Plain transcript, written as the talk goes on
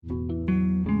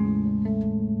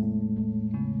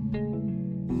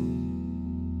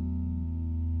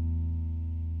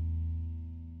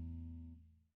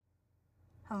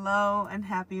and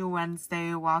happy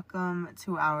Wednesday. Welcome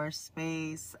to our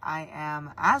space. I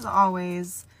am, as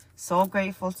always, so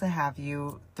grateful to have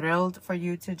you. Thrilled for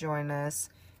you to join us.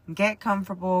 Get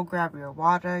comfortable, grab your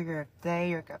water, your té,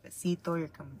 your cafecito, your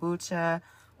kombucha,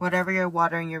 whatever you're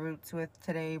watering your roots with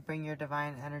today. Bring your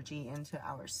divine energy into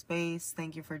our space.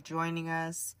 Thank you for joining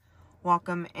us.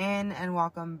 Welcome in and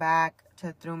welcome back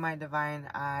to Through My Divine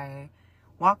Eye.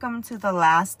 Welcome to the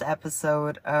last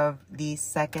episode of the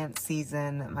second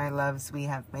season, my loves. We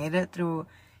have made it through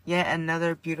yet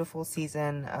another beautiful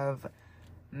season of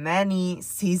many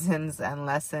seasons and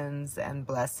lessons and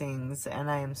blessings, and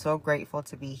I am so grateful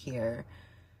to be here.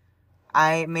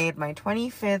 I made my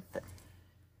 25th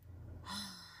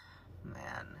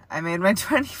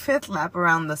lap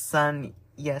around the sun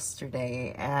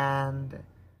yesterday, and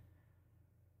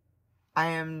I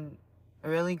am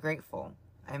really grateful.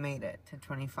 I made it to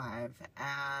 25,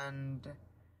 and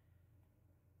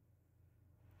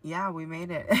yeah, we made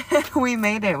it. We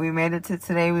made it to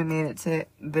today. We made it to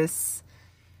this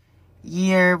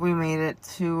year. We made it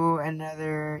to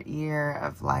another year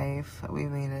of life. We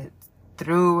made it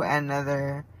through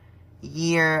another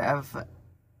year of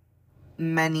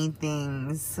many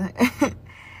things.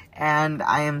 And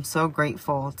I am so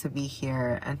grateful to be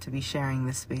here and to be sharing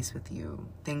this space with you.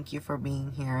 Thank you for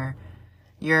being here.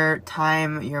 Your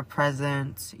time, your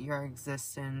presence, your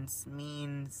existence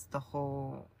means the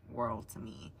whole world to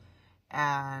me.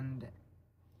 And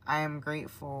I am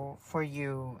grateful for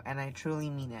you, and I truly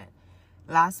mean it.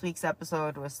 Last week's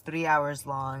episode was 3 hours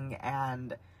long,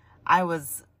 and I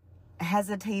was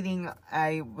hesitating.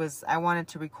 I wanted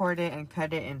to record it and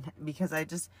cut it, and because it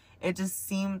just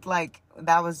seemed like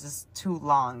that was just too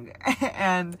long.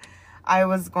 And I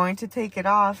was going to take it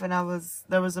off, and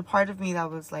there was a part of me that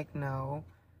was like, no,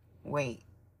 wait.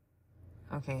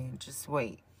 Okay, just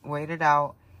wait it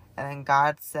out. And then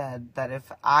God said that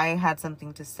if I had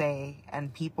something to say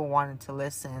and people wanted to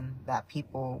listen, that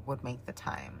people would make the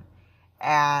time.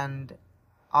 And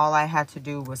all I had to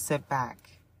do was sit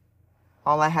back.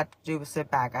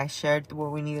 I shared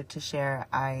what we needed to share.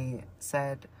 I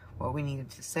said what we needed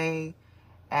to say.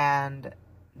 And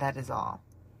that is all.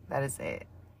 That is it.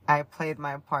 I played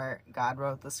my part. God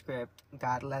wrote the script.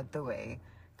 God led the way.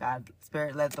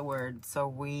 Spirit led the word. So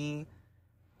we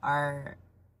are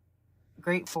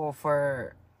grateful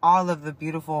for all of the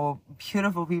beautiful,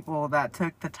 beautiful people that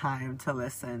took the time to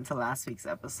listen to last week's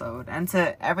episode and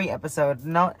to every episode.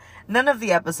 No, none of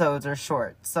the episodes are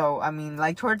short. So, I mean,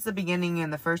 like towards the beginning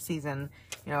in the first season,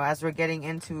 as we're getting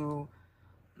into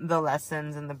the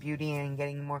lessons and the beauty and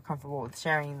getting more comfortable with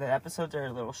sharing, the episodes are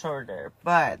a little shorter.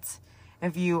 But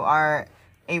if you are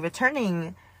a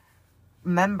returning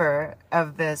member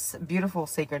of this beautiful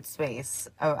sacred space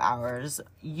of ours,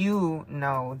 you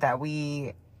know that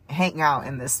we hang out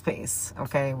in this space.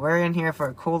 Okay, we're in here for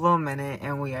a cool little minute,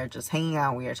 and we are just hanging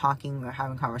out. We are talking, we're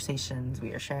having conversations,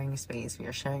 we are sharing space, we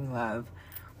are sharing love,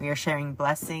 we are sharing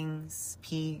blessings,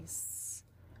 peace,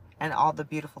 and all the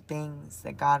beautiful things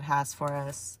that God has for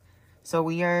us. So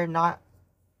we are not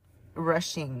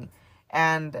rushing.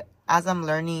 And as I'm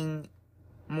learning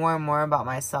more and more about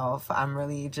myself, I'm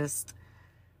really just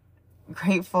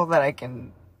grateful that I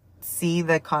can see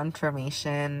the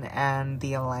confirmation and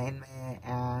the alignment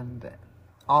and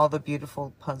all the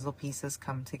beautiful puzzle pieces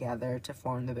come together to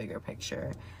form the bigger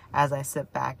picture as I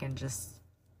sit back and just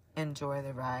enjoy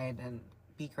the ride and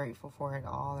be grateful for it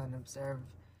all and observe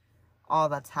all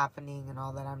that's happening and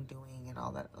all that I'm doing and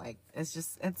all that, it's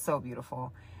so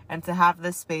beautiful. And to have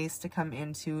this space to come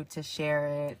into, to share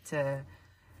it,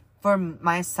 for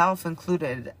myself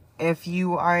included. If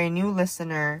you are a new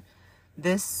listener,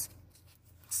 this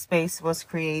space was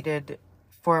created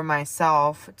for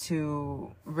myself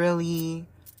to really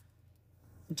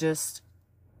just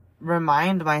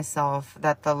remind myself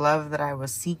that the love that I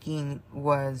was seeking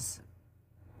was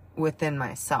within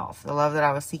myself. The love that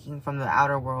I was seeking from the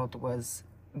outer world was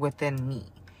within me.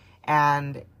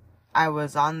 And I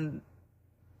was in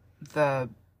the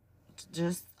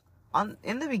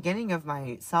beginning of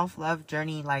my self-love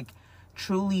journey,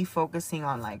 truly focusing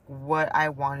on what I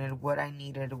wanted, what I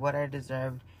needed, what I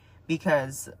deserved,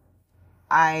 because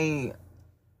I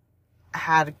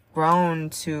had grown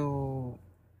to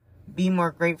be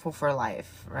more grateful for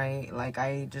life, right?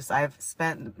 I've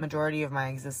spent the majority of my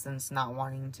existence not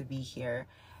wanting to be here,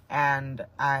 and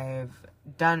I've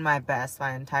done my best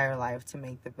my entire life to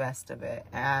make the best of it,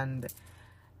 and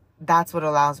that's what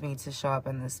allows me to show up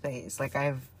in this space.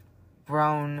 I've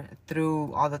grown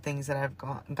through all the things that I've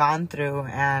gone through,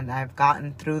 and I've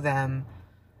gotten through them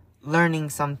learning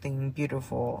something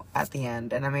beautiful at the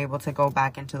end, and I'm able to go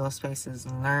back into those spaces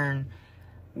and learn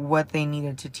what they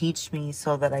needed to teach me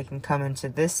so that I can come into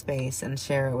this space and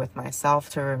share it with myself,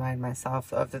 to remind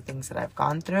myself of the things that I've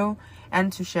gone through,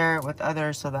 and to share it with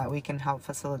others so that we can help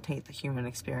facilitate the human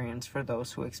experience for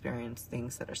those who experience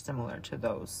things that are similar to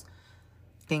those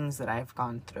things that I've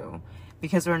gone through.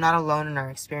 Because we're not alone in our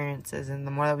experiences, and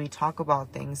the more that we talk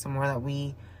about things, the more that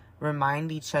we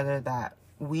remind each other that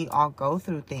we all go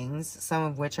through things, some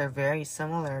of which are very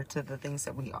similar to the things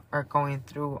that we are going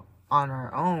through on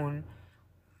our own,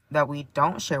 that we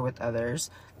don't share with others.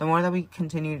 The more that we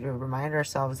continue to remind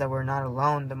ourselves that we're not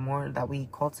alone, the more that we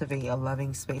cultivate a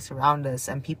loving space around us,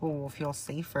 and people will feel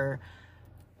safer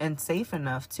and safe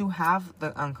enough to have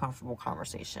the uncomfortable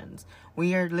conversations.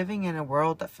 We are living in a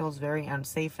world that feels very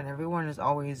unsafe, and everyone is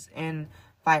always in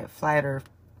fight, flight, or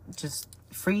just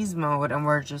freeze mode, and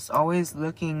we're just always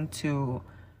looking to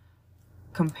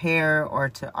compare or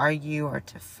to argue or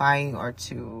to fight or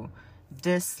to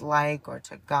dislike or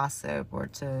to gossip or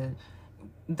to...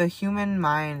 The human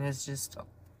mind is just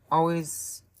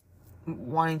always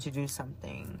wanting to do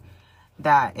something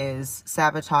that is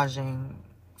sabotaging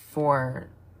for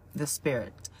the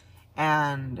spirit.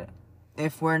 And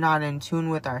if we're not in tune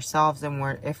with ourselves,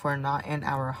 and if we're not in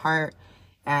our heart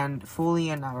and fully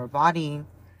in our body,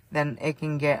 then it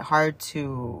can get hard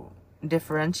to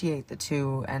differentiate the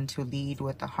two and to lead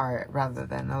with the heart, rather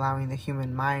than allowing the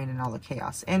human mind and all the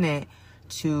chaos in it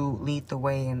to lead the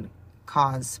way and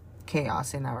cause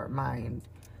chaos in our mind.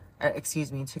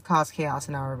 To cause chaos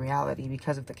in our reality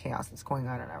because of the chaos that's going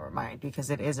on in our mind, because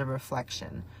it is a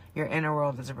reflection. Your inner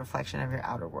world is a reflection of your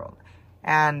outer world.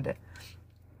 And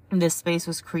this space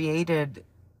was created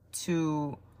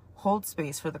to hold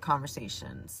space for the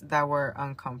conversations that were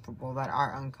uncomfortable, that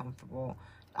are uncomfortable.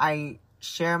 I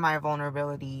share my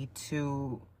vulnerability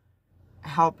to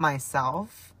help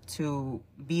myself, to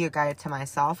be a guide to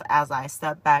myself as I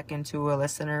step back into a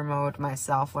listener mode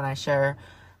myself. When I share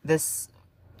this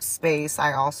space,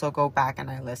 I also go back and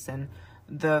I listen.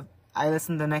 I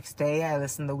listen the next day, I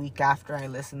listen the week after, I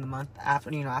listen the month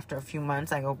after, after a few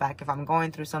months, I go back. If I'm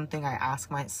going through something, I ask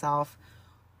myself,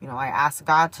 I ask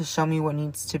God to show me what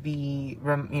needs to be,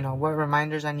 what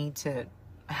reminders I need to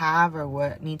have, or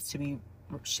what needs to be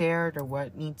shared, or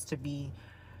what needs to be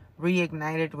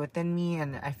reignited within me.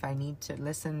 And if I need to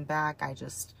listen back,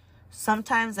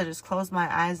 sometimes I just close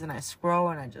my eyes and I scroll,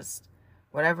 and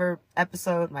whatever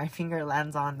episode my finger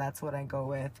lands on, that's what I go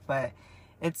with. But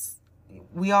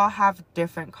we all have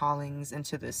different callings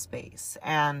into this space,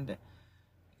 and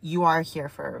you are here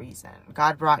for a reason.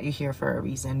 God brought you here for a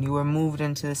reason. You were moved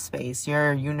into this space.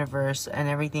 Your universe and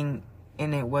everything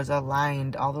in it was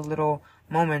aligned. All the little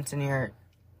moments in your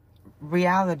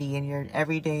reality, in your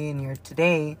everyday, in your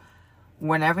today,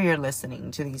 whenever you're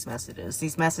listening to these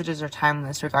messages are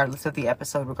timeless, regardless of the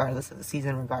episode, regardless of the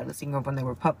season, regardless of when they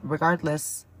were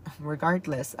regardless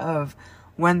of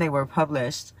when they were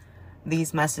published.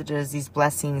 These messages, these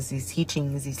blessings, these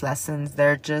teachings, these lessons,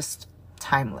 they're just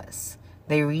timeless.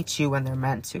 They reach you when they're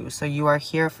meant to. So you are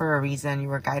here for a reason. You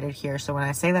were guided here. So when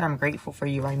I say that I'm grateful for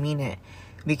you, I mean it,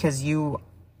 because you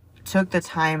took the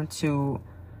time to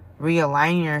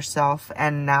realign yourself,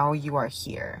 and now you are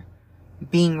here,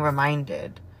 being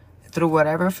reminded through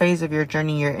whatever phase of your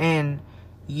journey you're in.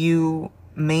 You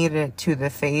made it to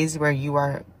the phase where you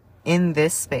are in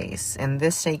this space, in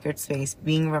this sacred space,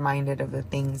 being reminded of the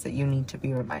things that you need to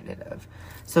be reminded of.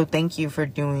 So thank you for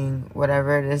doing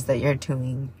whatever it is that you're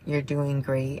doing. You're doing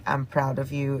great. I'm proud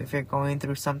of you. If you're going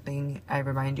through something, I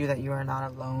remind you that you are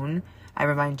not alone. I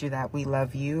remind you that we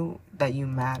love you, that you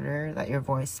matter, that your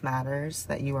voice matters,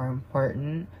 that you are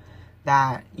important,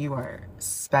 that you are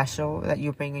special, that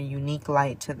you bring a unique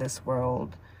light to this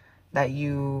world, that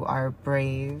you are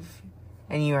brave,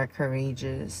 and you are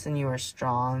courageous, and you are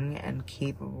strong and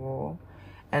capable,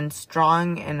 and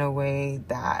strong in a way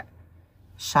that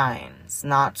shines,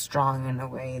 not strong in a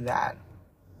way that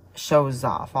shows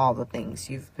off all the things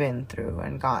you've been through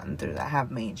and gotten through that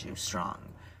have made you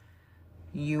strong.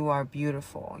 You are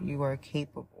beautiful. You are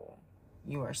capable.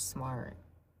 You are smart.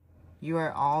 You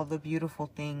are all the beautiful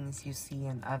things you see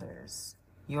in others.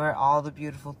 You are all the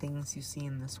beautiful things you see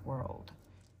in this world.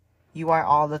 You are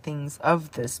all the things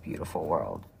of this beautiful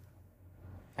world.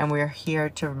 And we're here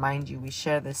to remind you. We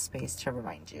share this space to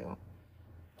remind you.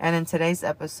 And in today's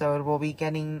episode, we'll be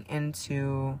getting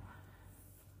into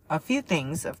a few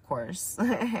things, of course.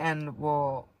 And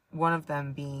one of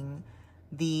them being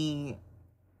the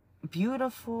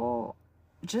beautiful,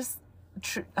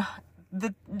 truly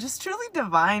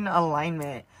divine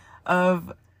alignment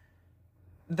of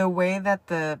the way that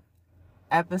the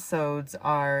episodes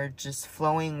are just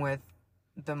flowing with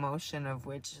the motion of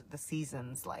which the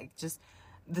seasons, like, just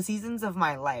the seasons of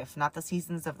my life, not the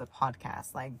seasons of the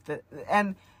podcast.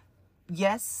 And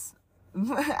yes,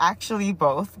 actually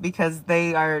both, because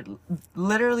they are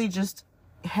literally just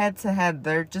head to head.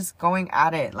 They're just going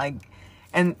at it,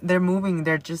 and they're moving,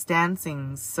 they're just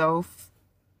dancing so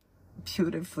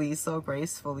beautifully, so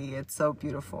gracefully. It's so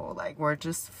beautiful. We're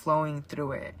just flowing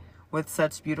through it with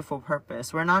such beautiful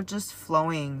purpose. We're not just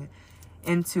flowing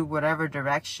into whatever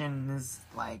direction is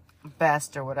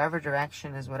best, or whatever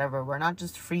direction is whatever. We're not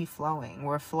just free flowing.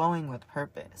 We're flowing with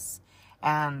purpose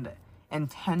and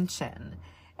intention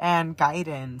and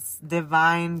guidance,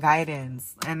 divine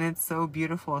guidance. And it's so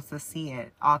beautiful to see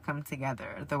it all come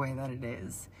together the way that it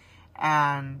is.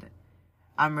 And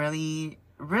I'm really,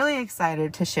 really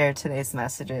excited to share today's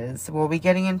messages. We'll be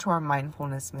getting into our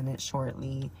mindfulness minute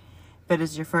shortly. If it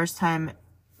is your first time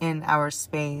in our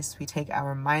space, we take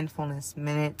our mindfulness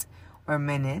minute or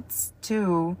minutes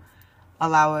to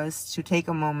allow us to take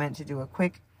a moment to do a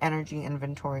quick energy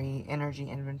inventory,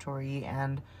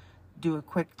 and do a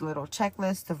quick little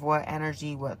checklist of what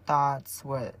energy, what thoughts,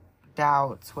 what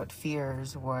doubts, what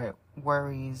fears, what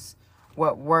worries,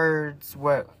 what words,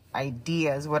 what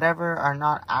ideas, whatever are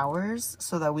not ours,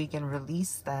 so that we can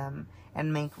release them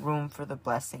and make room for the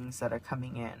blessings that are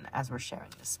coming in as we're sharing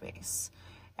the space.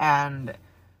 And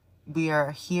we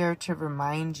are here to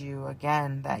remind you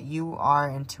again that you are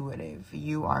intuitive,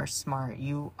 you are smart,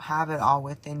 you have it all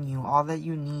within you. All that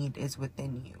you need is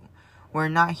within you. We're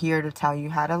not here to tell you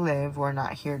how to live. We're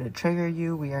not here to trigger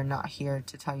you. We are not here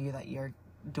to tell you that you're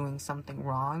doing something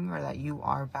wrong, or that you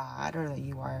are bad, or that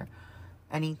you are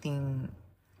anything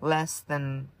less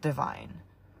than divine.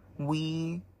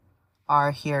 We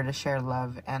are here to share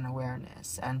love and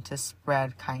awareness, and to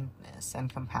spread kindness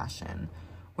and compassion.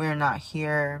 We're not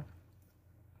here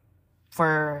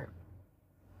for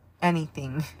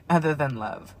anything other than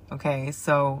love. Okay,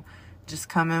 so just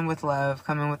come in with love,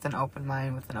 come in with an open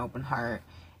mind, with an open heart,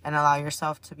 and allow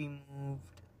yourself to be moved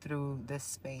through this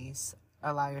space.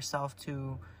 Allow yourself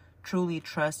to truly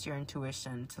trust your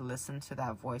intuition, to listen to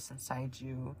that voice inside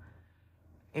you.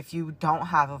 If you don't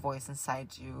have a voice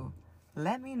inside you,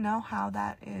 let me know how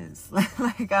that is.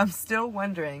 I'm still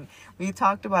wondering. We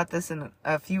talked about this in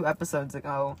a few episodes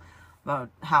ago, about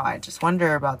how I just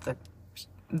wonder about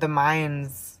the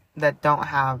minds that don't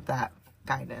have that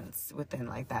guidance within,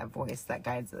 that voice that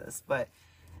guides us. But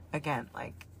again,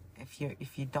 if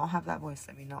you don't have that voice,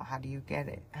 let me know. How do you get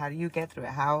it? How do you get through it?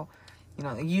 How,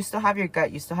 you still have your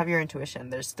gut, you still have your intuition.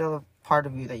 There's still a part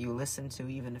of you that you listen to,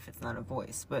 even if it's not a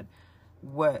voice. But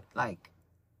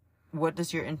what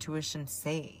does your intuition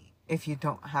say if you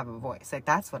don't have a voice?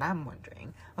 That's what I'm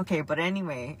wondering. Okay, but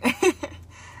anyway,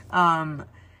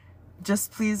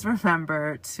 just please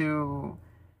remember to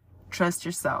trust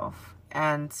yourself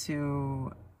and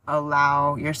to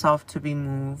allow yourself to be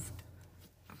moved,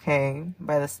 okay,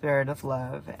 by the spirit of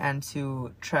love, and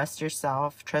to trust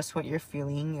yourself, trust what you're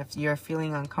feeling. If you're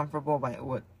feeling uncomfortable by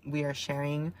what we are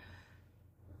sharing,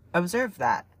 observe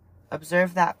that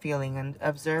feeling and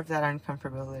observe that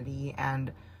uncomfortability,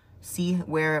 and see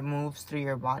where it moves through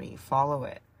your body. Follow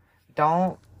it.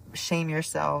 Don't shame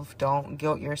yourself, don't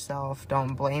guilt yourself,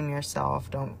 don't blame yourself,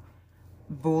 don't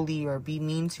bully or be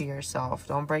mean to yourself,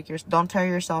 don't tear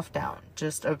yourself down.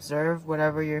 Just observe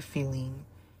whatever you're feeling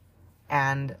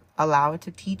and allow it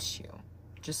to teach you.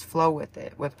 Just flow with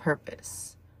it with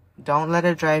purpose. Don't let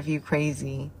it drive you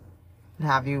crazy and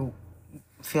have you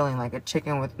feeling like a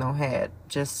chicken with no head.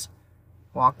 Just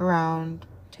walk around,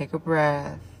 take a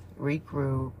breath,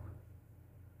 regroup,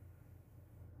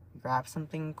 grab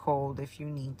something cold if you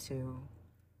need to,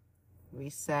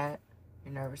 reset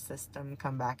your nervous system,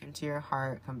 come back into your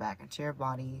heart, come back into your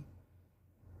body.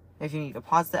 If you need to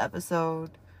pause the episode,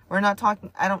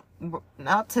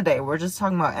 not today, we're just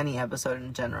talking about any episode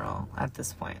in general at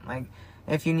this point.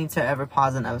 If you need to ever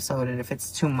pause an episode, and if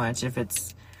it's too much, if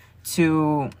it's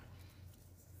too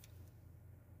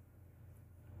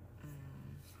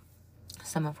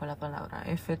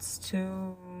if it's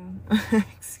too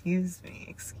excuse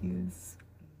me,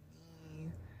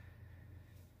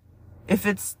 if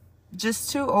it's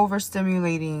just too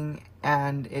overstimulating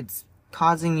and it's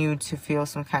causing you to feel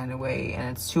some kind of way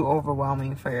and it's too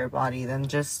overwhelming for your body, then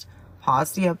just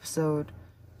pause the episode,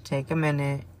 take a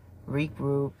minute,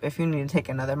 regroup. If you need to take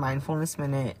another mindfulness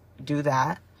minute, do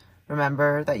that.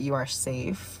 Remember that you are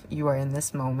safe. You are in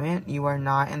this moment. You are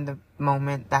not in the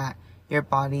moment that your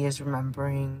body is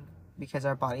remembering, because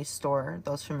our bodies store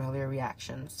those familiar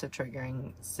reactions to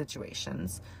triggering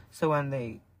situations. So when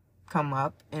they come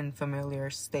up in familiar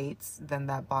states, then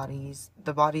the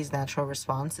body's natural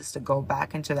response is to go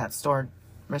back into that stored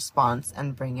response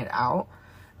and bring it out.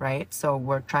 right? So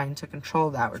we're trying to control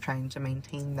that. We're trying to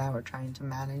maintain that. We're trying to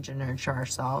manage and nurture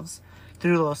ourselves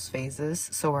through those phases.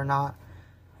 So we're not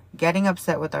getting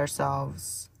upset with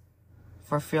ourselves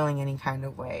for feeling any kind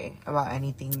of way about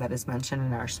anything that is mentioned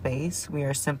in our space. We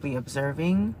are simply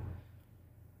observing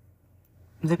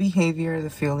the behavior, the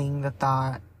feeling, the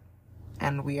thought,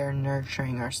 and we are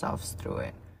nurturing ourselves through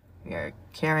it. We are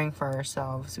caring for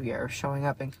ourselves. We are showing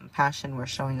up in compassion. We're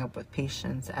showing up with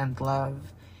patience and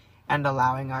love and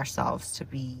allowing ourselves to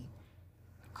be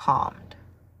calmed.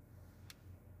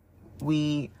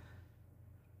 We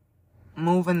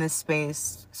move in this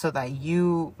space so that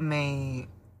you may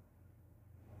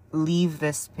leave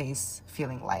this space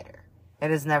feeling lighter. It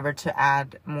is never to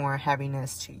add more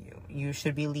heaviness to you. You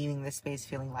should be leaving this space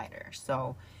feeling lighter.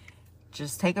 So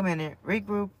just take a minute,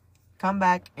 regroup, come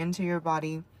back into your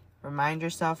body, remind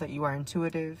yourself that you are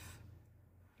intuitive.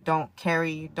 Don't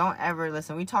ever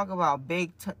listen. We talk about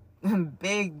big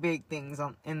things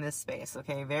in this space,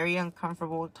 okay? Very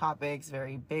uncomfortable topics,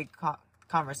 very big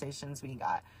conversations. We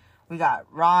got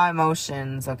raw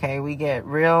emotions, okay? We get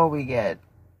real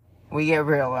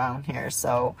around here.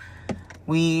 So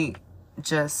we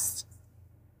just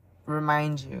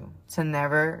remind you to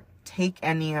never take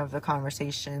any of the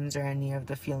conversations or any of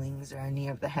the feelings or any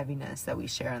of the heaviness that we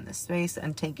share in this space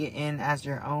and take it in as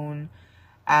your own,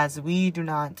 as we do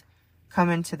not come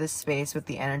into this space with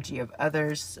the energy of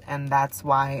others. And that's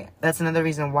another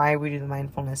reason why we do the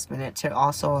mindfulness minute, to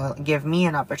also give me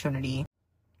an opportunity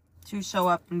to show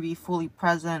up and be fully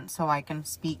present, so I can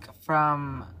speak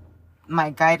from my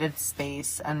guided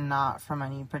space and not from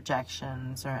any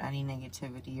projections or any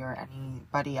negativity or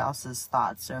anybody else's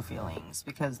thoughts or feelings,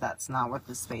 because that's not what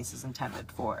this space is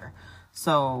intended for.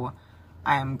 So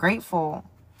I am grateful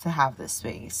to have this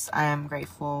space. I am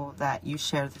grateful that you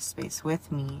share this space with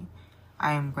me.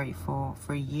 I am grateful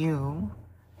for you.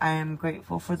 I am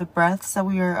grateful for the breaths that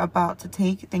we are about to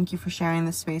take. Thank you for sharing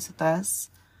this space with us.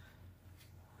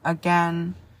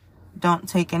 Again, don't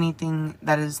take anything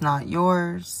that is not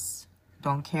yours.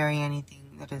 Don't carry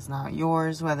anything that is not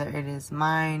yours, whether it is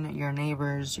mine, your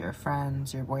neighbors, your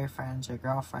friends, your boyfriends, your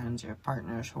girlfriends, your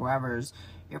partners, whoever's,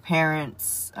 your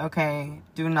parents, okay?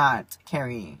 Do not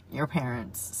carry your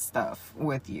parents' stuff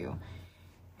with you.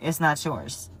 It's not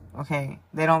yours, okay?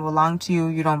 They don't belong to you.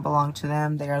 You don't belong to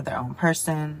them. They are their own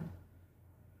person.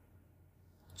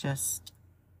 Just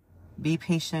be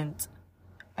patient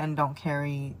and don't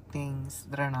carry things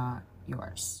that are not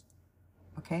yours,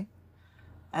 okay?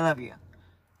 I love you.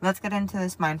 Let's get into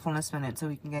this mindfulness minute so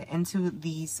we can get into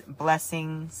these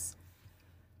blessings.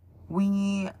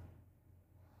 We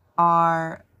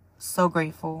are so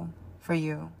grateful for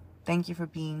you. Thank you for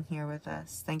being here with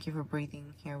us. Thank you for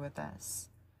breathing here with us.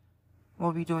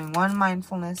 We'll be doing one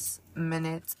mindfulness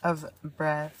minute of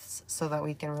breaths so that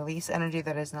we can release energy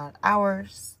that is not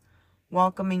ours,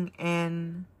 welcoming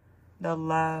in the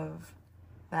love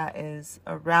that is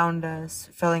around us,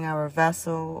 filling our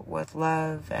vessel with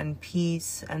love and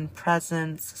peace and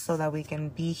presence so that we can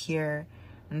be here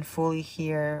and fully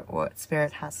hear what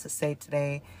Spirit has to say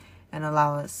today and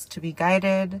allow us to be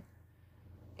guided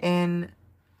in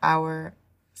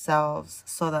ourselves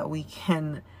so that we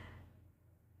can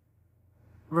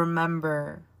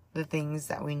remember the things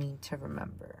that we need to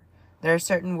remember. There are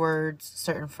certain words,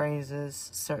 certain phrases,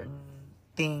 certain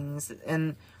things,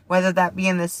 and whether that be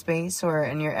in this space or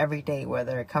in your everyday,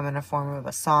 whether it come in a form of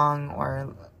a song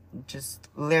or just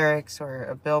lyrics or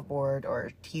a billboard or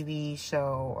a TV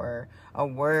show or a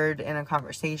word in a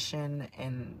conversation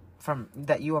and from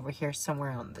that you overhear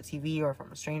somewhere on the TV or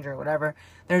from a stranger or whatever,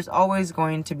 there's always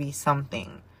going to be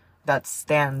something that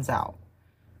stands out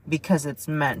because it's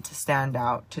meant to stand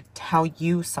out, to tell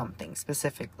you something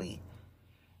specifically.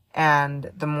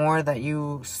 And the more that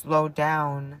you slow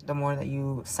down, the more that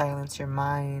you silence your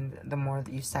mind, the more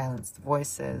that you silence the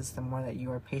voices, the more that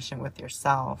you are patient with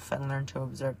yourself and learn to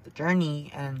observe the journey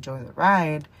and enjoy the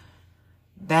ride,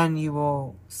 then you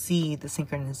will see the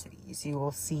synchronicities. You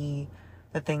will see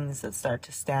the things that start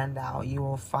to stand out. You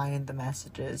will find the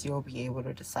messages. You'll be able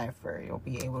to decipher. You'll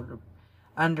be able to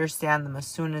understand them as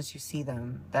soon as you see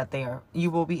them,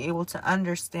 you will be able to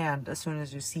understand as soon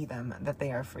as you see them that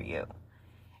they are for you.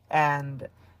 And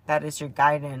that is your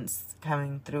guidance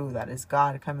coming through. That is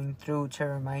God coming through to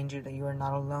remind you that you are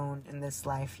not alone in this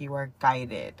life. You are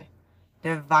guided.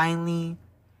 Divinely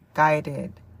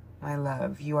guided, my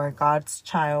love. You are God's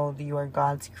child. You are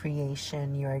God's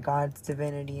creation. You are God's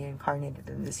divinity incarnated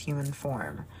in this human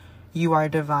form. You are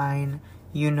divine.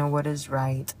 You know what is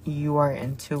right. You are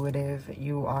intuitive.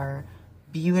 You are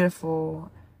beautiful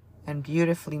and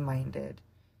beautifully minded.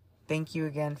 Thank you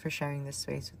again for sharing this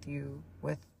space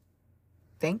with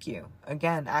thank you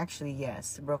again. Actually,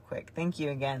 yes, real quick. Thank you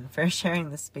again for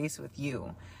sharing this space with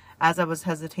you. As I was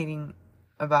hesitating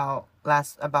about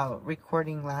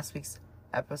recording last week's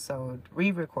episode,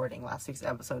 re-recording last week's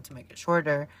episode to make it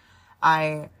shorter,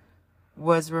 I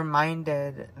was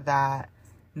reminded that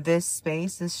this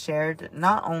space is shared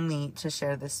not only to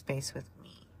share this space with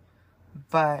me,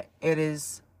 but it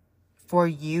is for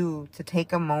you to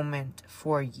take a moment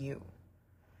for you.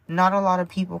 Not a lot of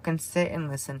people can sit and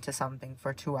listen to something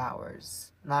for 2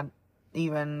 hours. Not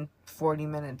even 40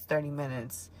 minutes, 30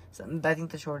 minutes. So I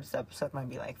think the shortest episode might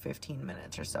be like 15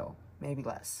 minutes or so, maybe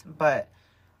less. But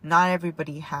not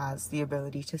everybody has the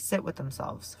ability to sit with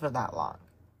themselves for that long.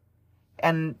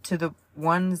 And to the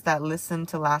ones that listened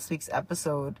to last week's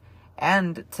episode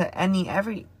and to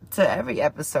every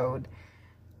episode,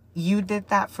 you did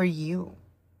that for you.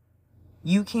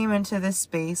 You came into this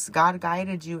space, God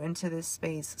guided you into this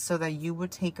space so that you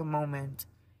would take a moment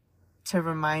to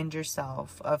remind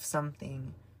yourself of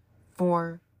something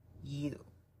for you.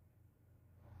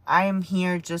 I am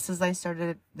here just as I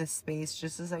started this space,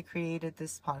 just as I created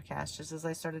this podcast, just as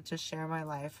I started to share my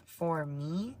life for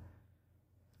me,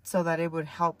 so that it would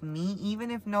help me,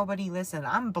 even if nobody listened.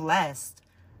 I'm blessed.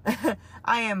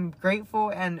 I am grateful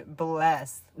and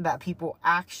blessed that people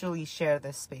actually share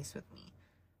this space with me.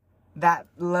 That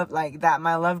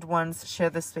my loved ones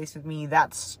share this space with me.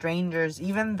 That strangers,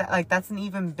 even that's an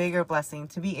even bigger blessing.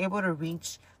 To be able to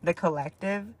reach the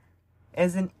collective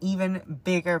is an even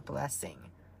bigger blessing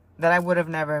that I would have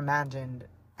never imagined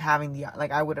having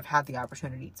I would have had the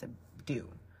opportunity to do.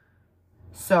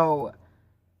 So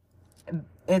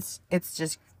it's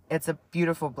a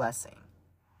beautiful blessing.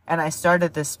 And I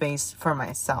started this space for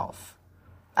myself.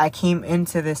 I came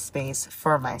into this space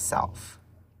for myself.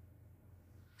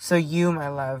 So you, my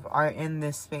love, are in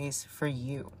this space for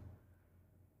you.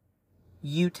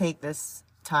 You take this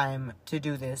time to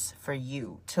do this for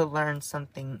you, to learn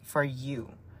something for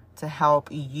you, to help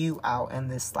you out in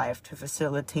this life, to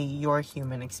facilitate your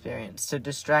human experience, to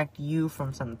distract you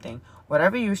from something.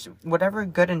 Whatever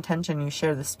good intention you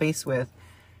share the space with,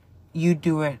 you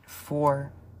do it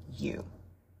for you.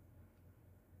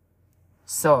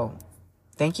 So,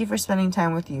 thank you for spending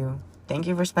time with you. Thank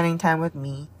you for spending time with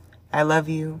me. I love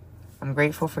you. I'm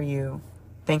grateful for you.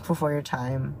 Thankful for your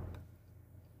time.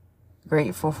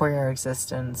 Grateful for your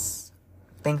existence.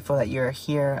 Thankful that you're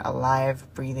here,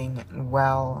 alive, breathing,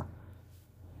 well,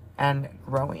 and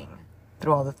growing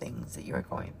through all the things that you're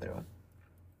going through.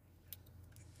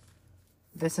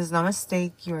 This is no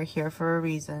mistake. You are here for a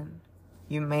reason.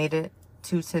 You made it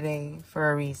to today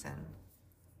for a reason.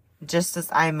 Just as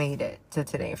I made it to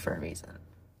today for a reason.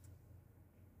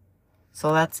 So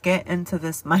let's get into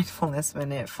this mindfulness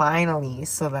minute finally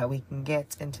so that we can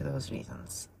get into those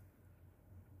reasons.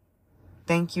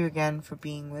 Thank you again for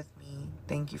being with me.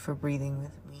 Thank you for breathing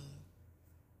with me.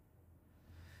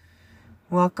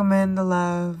 Welcome in the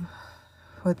love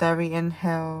with every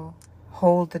inhale.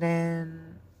 Hold it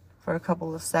in for a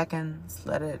couple of seconds.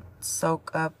 Let it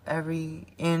soak up every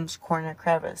inch, corner,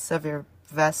 crevice of your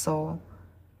vessel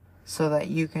so that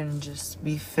you can just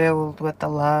be filled with the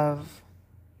love.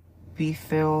 Be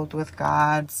filled with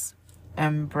God's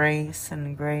embrace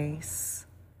and grace.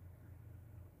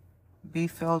 Be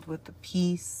filled with the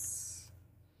peace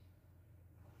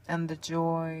and the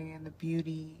joy and the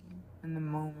beauty and the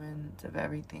moment of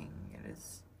everything. It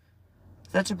is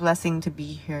such a blessing to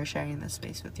be here sharing this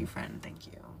space with you, friend. Thank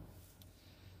you.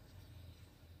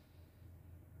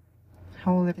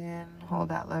 Hold it in, hold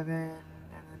that love in,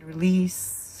 and then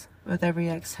release with every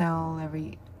exhale,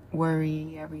 every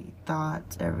worry, every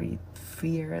thought, every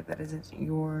fear that isn't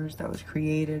yours, that was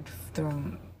created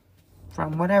from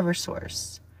whatever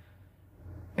source.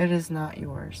 It is not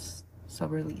yours. So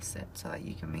release it so that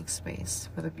you can make space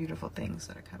for the beautiful things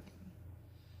that are coming.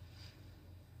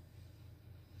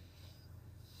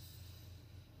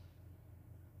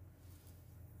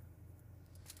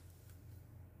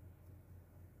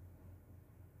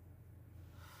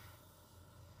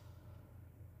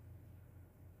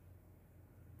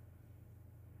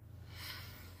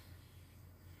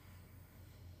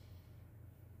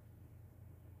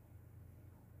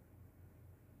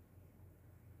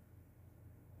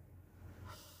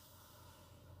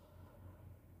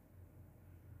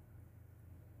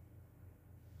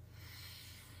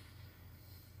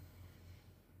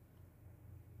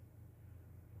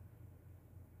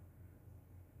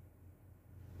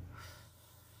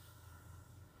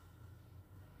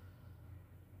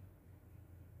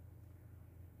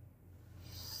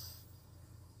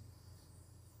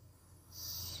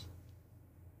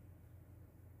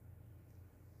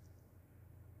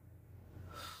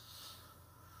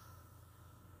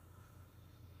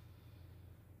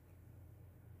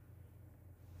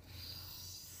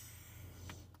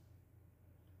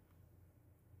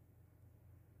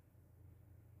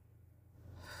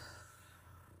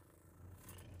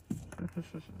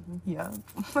 Yep.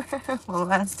 One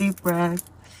last deep breath.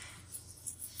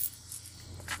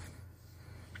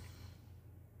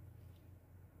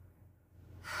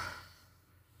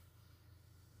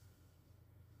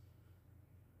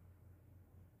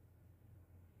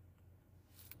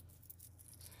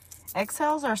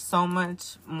 Exhales are so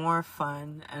much more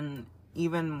fun and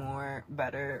even more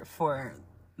better for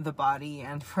the body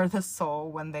and for the soul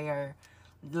when they are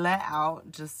let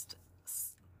out just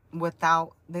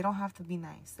without, they don't have to be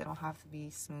nice, they don't have to be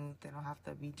smooth, they don't have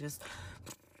to be just,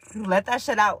 let that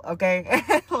shit out, okay?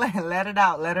 let it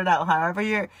out. However,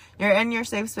 you're in your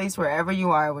safe space, wherever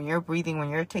you are, when you're breathing, when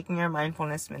you're taking your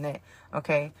mindfulness minute,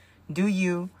 okay?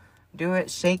 Do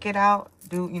it, shake it out,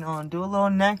 do a little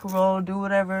neck roll, do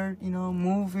whatever,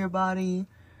 move your body,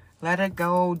 let it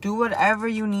go, do whatever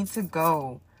you need to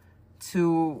go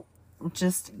to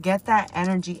just get that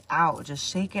energy out, just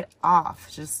shake it off,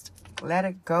 just let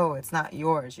it go. It's not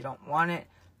yours, you don't want it,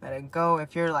 let it go.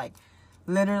 If you're like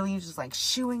literally just like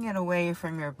shooing it away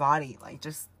from your body, like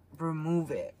just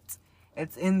remove it.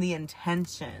 It's in the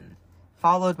intention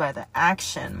followed by the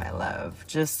action, my love.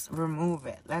 Just remove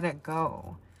it, let it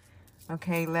go.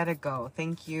 Okay, let it go.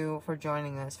 Thank you for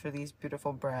joining us for these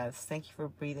beautiful breaths. Thank you for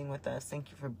breathing with us.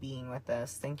 Thank you for being with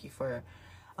us. Thank you for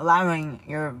allowing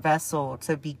your vessel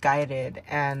to be guided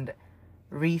and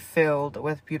refilled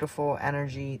with beautiful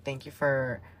energy. Thank you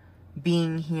for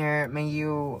being here. May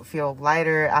you feel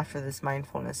lighter after this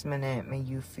mindfulness minute. May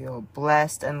you feel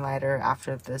blessed and lighter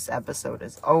after this episode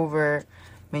is over.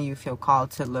 May you feel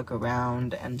called to look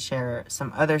around and share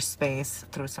some other space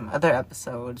through some other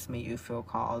episodes. May you feel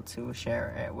called to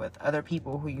share it with other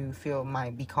people who you feel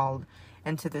might be called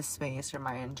into this space or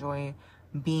might enjoy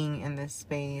being in this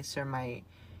space or might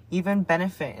even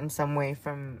benefit in some way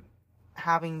from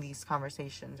having these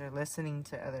conversations or listening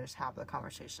to others have the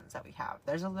conversations that we have.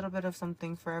 There's a little bit of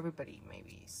something for everybody,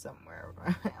 maybe somewhere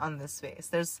on this space.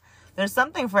 There's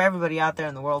something for everybody out there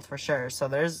in the world for sure. So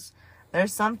there's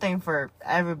something for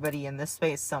everybody in this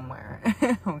space somewhere.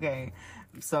 Okay.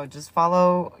 So just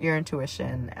follow your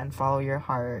intuition and follow your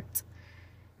heart.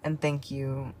 And thank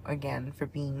you again for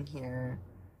being here.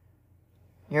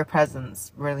 Your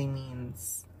presence really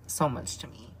means so much to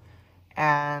me.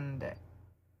 And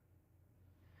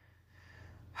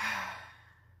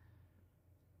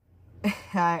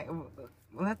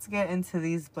let's get into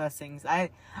these blessings. I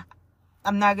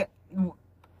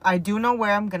do know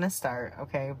where I'm gonna start,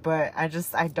 okay, but I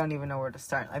don't even know where to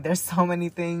start. Like, there's so many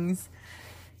things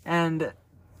and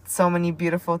so many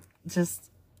beautiful things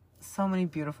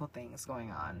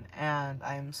going on, and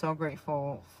I'm so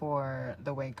grateful for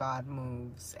the way God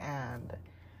moves and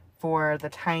for the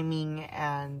timing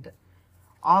and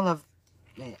all of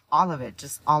it,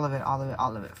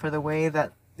 for the way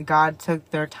that God took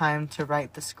their time to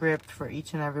write the script for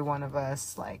each and every one of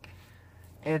us. Like,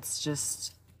 it's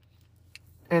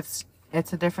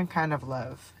a different kind of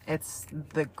love. It's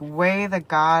the way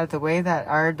that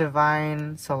our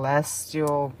divine,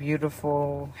 celestial,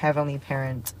 beautiful, heavenly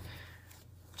parent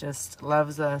just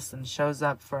loves us and shows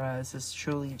up for us is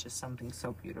truly just something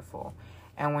so beautiful.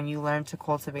 And when you learn to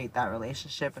cultivate that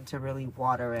relationship and to really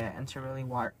water it and to really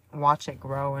watch it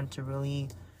grow and to really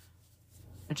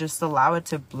just allow it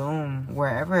to bloom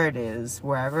wherever it is,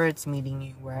 wherever it's meeting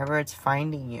you, wherever it's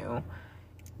finding you,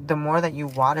 the more that you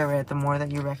water it, the more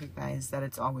that you recognize that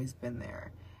it's always been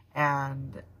there.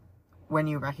 And when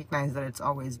you recognize that it's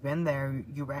always been there,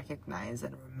 you recognize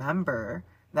and remember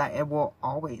that it will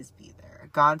always be there.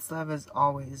 God's love has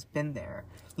always been there.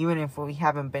 Even if we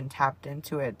haven't been tapped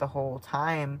into it the whole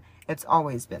time, it's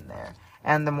always been there.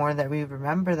 And the more that we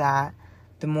remember that,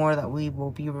 the more that we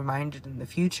will be reminded in the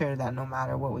future that no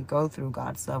matter what we go through,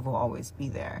 God's love will always be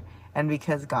there. And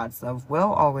because God's love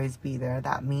will always be there,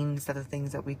 that means that the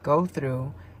things that we go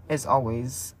through is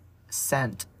always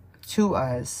sent to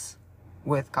us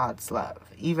with God's love.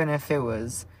 Even if it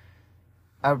was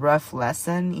a rough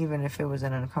lesson, even if it was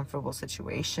an uncomfortable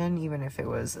situation, even if it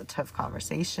was a tough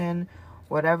conversation,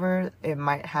 whatever it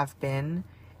might have been,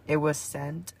 it was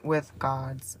sent with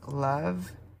God's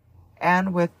love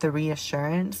and with the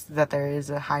reassurance that there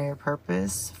is a higher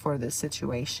purpose for this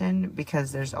situation,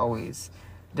 because there's always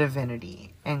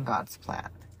divinity in God's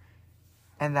plan.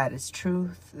 And that is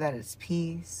truth, that is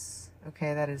peace,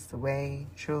 okay, that is the way.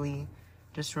 Truly,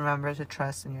 just remember to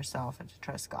trust in yourself and to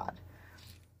trust God.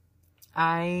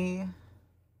 I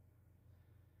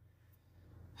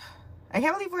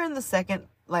can't believe we're in the second,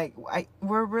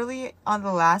 we're really on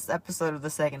the last episode of the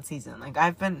second season. Like,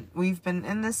 we've been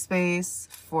in this space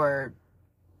for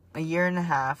a year and a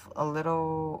half, a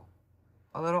little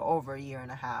over a year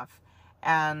and a half.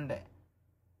 And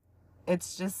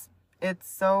it's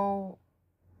so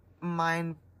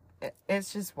mind,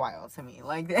 it's just wild to me.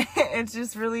 Like, it's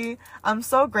just really, I'm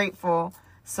so grateful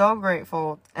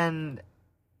and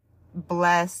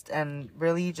blessed and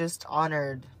really just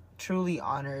honored, truly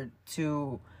honored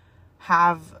to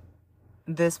have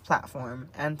this platform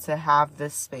and to have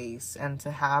this space and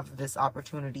to have this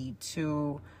opportunity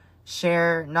to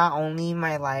share not only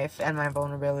my life and my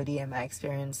vulnerability and my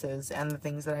experiences and the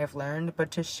things that I've learned,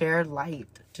 but to share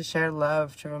light, to share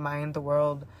love, to remind the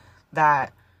world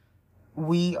that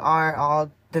we are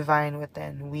all divine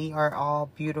within. We are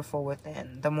all beautiful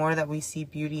within. The more that we see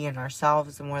beauty in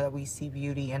ourselves, the more that we see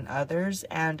beauty in others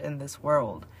and in this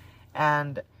world.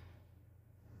 And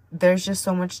there's just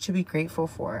so much to be grateful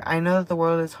for. I know that the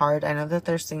world is hard. I know that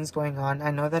there's things going on. I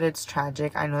know that it's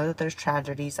tragic. I know that there's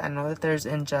tragedies. I know that there's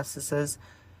injustices.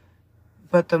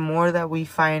 But the more that we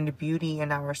find beauty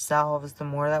in ourselves, the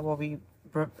more that we'll be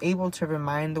able to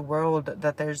remind the world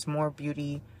that there's more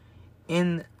beauty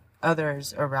in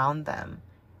others around them.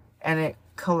 And it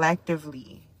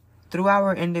collectively, through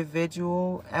our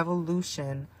individual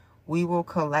evolution, we will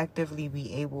collectively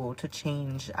be able to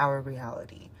change our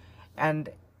reality. And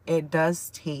it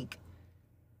does take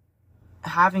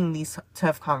having these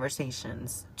tough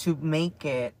conversations to make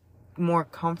it more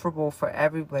comfortable for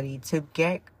everybody to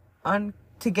get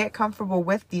comfortable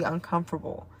with the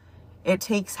uncomfortable. It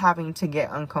takes having to get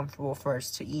uncomfortable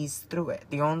first to ease through it.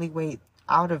 The only way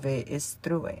out of it is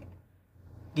through it.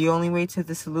 The only way to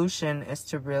the solution is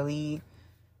to really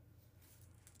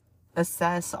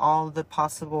assess all the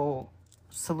possible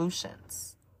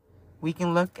solutions. We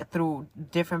can look through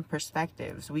different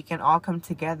perspectives. We can all come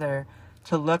together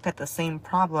to look at the same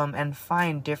problem and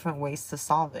find different ways to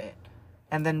solve it,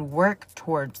 and then work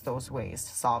towards those ways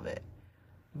to solve it.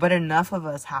 But enough of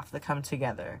us have to come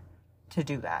together to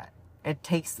do that. It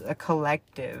takes a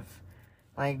collective.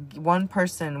 Like, one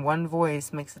person, one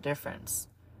voice makes a difference.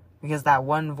 Because that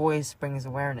one voice brings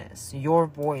awareness. Your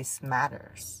voice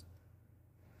matters.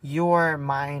 Your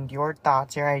mind, your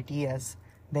thoughts, your ideas,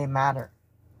 they matter.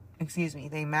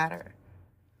 They matter.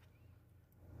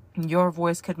 Your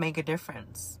voice could make a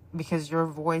difference. Because your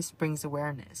voice brings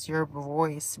awareness. Your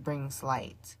voice brings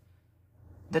light.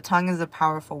 The tongue is a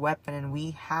powerful weapon, and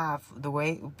we have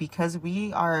because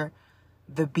we are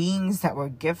the beings that were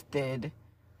gifted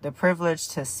the privilege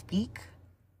to speak.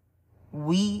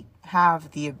 We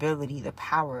have the ability, the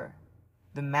power,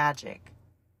 the magic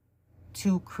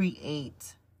to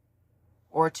create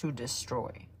or to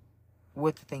destroy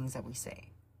with the things that we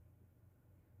say.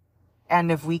 And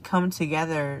if we come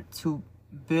together to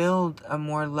build a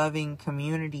more loving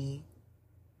community,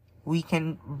 we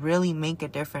can really make a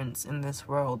difference in this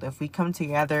world. If we come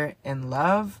together in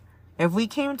love, if we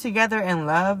came together in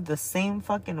love the same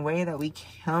fucking way that we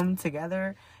come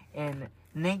together in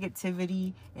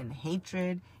negativity and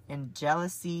hatred and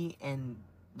jealousy and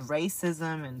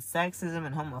racism and sexism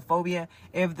and homophobia,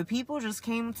 if the people just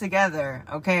came together,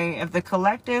 okay, if the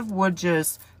collective would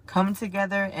just come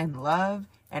together in love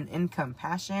and in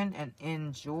compassion and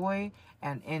in joy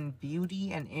and in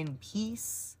beauty and in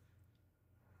peace,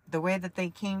 the way that they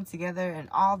came together and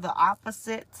all the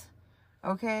opposite,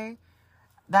 okay,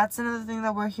 that's another thing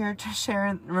that we're here to share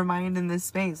and remind in this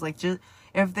space. Like, just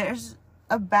if there's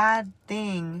a bad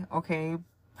thing, okay,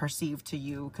 perceived to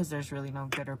you, because there's really no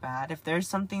good or bad. If there's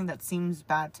something that seems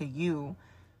bad to you,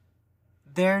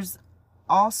 there's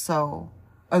also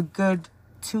a good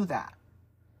to that.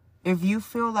 If you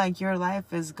feel like your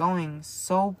life is going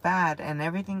so bad and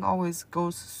everything always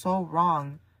goes so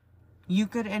wrong, you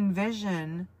could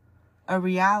envision a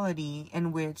reality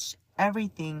in which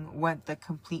everything went the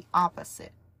complete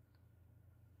opposite.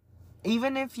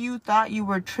 Even if you thought you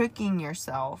were tricking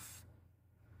yourself,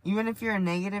 even if you're a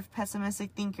negative,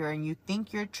 pessimistic thinker and you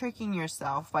think you're tricking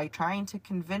yourself by trying to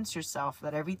convince yourself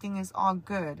that everything is all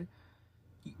good,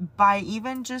 by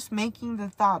even just making the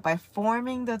thought, by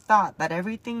forming the thought that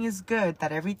everything is good,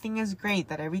 that everything is great,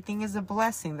 that everything is a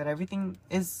blessing, that everything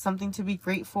is something to be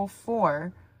grateful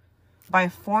for, by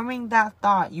forming that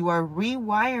thought, you are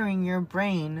rewiring your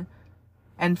brain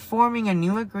and forming a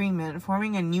new agreement,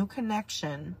 forming a new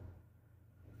connection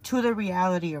to the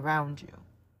reality around you.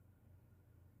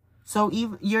 So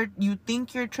you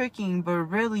think you're tricking, but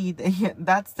really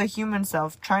that's the human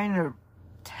self trying to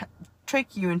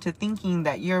trick you into thinking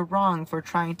that you're wrong for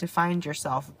trying to find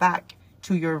yourself back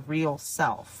to your real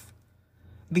self.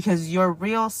 Because your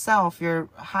real self, your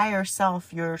higher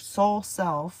self, your soul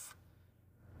self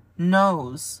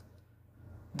knows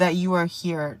that you are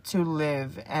here to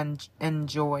live and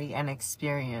enjoy and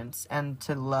experience and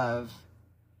to love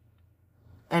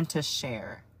and to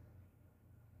share.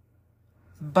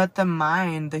 But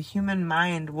the human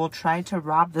mind will try to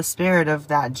rob the spirit of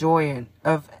that joy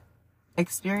of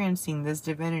experiencing this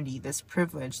divinity, this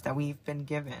privilege that we've been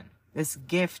given, this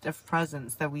gift of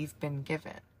presence that we've been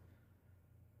given.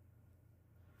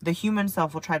 The human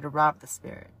self will try to rob the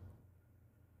spirit.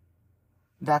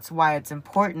 That's why it's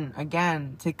important,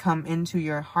 again, to come into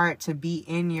your heart, to be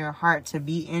in your heart, to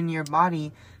be in your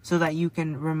body, so that you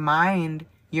can remind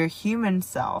your human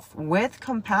self with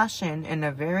compassion in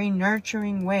a very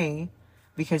nurturing way,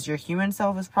 because your human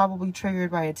self is probably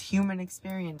triggered by its human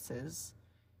experiences.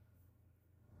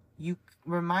 You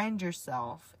remind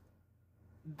yourself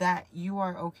that you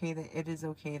are okay, that it is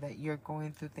okay, that you're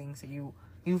going through things, that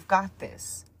you've got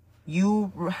this.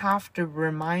 You have to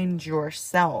remind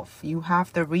yourself. You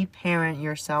have to reparent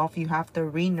yourself. You have to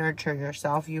re-nurture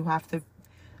yourself. You have to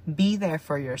be there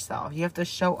for yourself. You have to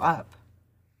show up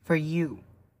for you.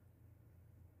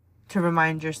 To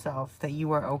remind yourself that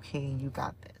you are okay and you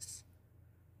got this.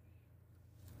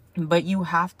 But you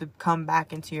have to come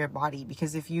back into your body,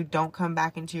 because if you don't come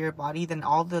back into your body, then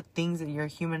all the things that your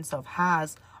human self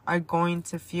has are going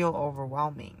to feel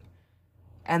overwhelming.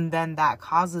 And then that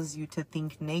causes you to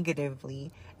think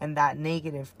negatively, and that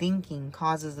negative thinking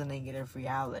causes a negative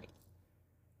reality.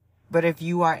 But if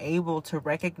you are able to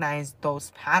recognize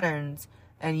those patterns,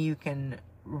 and you can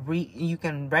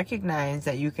recognize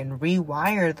that you can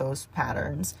rewire those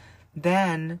patterns,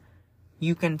 then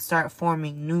you can start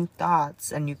forming new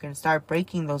thoughts, and you can start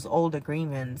breaking those old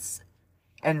agreements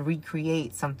and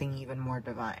recreate something even more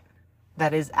divine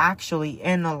that is actually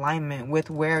in alignment with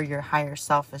where your higher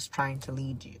self is trying to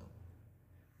lead you.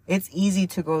 It's easy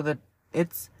to go the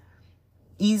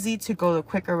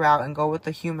quicker route and go with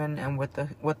the human and with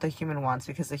what the human wants,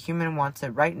 because the human wants it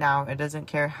right now. It doesn't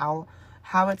care how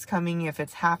it's coming, if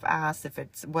it's half-assed, if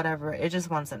it's whatever. It just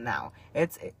wants it now.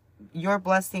 It's your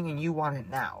blessing and you want it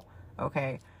now.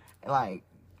 Okay? Like,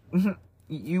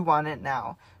 you want it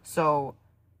now. So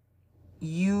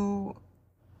you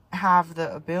have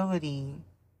the ability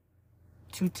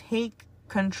to take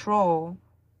control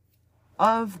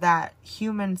of that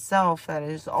human self that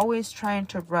is always trying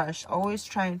to rush, always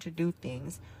trying to do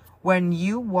things. When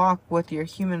you walk with your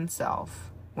human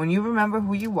self, when you remember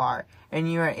who you are,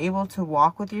 and you are able to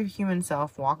walk with your human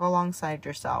self, walk alongside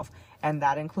yourself, and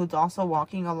that includes also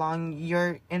walking along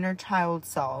your inner child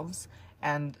selves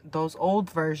and those old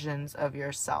versions of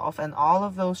yourself and all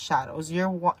of those shadows.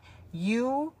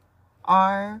 You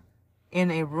are in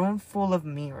a room full of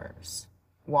mirrors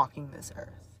walking this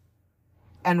earth.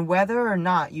 And whether or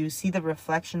not you see the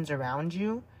reflections around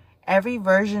you, every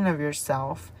version of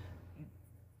yourself,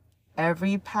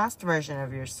 every past version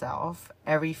of yourself,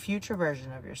 every future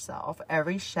version of yourself,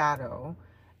 every shadow,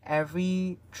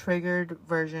 every triggered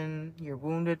version, your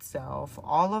wounded self,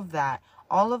 all of that,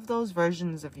 all of those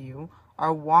versions of you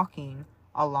are walking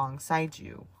alongside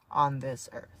you on this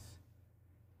earth.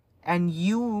 And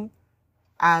you,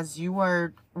 as you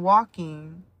are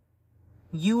walking,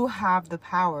 you have the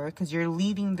power, because you're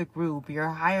leading the group. Your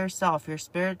higher self, your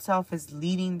spirit self is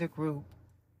leading the group.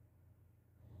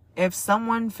 If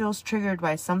someone feels triggered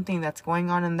by something that's going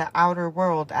on in the outer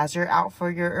world as you're out for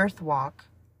your earth walk,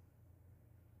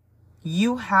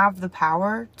 you have the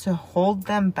power to hold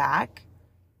them back,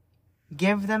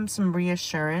 give them some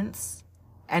reassurance,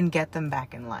 and get them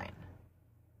back in line.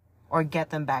 Or get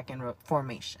them back in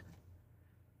formation.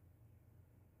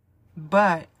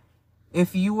 But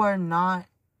if you are not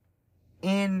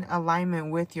in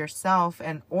alignment with yourself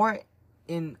or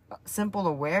in simple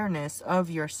awareness of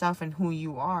yourself and who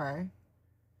you are,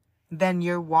 then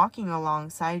you're walking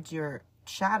alongside your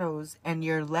shadows and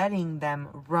you're letting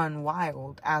them run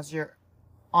wild as you're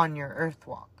on your earth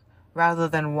walk, rather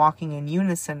than walking in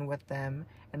unison with them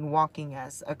and walking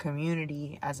as a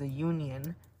community, as a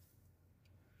union.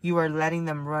 You are letting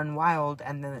them run wild,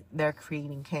 and then they're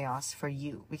creating chaos for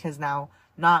you, because now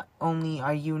not only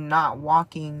are you not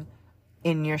walking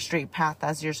in your straight path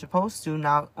as you're supposed to,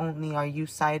 not only are you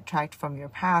sidetracked from your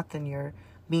path and you're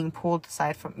being pulled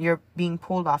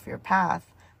off your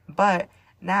path, but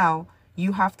now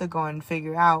you have to go and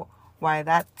figure out why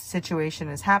that situation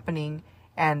is happening,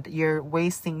 and you're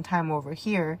wasting time over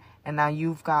here, and now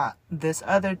you've got this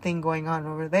other thing going on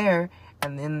over there,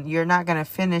 and then you're not going to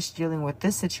finish dealing with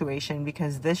this situation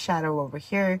because this shadow over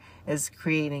here is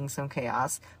creating some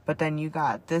chaos. But then you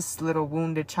got this little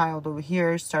wounded child over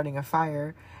here starting a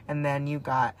fire, and then you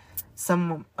got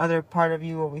some other part of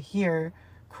you over here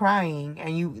crying,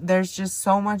 and there's just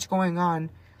so much going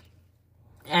on.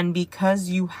 And because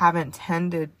you don't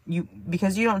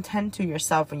tend to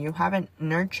yourself, and you haven't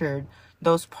nurtured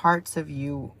those parts of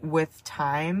you with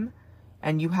time,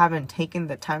 and you haven't taken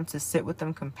the time to sit with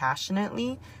them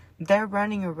compassionately, they're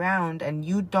running around and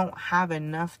you don't have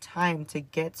enough time to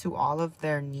get to all of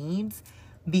their needs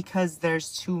because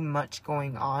there's too much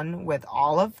going on with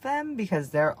all of them,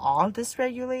 because they're all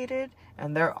dysregulated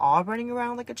and they're all running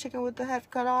around like a chicken with the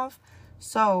head cut off.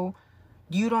 So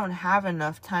you don't have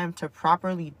enough time to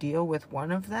properly deal with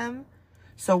one of them.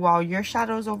 So while your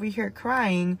shadow's over here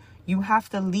crying, you have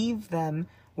to leave them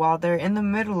while they're in the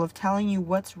middle of telling you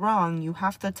what's wrong. You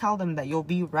have to tell them that you'll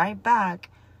be right back,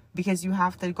 because you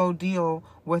have to go deal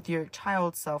with your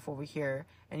child self over here,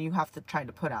 and you have to try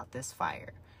to put out this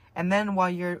fire. And then while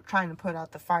you're trying to put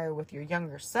out the fire with your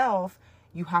younger self,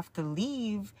 you have to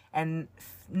leave and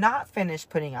not finish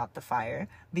putting out the fire,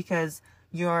 because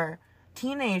your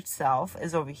teenage self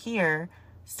is over here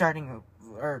starting,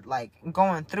 or like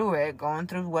going through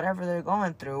whatever they're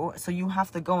going through. So you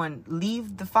have to go and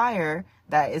leave the fire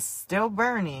that is still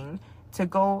burning to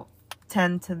go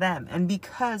tend to them. And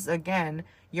because, again,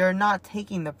 you're not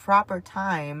taking the proper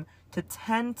time to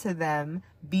tend to them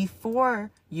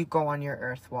before you go on your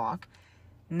earth walk,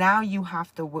 now you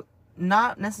have to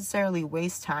not necessarily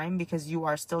waste time, because you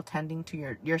are still tending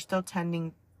to you're still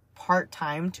tending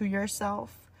part-time to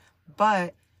yourself,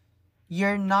 but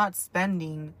you're not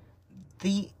spending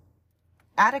the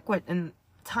adequate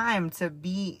time to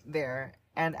be there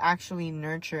and actually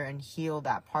nurture and heal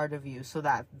that part of you so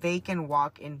that they can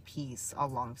walk in peace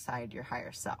alongside your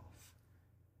higher self.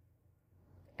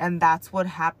 And that's what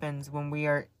happens when we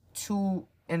are too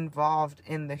involved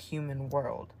in the human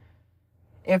world.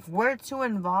 If we're too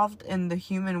involved in the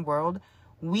human world,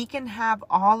 we can have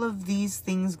all of these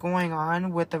things going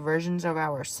on with the versions of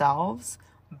ourselves,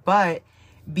 but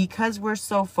because we're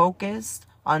so focused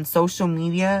on social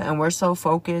media, and we're so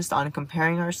focused on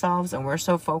comparing ourselves, and we're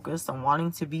so focused on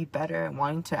wanting to be better and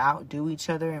wanting to outdo each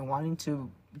other and wanting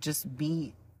to just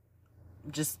be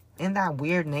just in that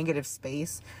weird negative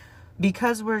space,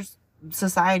 because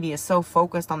society is so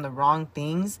focused on the wrong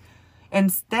things,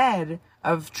 instead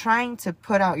of trying to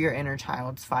put out your inner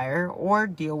child's fire, or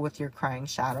deal with your crying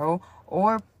shadow,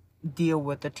 or deal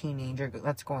with the teenager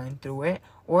that's going through it,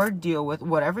 or deal with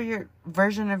whatever your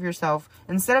version of yourself,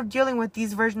 instead of dealing with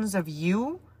these versions of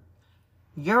you,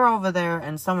 you're over there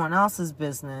in someone else's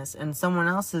business, in someone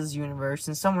else's universe,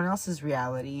 in someone else's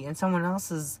reality, in someone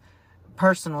else's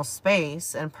personal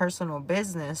space and personal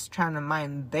business, trying to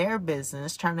mind their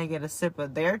business, trying to get a sip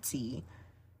of their tea,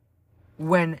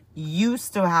 when you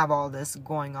still have all this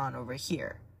going on over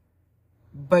here.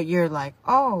 But you're like,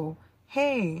 oh,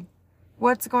 hey,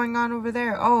 what's going on over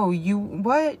there? Oh,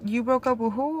 what? You broke up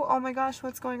with who? Oh my gosh,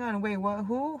 what's going on? Wait, what?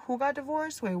 Who got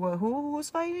divorced? Wait, what? Who's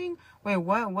fighting? Wait,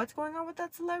 what? What's going on with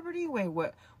that celebrity? Wait,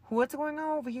 what? What's going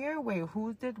on over here? Wait,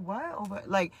 who did what? Over,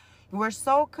 like, we're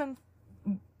so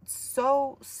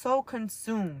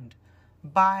consumed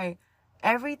by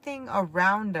everything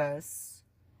around us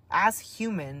as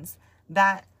humans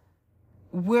that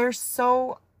we're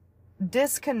so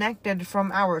disconnected from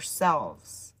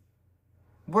ourselves.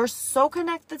 We're so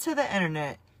connected to the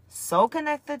internet, so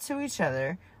connected to each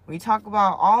other. We talk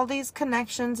about all these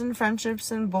connections and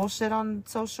friendships and bullshit on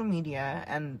social media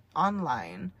and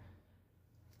online,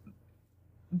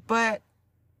 but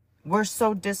we're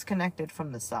so disconnected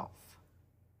from the self.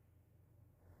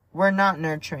 We're not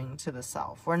nurturing to the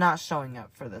self. We're not showing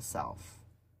up for the self.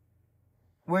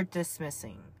 We're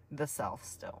dismissing the self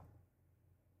still.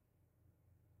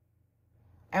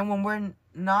 And when we're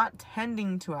not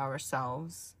tending to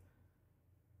ourselves,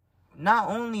 not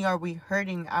only are we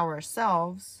hurting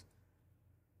ourselves,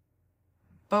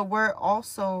 but we're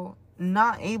also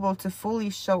not able to fully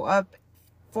show up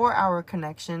for our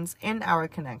connections, in our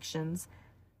connections,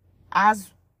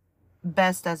 as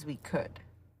best as we could.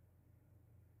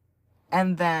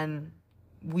 And then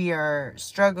we are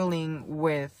struggling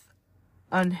with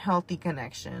unhealthy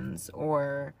connections,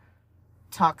 or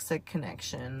toxic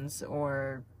connections,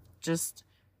 or just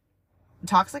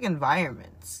toxic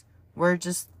environments. We're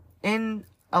just in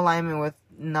alignment with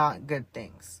not good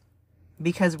things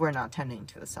because we're not tending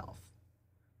to the self.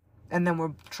 And then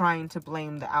we're trying to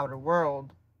blame the outer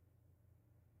world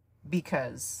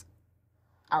because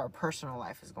our personal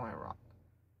life is going wrong.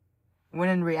 When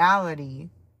in reality,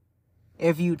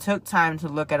 if you took time to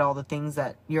look at all the things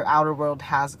that your outer world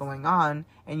has going on,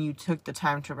 and you took the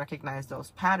time to recognize those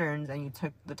patterns, and you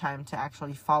took the time to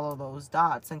actually follow those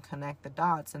dots and connect the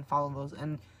dots and follow those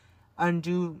and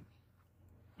undo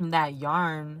that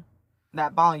yarn,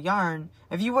 that ball of yarn,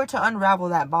 if you were to unravel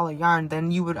that ball of yarn, then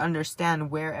you would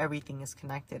understand where everything is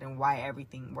connected and why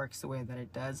everything works the way that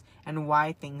it does, and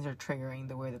why things are triggering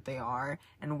the way that they are,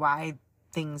 and why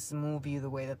things move you the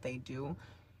way that they do.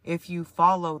 if you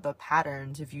follow the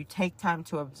patterns, if you take time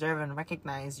to observe and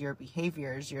recognize your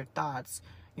behaviors, your thoughts,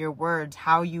 your words,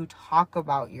 how you talk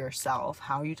about yourself,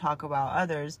 how you talk about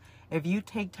others, if you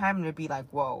take time to be like,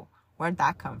 whoa, where'd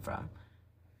that come from?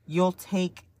 You'll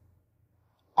take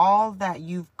all that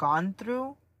you've gone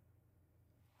through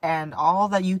and all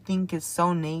that you think is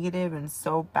so negative and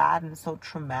so bad and so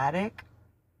traumatic,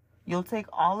 you'll take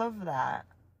all of that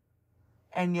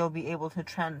and you'll be able to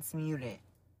transmute it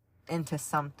into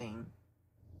something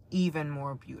even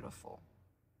more beautiful.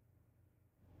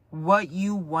 What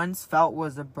you once felt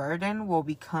was a burden will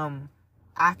become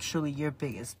actually your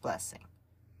biggest blessing,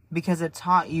 because it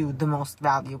taught you the most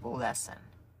valuable lesson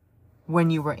when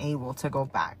you were able to go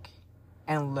back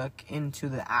and look into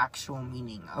the actual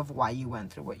meaning of why you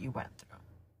went through what you went through.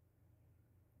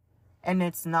 And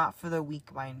it's not for the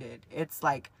weak-minded. It's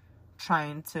like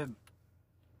trying to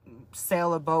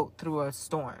sail a boat through a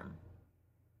storm.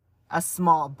 A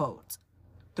small boat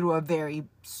through a very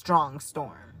strong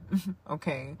storm.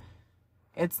 Okay?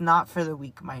 It's not for the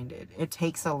weak-minded. It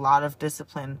takes a lot of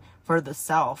discipline for the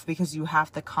self, because you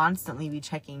have to constantly be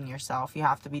checking yourself. You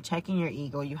have to be checking your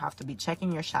ego. You have to be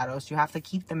checking your shadows. You have to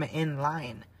keep them in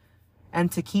line. And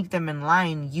to keep them in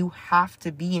line, you have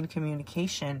to be in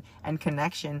communication and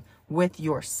connection with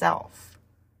yourself.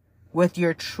 With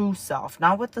your true self.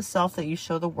 Not with the self that you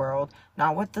show the world.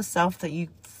 Not with the self that you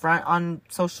front on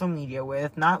social media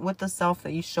with. Not with the self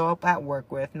that you show up at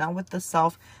work with. Not with the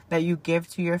self that you give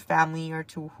to your family or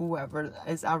to whoever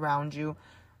is around you.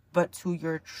 But to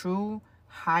your true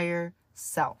higher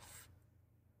self.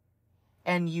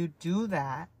 And you do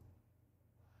that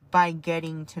by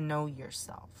getting to know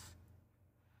yourself.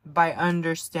 By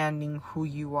understanding who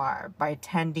you are. By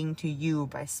tending to you.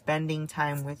 By spending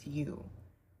time with you.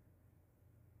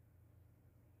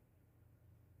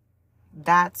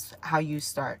 That's how you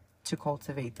start to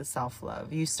cultivate the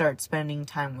self-love. You start spending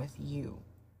time with you.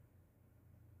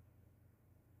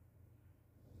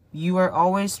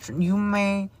 You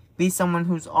may be someone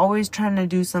who's always trying to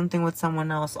do something with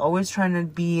someone else, always trying to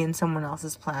be in someone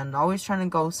else's plan, always trying to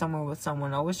go somewhere with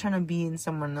someone, always trying to be in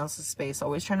someone else's space,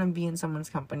 always trying to be in someone's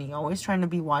company, always trying to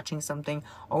be watching something,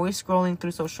 always scrolling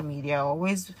through social media,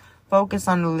 always focus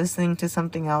on listening to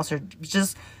something else, or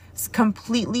just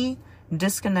completely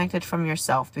disconnected from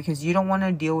yourself, because you don't want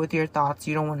to deal with your thoughts.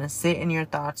 You don't want to sit in your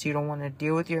thoughts. You don't want to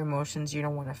deal with your emotions. You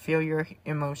don't want to feel your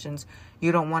emotions.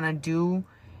 You don't want to do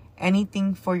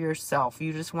anything for yourself.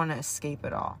 You just want to escape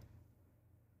it all.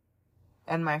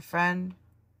 And my friend,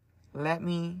 let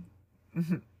me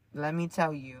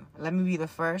tell you, let me be the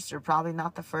first, or probably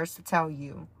not the first, to tell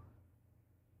you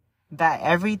that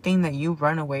everything that you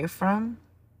run away from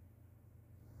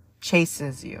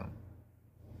chases you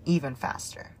even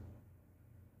faster.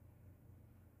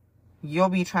 You'll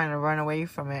be trying to run away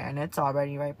from it, and it's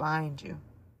already right behind you.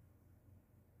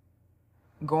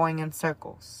 Going in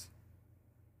circles.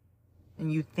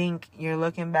 And you think you're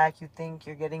looking back, you think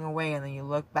you're getting away, and then you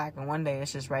look back, and one day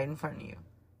it's just right in front of you.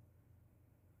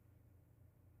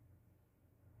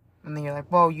 And then you're like,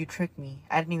 whoa, you tricked me.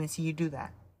 I didn't even see you do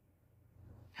that.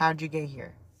 How'd you get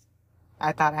here?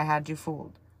 I thought I had you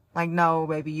fooled. Like, no,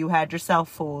 baby, you had yourself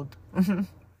fooled.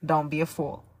 Don't be a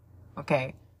fool.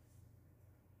 Okay?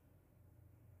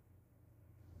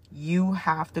 You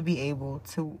have to be able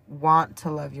to want to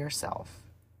love yourself.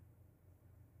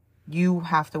 You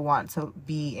have to want to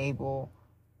be able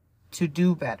to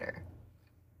do better.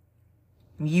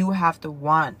 You have to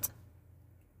want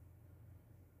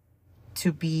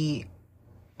to be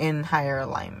in higher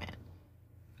alignment.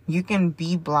 You can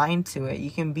be blind to it.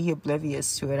 You can be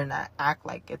oblivious to it and act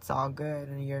like it's all good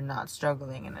and you're not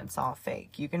struggling and it's all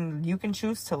fake. You can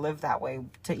choose to live that way.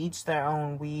 To each their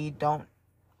own.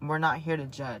 We're not here to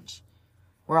judge.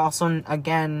 We're also,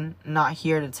 again, not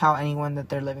here to tell anyone that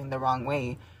they're living the wrong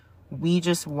way. We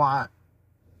just want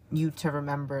you to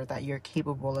remember that you're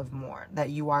capable of more.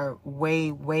 That you are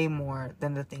way, way more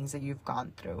than the things that you've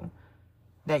gone through.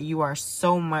 That you are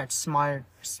so much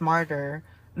smarter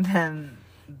than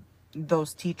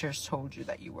those teachers told you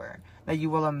that you were. That you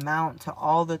will amount to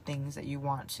all the things that you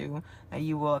want to. That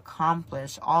you will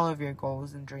accomplish all of your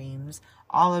goals and dreams.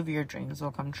 All of your dreams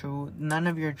will come true. None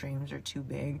of your dreams are too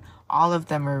big. All of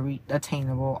them are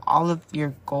attainable. All of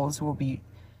your goals will be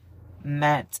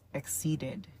met,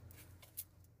 exceeded.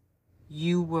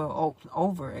 You will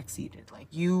over exceeded. Like,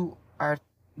 you are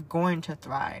going to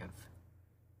thrive.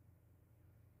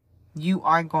 You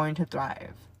are going to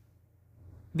thrive.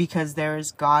 Because there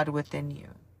is God within you.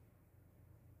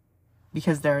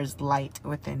 Because there is light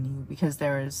within you. Because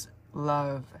there is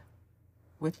love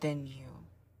within you.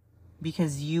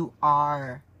 Because you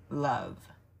are love.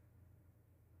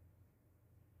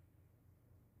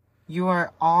 You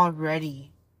are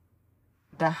already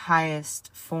the highest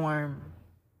form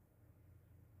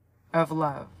of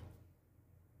love.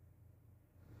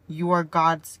 You are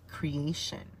God's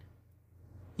creation.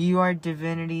 You are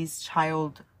divinity's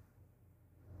child.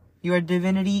 You are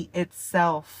divinity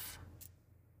itself.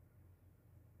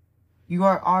 You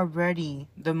are already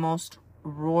the most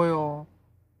royal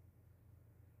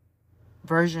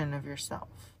version of yourself.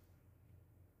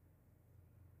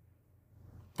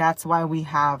 That's why we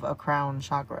have a crown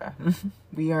chakra.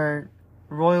 We are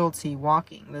royalty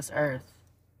walking this earth.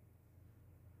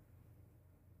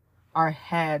 Our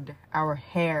head, our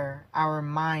hair, our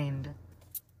mind,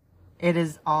 it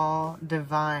is all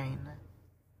divine.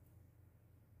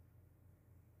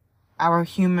 Our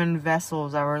human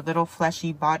vessels, our little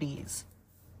fleshy bodies,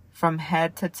 from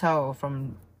head to toe,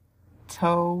 from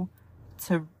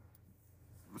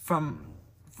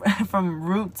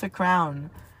root to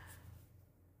crown,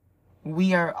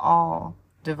 we are all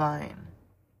divine.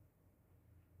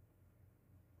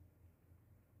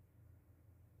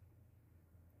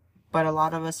 But a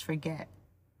lot of us forget.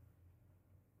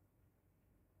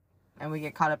 And we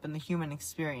get caught up in the human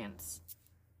experience.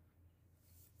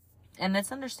 And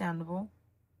it's understandable.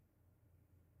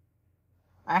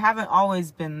 I haven't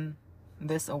always been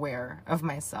this aware of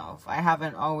myself. I've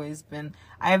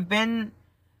been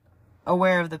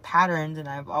aware of the patterns, and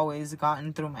I've always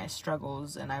gotten through my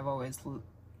struggles, and I've always,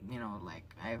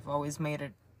 I've always made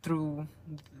it through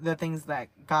the things that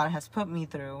God has put me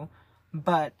through.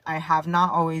 But I have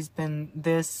not always been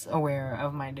this aware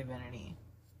of my divinity.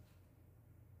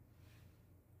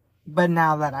 But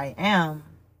now that I am,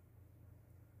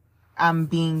 I'm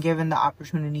being given the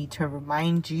opportunity to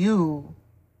remind you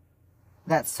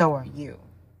that so are you.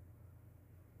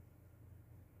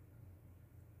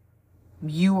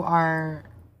 You are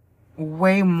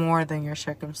way more than your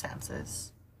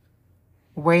circumstances,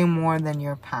 way more than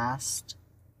your past.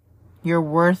 You're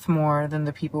worth more than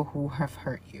the people who have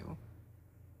hurt you.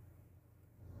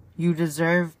 You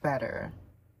deserve better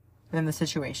than the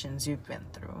situations you've been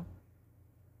through.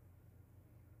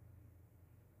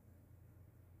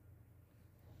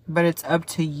 But it's up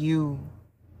to you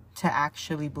to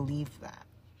actually believe that.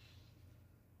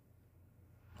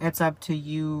 It's up to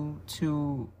you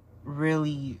to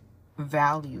really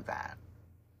value that.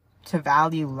 To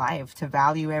value life, to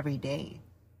value every day.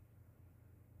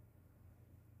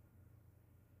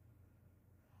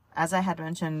 As I had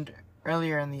mentioned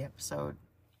earlier in the episode,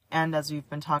 and as we've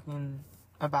been talking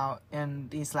about in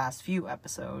these last few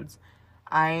episodes,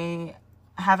 I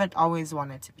haven't always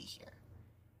wanted to be here.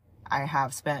 I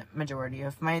have spent majority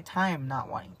of my time not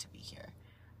wanting to be here.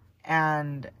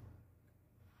 And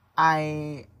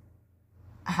I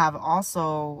have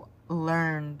also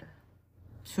learned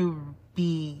to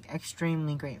be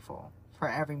extremely grateful for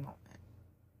every moment.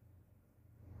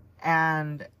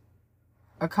 And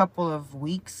a few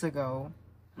weeks ago,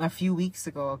 a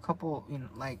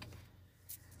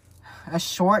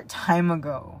short time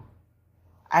ago,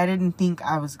 I didn't think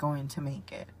I was going to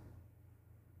make it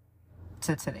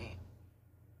to today.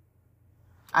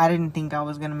 I didn't think I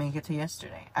was going to make it to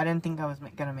yesterday. I didn't think I was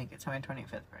going to make it to my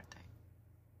 25th birthday.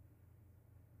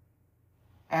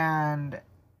 And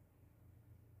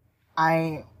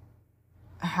I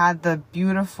had the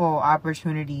beautiful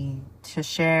opportunity to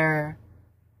share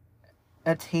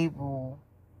a table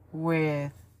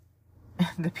with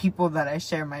the people that I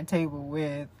share my table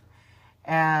with,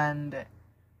 and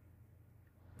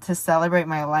to celebrate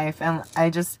my life. And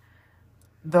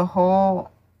the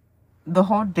whole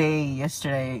day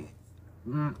yesterday,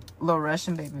 little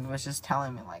Russian baby was just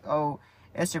telling me like, oh,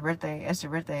 it's your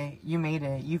birthday, you made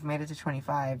it, you've made it to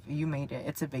 25, you made it,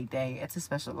 it's a big day, it's a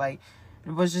special, it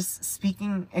was just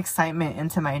speaking excitement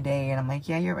into my day. And I'm like,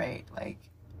 yeah, you're right.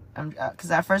 Because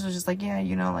at first I was just like, yeah,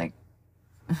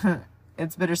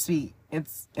 it's bittersweet.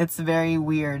 It's very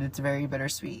weird. It's very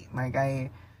bittersweet.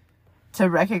 To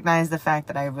recognize the fact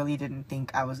that I really didn't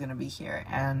think I was going to be here,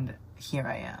 and here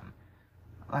I am.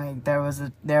 There was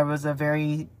a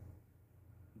very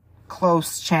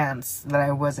close chance that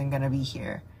I wasn't going to be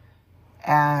here,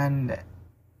 and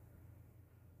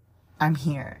I'm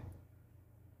here.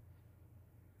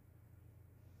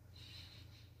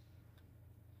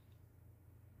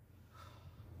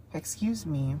 Excuse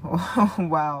me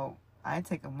while I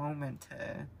take a moment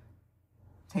to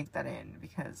take that in,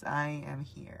 because I am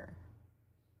here.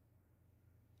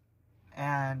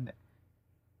 And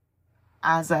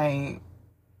as I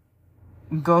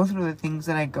go through the things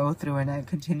that I go through, and I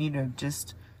continue to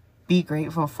just be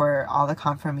grateful for all the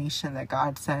confirmation that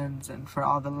God sends, and for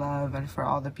all the love, and for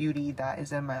all the beauty that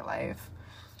is in my life,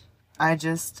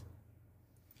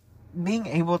 being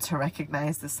able to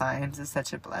recognize the signs is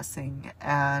such a blessing.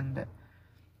 And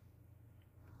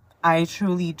I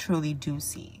truly, truly do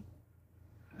see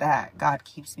that God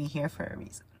keeps me here for a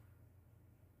reason.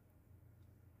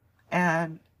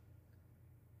 And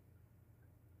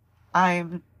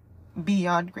I'm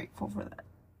beyond grateful for that.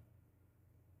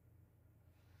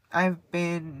 I've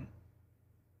been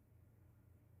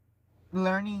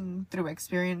learning through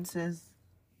experiences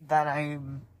that I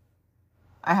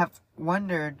have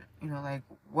wondered, like,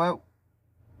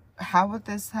 how would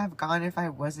this have gone if I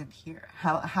wasn't here?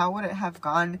 How would it have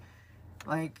gone?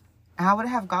 Like, how would it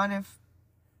have gone if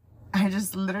I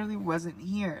just literally wasn't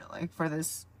here, like, for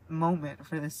this moment,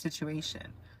 for this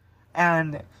situation?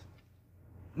 And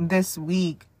this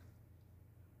week,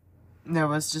 there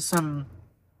was just some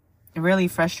really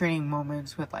frustrating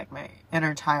moments with, like, my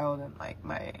inner child, and, like,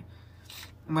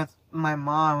 with my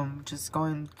mom, just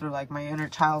going through, like, my inner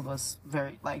child was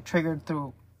very, like, triggered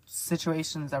through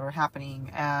situations that were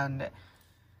happening, and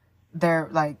they're,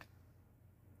 like,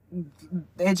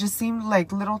 it just seemed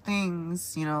like little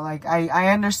things, like, I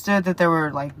understood that there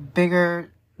were, like,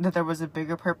 that there was a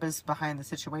bigger purpose behind the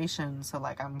situation, so,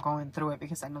 like, I'm going through it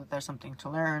because I know that there's something to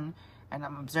learn, and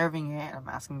I'm observing it, and I'm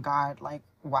asking God, like,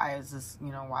 why is this,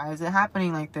 why is it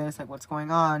happening like this, like, what's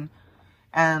going on?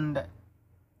 And,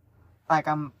 like,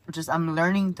 I'm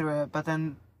learning through it, but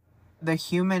then the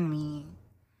human me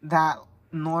that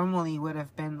normally would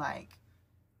have been, like,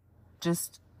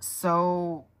 just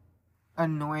so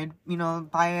annoyed,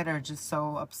 by it, or just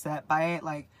so upset by it,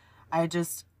 like, I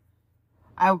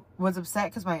was upset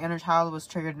because my inner child was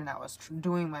triggered, and I was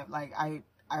doing my, like, I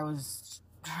was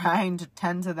trying to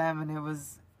tend to them, and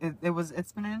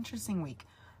it's been an interesting week,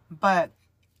 but,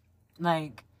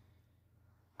 like,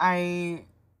 I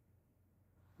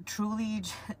truly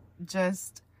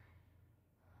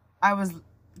I was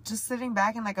just sitting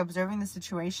back and, like, observing the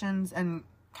situations, and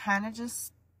kind of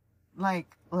just,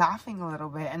 like, laughing a little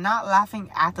bit, and not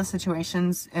laughing at the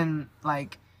situations in,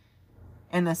 like,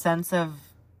 in the sense of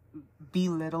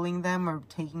belittling them or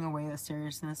taking away the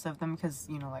seriousness of them, because,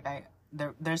 like,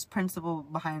 there's principle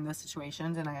behind the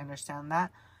situations, and I understand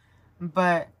that,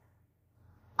 but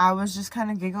I was just kind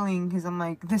of giggling because I'm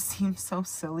like, this seems so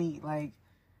silly, like,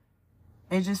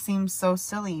 it just seems so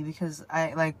silly, because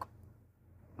I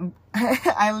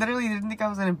literally didn't think I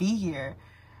was gonna be here,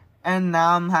 and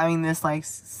now I'm having this, like,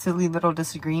 silly little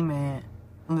disagreement,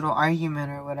 little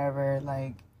argument or whatever,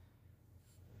 like,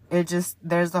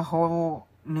 there's a whole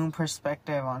new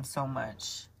perspective on so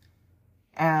much,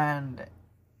 and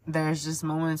there's just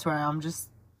moments where I'm just,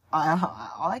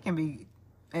 all I can be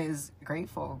is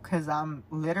grateful, because I'm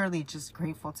literally just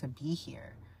grateful to be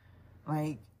here,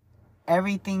 like,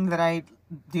 everything that I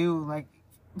do, like,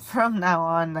 from now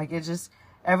on, like,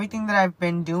 everything that I've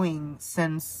been doing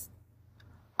since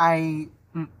I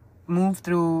moved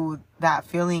through that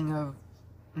feeling of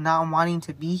not wanting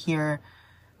to be here,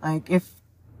 like, if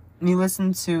you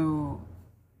listen to,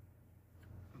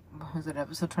 what was it,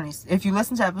 episode 20, if you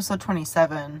listen to episode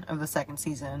 27 of the second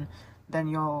season, then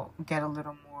you'll get a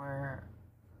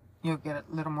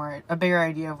bigger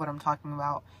idea of what I'm talking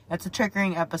about. It's a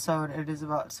triggering episode. It is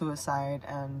about suicide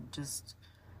and just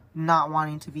not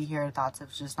wanting to be here, thoughts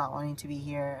of just not wanting to be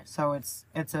here. So it's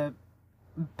a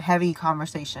heavy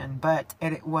conversation, but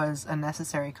it was a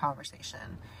necessary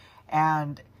conversation.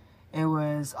 And it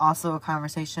was also a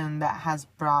conversation that has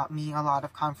brought me a lot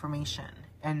of confirmation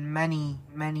in many,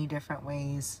 many different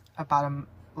ways about a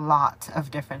lot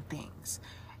of different things.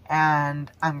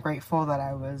 And I'm grateful that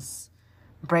I was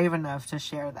brave enough to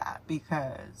share that,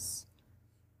 because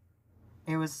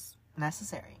it was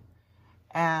necessary.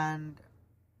 And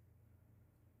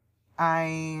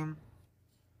I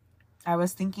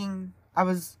was thinking, I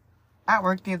was at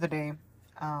work the other day,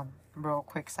 real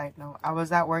quick side note, I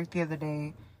was at work the other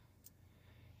day,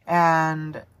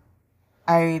 and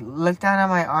I looked down at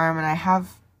my arm, and I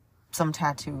have some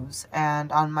tattoos,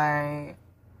 and on my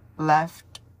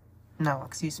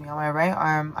on my right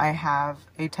arm, I have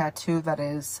a tattoo that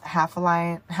is half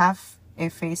a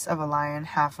face of a lion,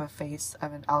 half a face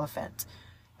of an elephant.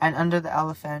 And under the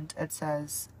elephant, it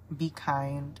says, be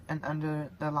kind. And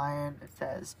under the lion, it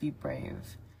says, be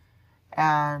brave.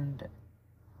 And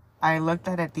I looked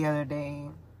at it the other day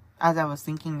as I was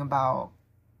thinking about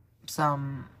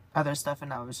some other stuff,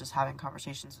 and I was just having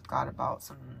conversations with God about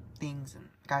some things and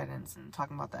guidance, and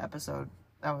talking about the episode.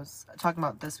 I was talking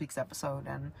about this week's episode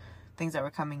and things that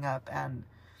were coming up. And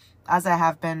as I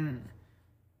have been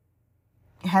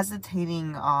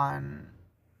hesitating on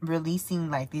releasing,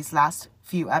 like, these last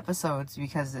few episodes,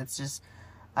 because it's just,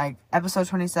 like, episode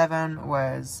 27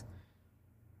 was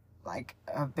like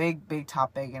a big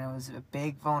topic, and it was a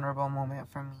big vulnerable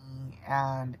moment for me,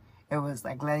 and it was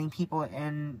like letting people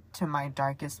into my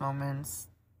darkest moments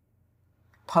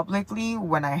publicly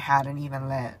when I hadn't even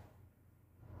let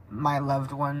my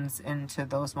loved ones into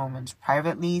those moments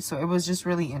privately. So it was just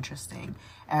really interesting,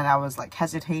 and I was like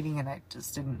hesitating, and I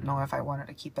just didn't know if I wanted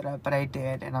to keep it up, but I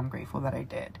did, and I'm grateful that I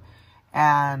did.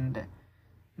 And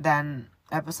then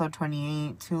episode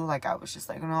 28 too, like I was just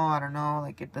like, no, I don't know,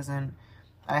 like it doesn't,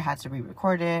 I had to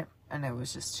re-record it, and it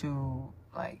was just too,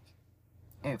 like,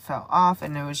 it felt off,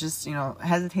 and it was just,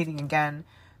 hesitating again.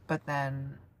 But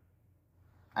then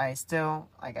I still,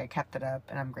 like, I kept it up,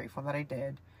 and I'm grateful that I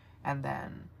did. And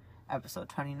then episode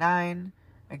 29,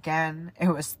 again, it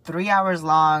was 3 hours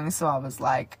long, so I was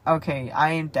like, okay,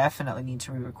 I definitely need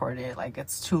to re-record it, like,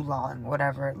 it's too long,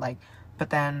 whatever, like. But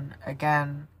then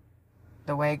again,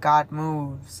 the way God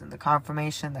moves and the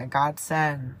confirmation that God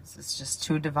sends, it's just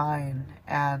too divine,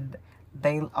 and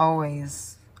they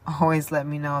always let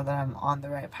me know that I'm on the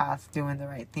right path, doing the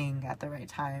right thing at the right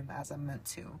time, as I'm meant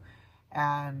to.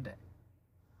 And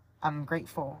I'm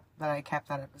grateful that I kept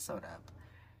that episode up.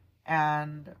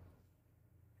 And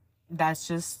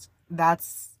that's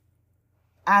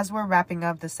as we're wrapping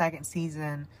up the second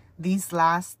season,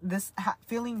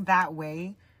 feeling that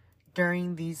way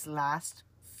during these last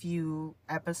few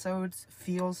episodes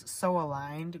feels so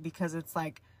aligned, because it's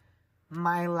like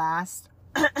my last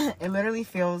it literally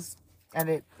feels, and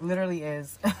it literally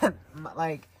is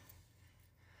like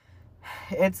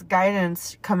it's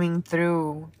guidance coming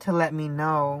through to let me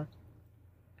know,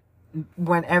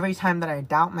 when every time that I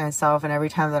doubt myself, and every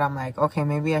time that I'm like, okay,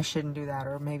 maybe I shouldn't do that,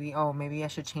 or maybe I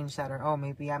should change that, or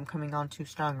maybe I'm coming on too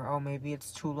strong, or maybe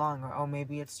it's too long, or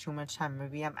maybe it's too much time,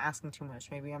 maybe I'm asking too much,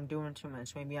 maybe I'm doing too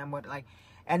much, maybe I'm like,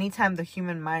 anytime the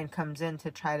human mind comes in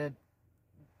to try to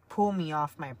pull me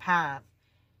off my path,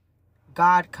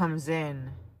 God comes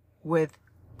in with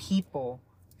people,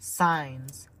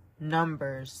 signs,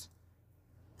 numbers,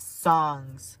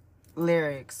 songs,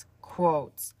 lyrics,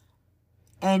 quotes,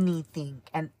 anything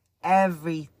and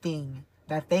everything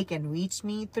that they can reach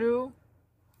me through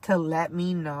to let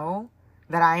me know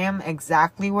that I am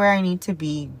exactly where I need to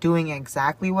be, doing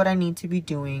exactly what I need to be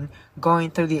doing,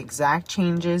 going through the exact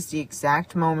changes, the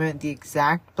exact moment, the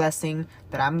exact blessing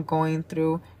that I'm going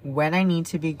through when I need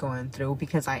to be going through,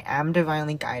 because I am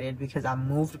divinely guided, because I'm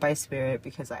moved by spirit,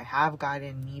 because I have God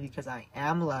in me, because I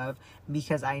am love,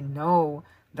 because I know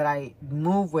that I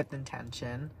move with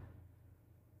intention.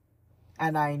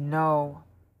 And I know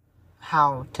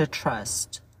how to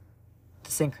trust the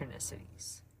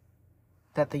synchronicities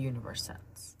that the universe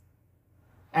sends.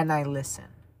 And I listen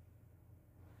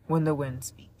when the wind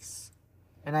speaks.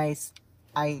 And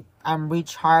I'm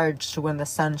recharged when the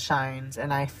sun shines.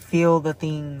 And I feel the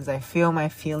things. I feel my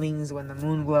feelings when the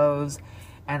moon glows.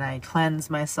 And I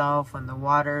cleanse myself when the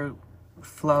water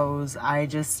flows.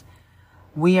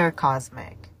 We are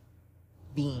cosmic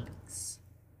beings.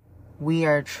 We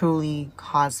are truly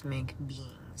cosmic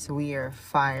beings. We are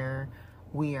fire,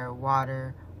 we are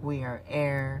water, we are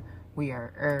air, we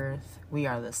are earth, we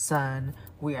are the sun,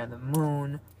 we are the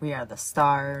moon, we are the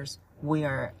stars, we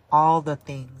are all the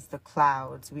things, the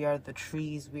clouds, we are the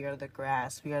trees, we are the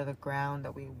grass, we are the ground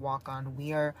that we walk on,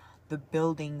 we are the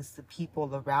buildings, the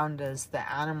people around us,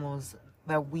 the animals,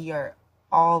 that we are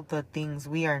all the things.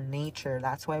 We are nature.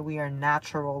 That's why we are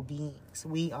natural beings.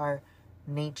 We are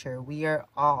nature. We are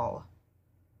all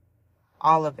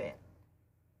of it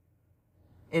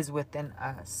is within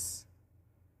us.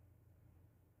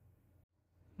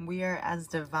 We are as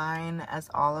divine as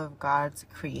all of God's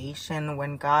creation.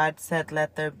 When God said,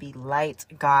 let there be light,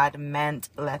 God meant,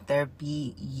 let there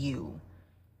be you.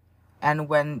 And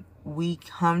when we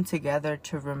come together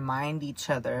to remind each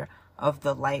other of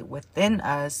the light within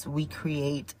us, we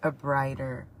create a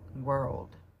brighter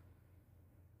world.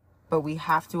 But we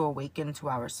have to awaken to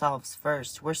ourselves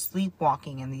first. We're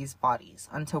sleepwalking in these bodies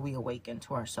until we awaken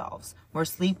to ourselves. We're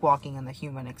sleepwalking in the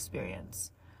human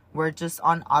experience. We're just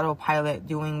on autopilot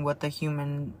doing what the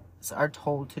humans are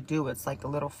told to do. It's like a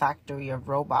little factory of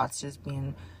robots just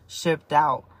being shipped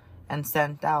out and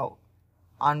sent out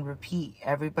on repeat.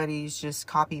 Everybody's just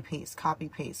copy paste, copy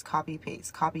paste, copy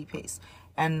paste, copy paste.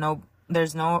 And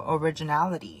there's no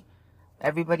originality.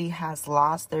 Everybody has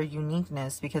lost their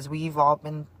uniqueness because we've all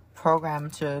been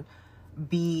programmed to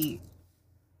fit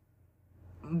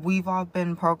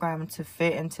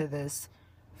into this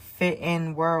fit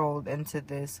in world, into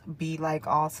this be like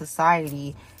all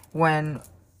society, and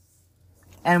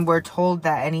we're told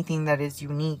that anything that is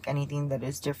unique, anything that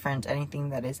is different, anything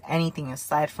that is anything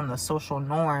aside from the social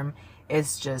norm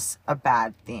is just a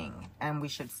bad thing, and we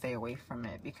should stay away from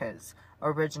it because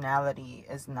originality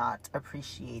is not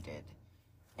appreciated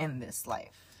in this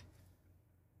life.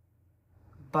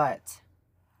 But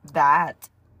that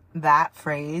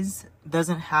phrase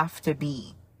doesn't have to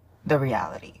be the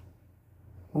reality.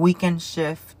 We can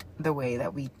shift the way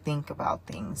that we think about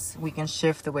things. We can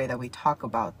shift the way that we talk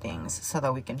about things so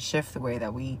that we can shift the way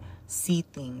that we see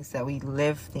things, that we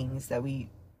live things, that we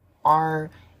are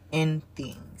in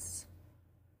things.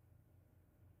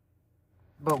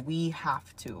 But we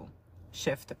have to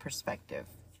shift the perspective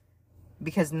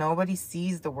because nobody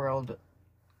sees the world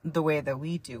the way that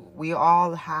we do. We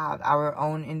all have our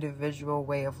own individual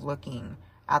way of looking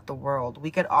at the world.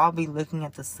 We could all be looking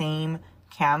at the same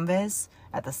canvas,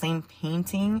 at the same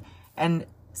painting, and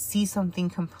see something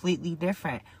completely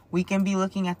different. We can be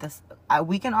looking at this,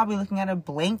 we can all be looking at a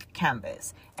blank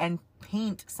canvas and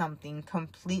paint something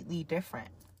completely different.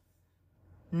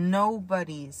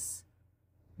 Nobody's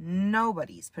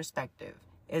perspective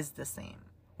is the same.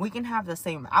 We can have the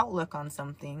same outlook on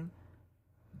something,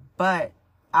 but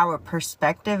our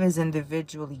perspective is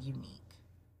individually unique.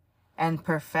 And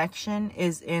perfection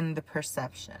is in the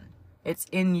perception. It's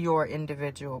in your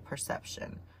individual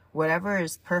perception. Whatever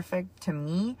is perfect to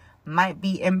me might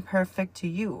be imperfect to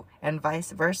you, and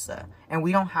vice versa. And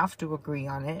we don't have to agree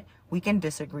on it. We can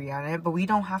disagree on it, but we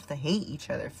don't have to hate each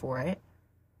other for it.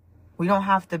 We don't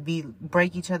have to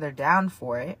break each other down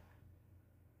for it,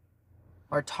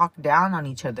 or talk down on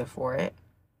each other for it.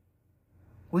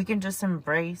 We can just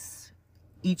embrace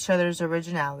each other's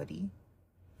originality,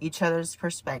 each other's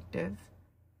perspective,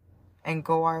 and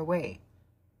go our way.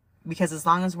 Because as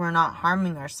long as we're not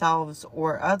harming ourselves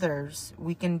or others,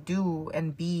 we can do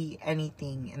and be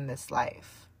anything in this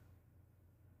life.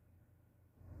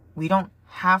 We don't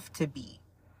have to be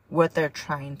what they're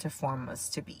trying to form us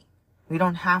to be. We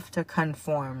don't have to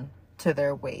conform to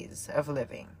their ways of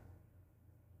living.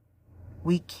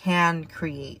 We can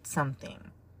create something.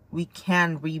 We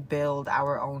can rebuild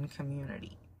our own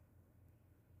community.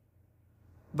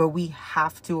 But we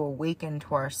have to awaken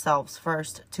to ourselves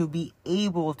first to be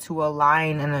able to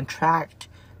align and attract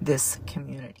this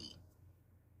community.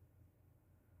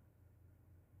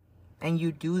 And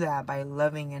you do that by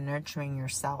loving and nurturing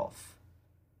yourself.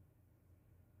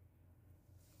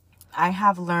 I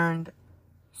have learned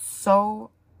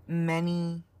so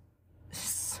many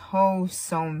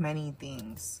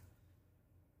things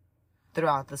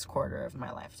throughout this quarter of my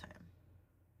lifetime.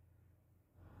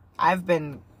 I've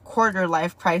been quarter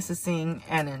life crisising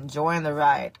and enjoying the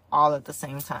ride all at the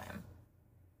same time.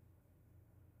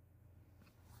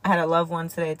 I had a loved one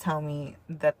today tell me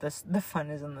that the fun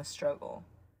is in the struggle.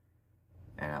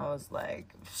 And I was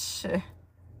like, shit,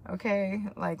 okay,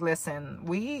 like listen,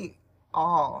 we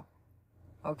all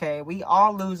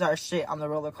lose our shit on the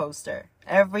roller coaster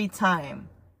every time.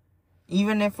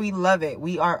 Even if we love it,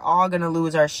 we are all gonna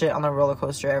lose our shit on the roller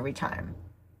coaster every time.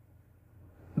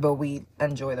 But we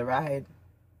enjoy the ride.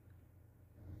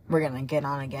 We're gonna get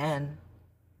on again.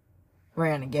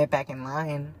 We're gonna get back in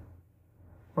line.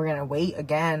 We're gonna wait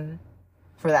again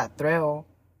for that thrill.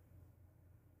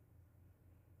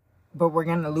 But we're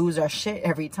gonna lose our shit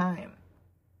every time.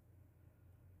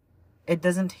 It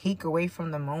doesn't take away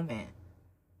from the moment.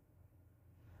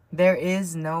 There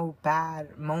is no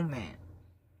bad moment.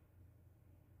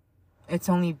 It's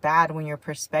only bad when your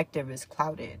perspective is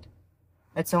clouded.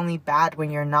 It's only bad when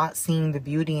you're not seeing the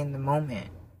beauty in the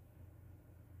moment.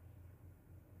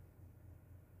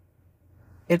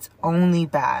 It's only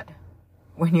bad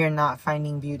when you're not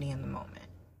finding beauty in the moment.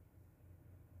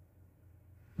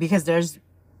 Because there's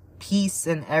peace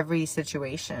in every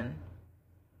situation.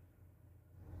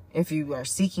 If you are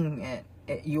seeking it,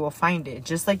 you will find it.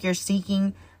 Just like you're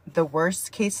seeking the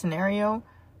worst case scenario,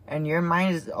 and your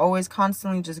mind is always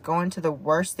constantly just going to the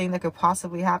worst thing that could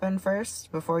possibly happen first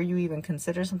before you even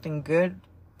consider something good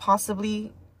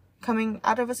possibly coming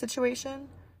out of a situation.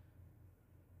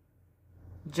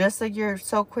 Just like you're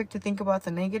so quick to think about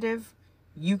the negative,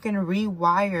 you can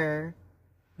rewire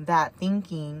that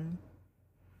thinking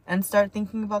and start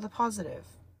thinking about the positive.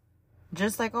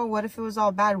 Just like, oh, what if it was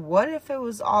all bad? What if it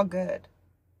was all good?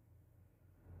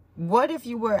 What if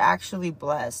you were actually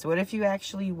blessed? What if you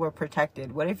actually were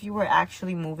protected? What if you were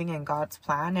actually moving in God's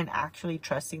plan and actually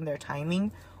trusting their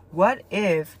timing? What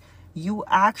if you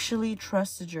actually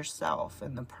trusted yourself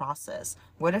in the process?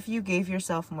 What if you gave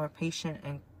yourself more patience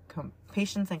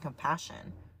and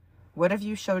compassion? What if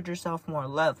you showed yourself more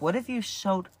love? What if you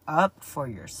showed up for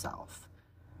yourself?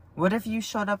 What if you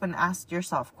showed up and asked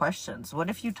yourself questions? What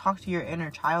if you talked to your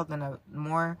inner child in a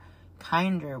more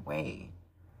kinder way?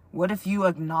 What if you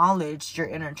acknowledged your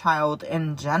inner child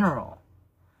in general?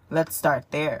 Let's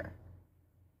start there.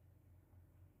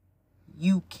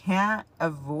 You can't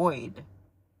avoid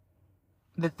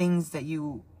the things that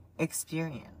you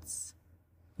experience.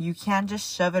 You can't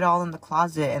just shove it all in the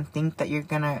closet and think that you're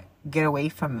gonna get away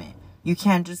from it. You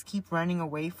can't just keep running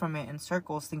away from it in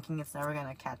circles thinking it's never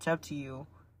gonna catch up to you.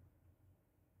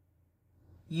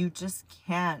 You just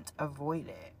can't avoid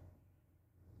it.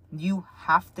 You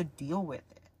have to deal with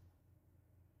it.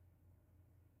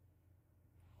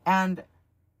 And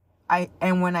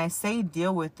when I say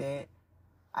deal with it,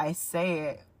 I say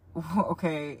it,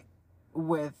 okay,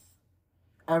 with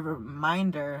a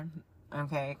reminder,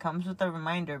 okay? It comes with a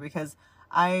reminder because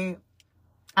as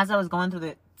I was going through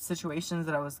the situations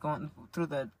that I was going through,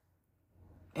 the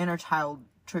inner child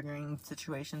triggering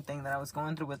situation thing that I was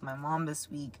going through with my mom this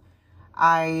week,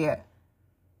 I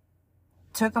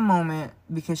took a moment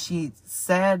because she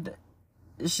said,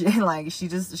 she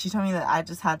told me that I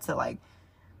just had to like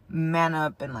man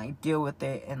up and like deal with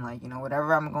it, and like, you know,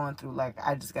 whatever I'm going through, like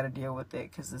I just gotta deal with it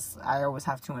because I always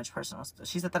have too much personal stuff.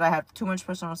 She said that I have too much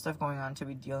personal stuff going on to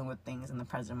be dealing with things in the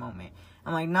present moment.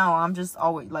 I'm like, no, I'm just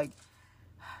always like,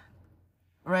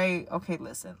 right, okay,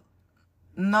 listen,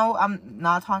 no, I'm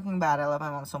not talking bad. I love my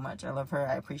mom so much. I love her,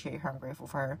 I appreciate her, I'm grateful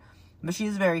for her, but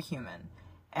she's very human,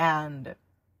 and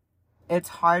it's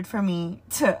hard for me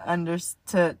to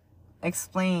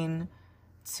explain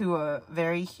to a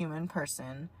very human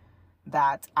person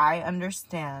that I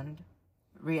understand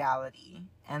reality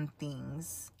and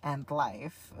things and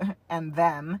life and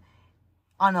them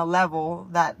on a level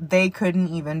that they couldn't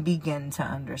even begin to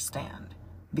understand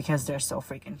because they're so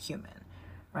freaking human,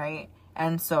 right?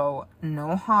 And so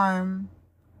no harm,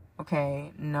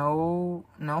 okay? No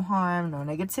harm, no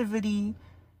negativity.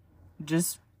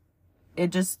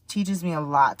 It just teaches me a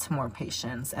lot more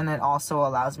patience, and it also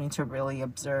allows me to really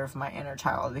observe my inner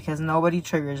child because nobody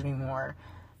triggers me more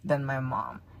than my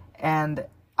mom. And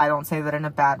I don't say that in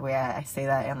a bad way. I say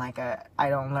that in like I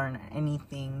don't learn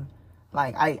anything.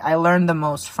 Like I learn the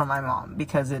most from my mom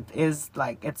because it is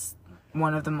like, it's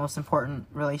one of the most important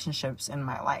relationships in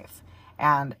my life.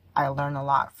 And I learn a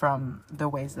lot from the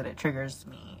ways that it triggers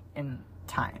me in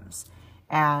times.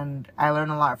 And I learn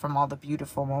a lot from all the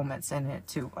beautiful moments in it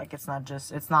too. Like it's not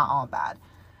all bad.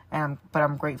 But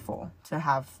I'm grateful to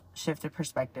have shifted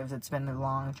perspectives. It's been a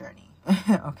long journey.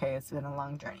 Okay, it's been a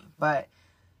long journey. But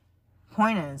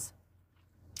point is,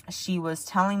 she was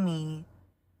telling me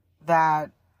that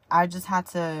I just had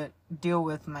to deal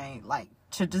with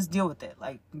to just deal with it.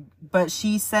 But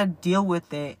she said deal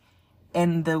with it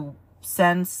in the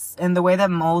way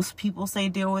that most people say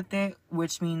deal with it,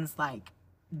 which means like,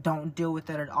 don't deal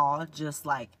with it at all. Just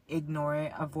like ignore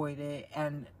it, avoid it,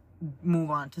 and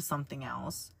move on to something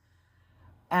else.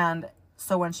 And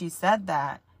so when she said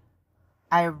that,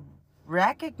 I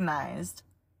recognized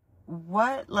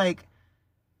how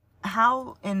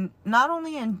not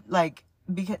only in like,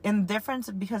 because in difference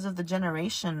because of the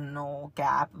generational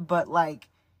gap, but like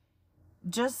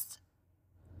just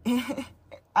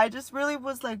I just really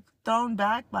was like thrown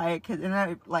back by it, and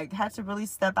I like had to really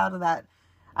step out of that.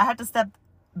 I had to step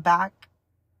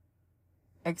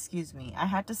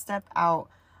out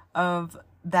of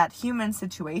that human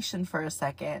situation for a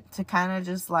second to kind of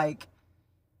just like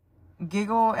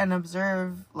giggle and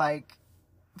observe like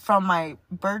from my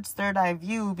bird's third eye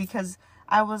view, because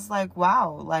I was like,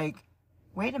 wow, like,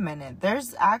 wait a minute,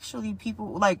 there's actually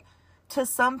people, like, to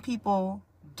some people,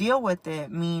 deal with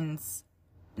it means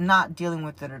not dealing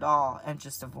with it at all and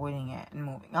just avoiding it and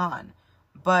moving on.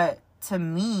 But to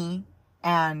me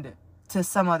and to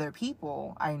some other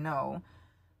people I know,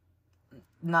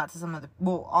 not to some other,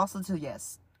 well, also to,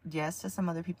 yes, to some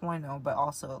other people I know, but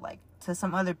also like to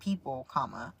some other people,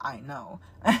 I know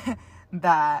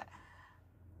that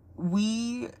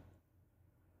when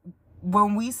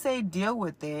we say deal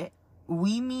with it,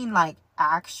 we mean like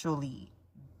actually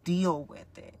deal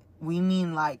with it. We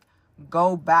mean like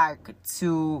go back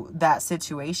to that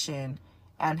situation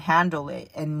and handle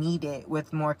it and meet it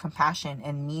with more compassion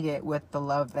and meet it with the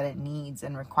love that it needs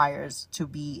and requires to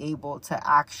be able to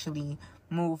actually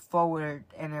move forward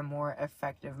in a more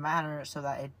effective manner, so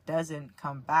that it doesn't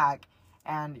come back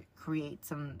and create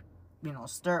some,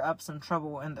 stir up some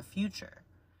trouble in the future.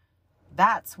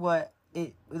 That's what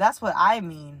I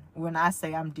mean when I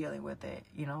say I'm dealing with it,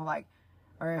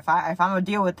 or if I'm gonna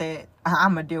deal with it,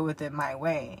 I'm gonna deal with it my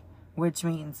way, which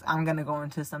means I'm gonna go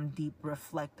into deep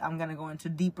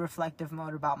reflective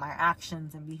mode about my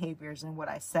actions and behaviors and what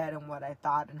I said and what I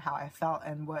thought and how I felt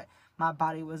and what my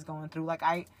body was going through. Like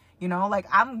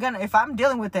if I'm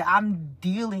dealing with it, I'm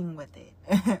dealing with it.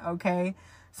 Okay.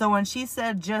 So when she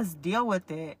said just deal with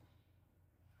it,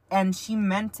 and she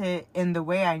meant it in the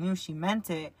way I knew she meant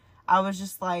it, I was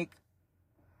just like,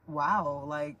 wow,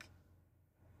 like,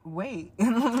 wait.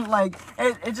 Like,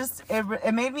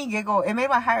 it made me giggle. It made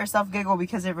my higher self giggle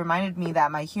because it reminded me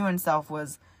that my human self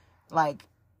was, like,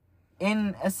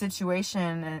 in a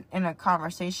situation and in a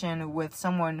conversation with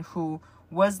someone who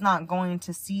was not going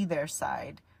to see their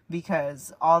side,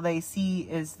 because all they see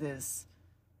is this,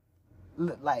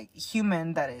 like,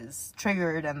 human that is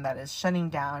triggered and that is shutting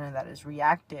down and that is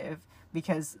reactive.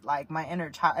 Because, like, my inner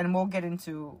child, and we'll get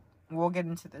into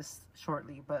this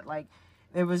shortly, but, like,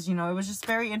 it was, it was just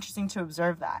very interesting to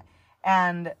observe that.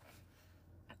 And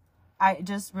I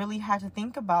just really had to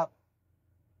think about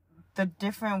the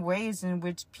different ways in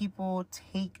which people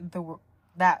take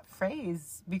that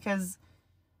phrase, because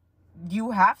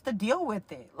you have to deal with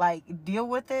it. Like, deal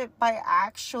with it by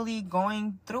actually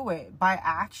going through it, by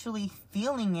actually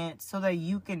feeling it so that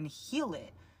you can heal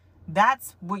it.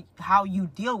 That's how you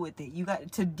deal with it. You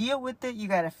got to deal with it. You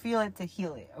got to feel it to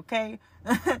heal it. Okay.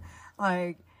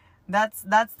 Like, that's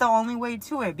the only way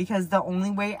to it, because the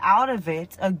only way out of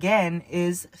it, again,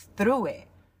 is through it.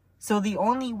 So the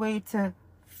only way to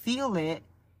feel it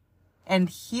and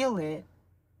heal it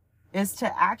is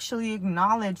to actually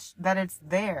acknowledge that it's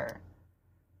there.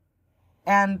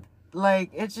 And,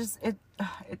 like,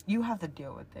 you have to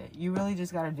deal with it. You really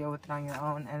just got to deal with it on your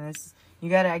own. And you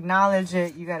got to acknowledge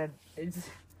it.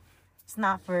 It's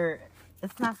not for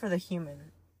the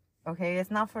human. Okay? It's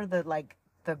not for the, like,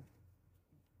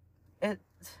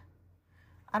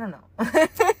 I don't know.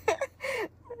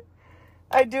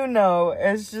 I do know.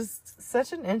 It's just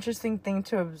such an interesting thing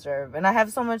to observe. And I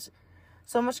have so much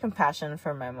compassion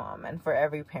for my mom and for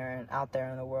every parent out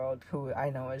there in the world who I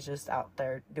know is just out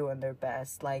there doing their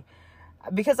best. Like,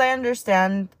 because I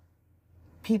understand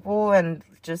people and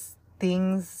just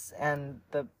things and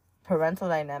the parental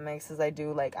dynamics as I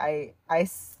do. Like, I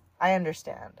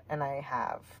understand, and I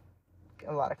have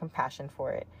a lot of compassion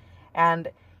for it. And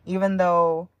even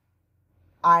though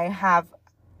I have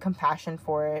compassion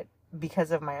for it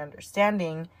because of my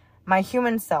understanding, my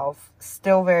human self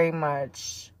still very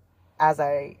much, as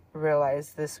I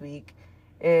realized this week,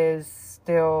 is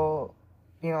still,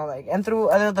 like, and through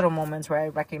other little moments where I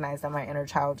recognize that my inner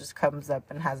child just comes up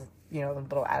and has, a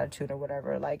little attitude or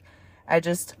whatever. Like,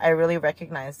 I really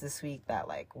recognize this week that,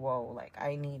 like, whoa, like,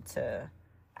 I need to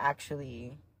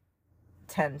actually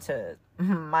tend to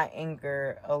my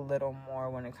anger a little more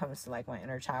when it comes to, like, my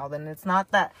inner child. And it's not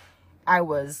that I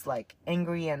was, like,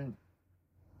 angry and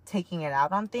taking it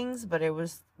out on things, but it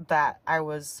was that I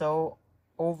was so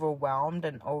overwhelmed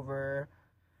and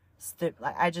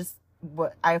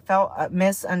I felt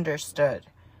misunderstood,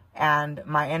 and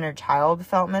my inner child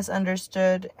felt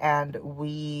misunderstood, and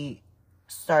we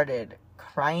started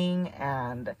crying,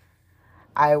 and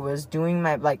I was doing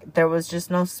there was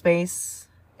just no space.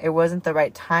 It wasn't the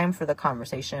right time for the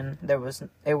conversation. It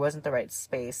wasn't the right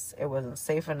space. It wasn't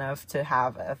safe enough to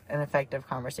have an effective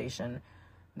conversation.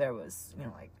 There was,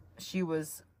 she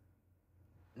was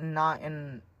not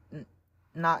in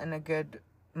a good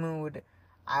mood.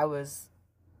 I was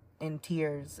in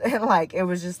tears. Like, it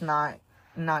was just not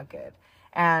good.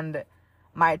 And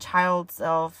my child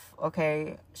self,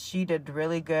 okay, she did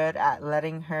really good at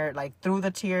letting her, like, through the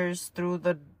tears, through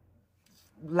the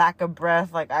lack of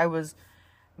breath, like, I was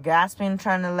gasping,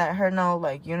 trying to let her know,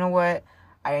 like, you know what,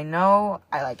 I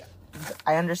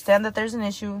understand that there's an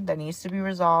issue that needs to be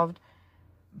resolved,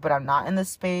 but I'm not in the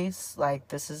space. Like,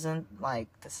 this isn't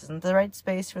the right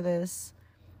space for this.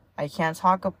 I can't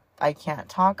talk. I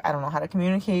don't know how to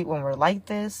communicate when we're like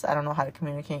this. I don't know how to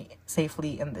communicate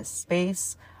safely in this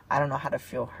space. I don't know how to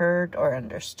feel heard or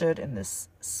understood in this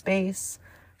space.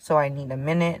 So I need a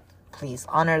minute. Please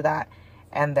honor that.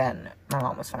 And then my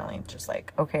mom was finally just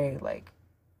like, okay, like,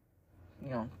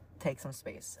 take some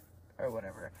space or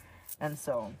whatever. And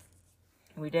so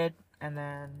we did. And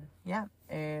then, yeah,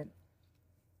 it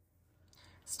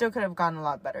still could have gone a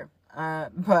lot better.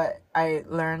 But I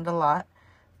learned a lot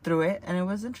through it, and it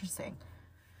was interesting.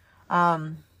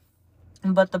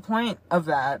 But the point of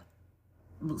that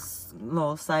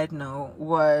little side note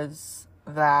was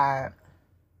that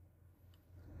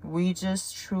we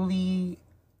just truly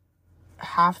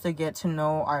have to get to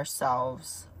know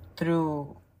ourselves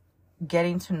through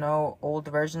getting to know old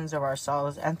versions of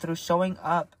ourselves and through showing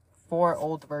up for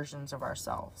old versions of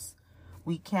ourselves.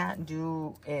 We can't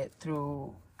do it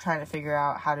through trying to figure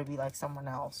out how to be like someone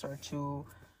else, or to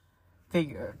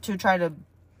try to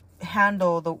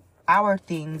handle our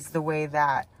things the way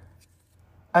that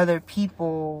other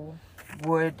people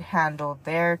would handle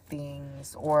their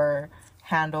things, or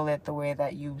handle it the way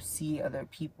that you see other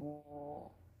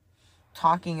people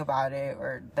talking about it,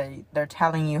 or they're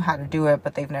telling you how to do it,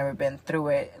 but they've never been through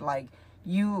it. Like,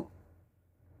 you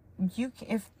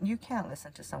if you can't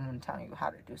listen to someone telling you how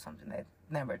to do something they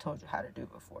never told you how to do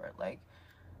before. Like,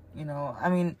 I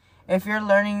mean, if you're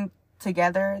learning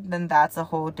together, then that's a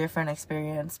whole different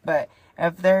experience. But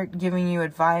if they're giving you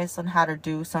advice on how to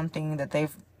do something that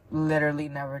they've literally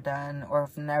never done, or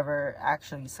have never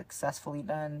actually successfully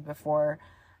done before,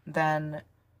 then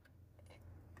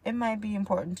it might be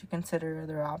important to consider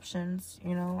other options,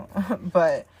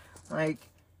 but like,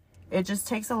 it just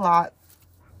takes a lot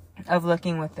of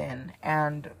looking within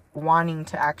and wanting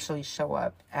to actually show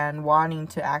up and wanting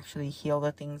to actually heal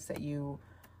the things that you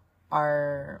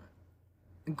are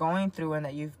going through and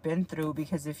that you've been through.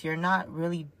 Because if you're not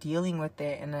really dealing with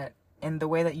it in the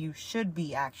way that you should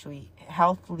be, actually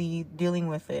healthily dealing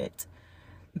with it,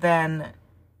 then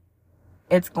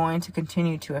it's going to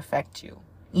continue to affect you,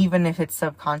 even if it's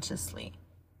subconsciously.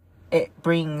 It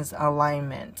brings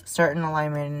certain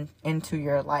alignment into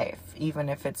your life, even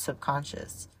if it's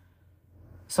subconscious.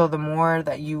 So the more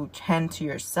that you tend to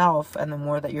yourself, and the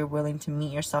more that you're willing to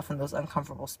meet yourself in those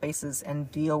uncomfortable spaces and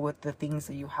deal with the things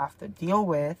that you have to deal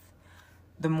with,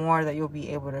 the more that you'll be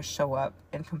able to show up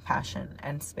in compassion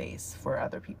and space for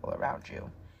other people around you.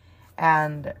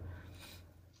 And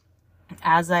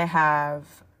as I've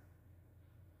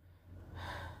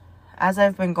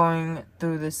been going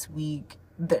through this week,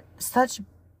 such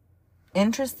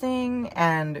interesting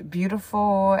and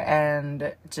beautiful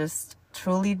and just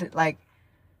truly, like,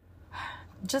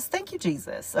 just thank you,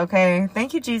 Jesus. Okay.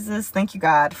 Thank you, Jesus. Thank you,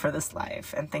 God, for this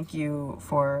life. And thank you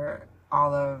for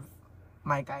all of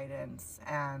my guidance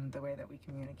and the way that we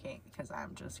communicate, because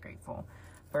I'm just grateful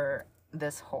for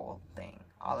this whole thing,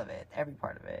 all of it, every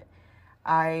part of it.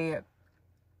 As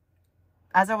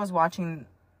I was watching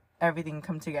everything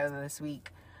come together this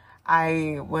week,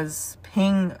 I was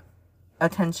paying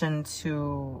attention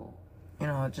to,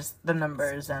 just the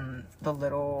numbers and the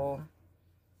little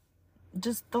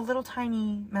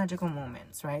tiny magical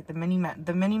moments, right? The mini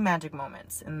magic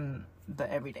moments in the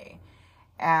everyday.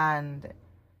 And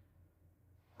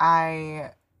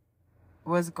I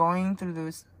was going through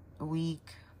this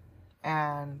week,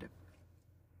 and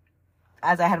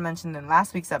as I had mentioned in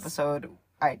last week's episode,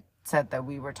 I said that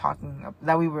we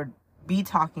would be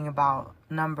talking about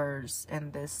numbers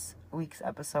in this week's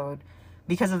episode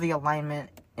because of the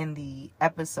alignment in the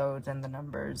episodes and the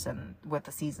numbers and with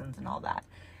the seasons and all that.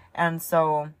 And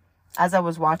so as I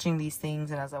was watching these things,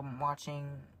 and as I'm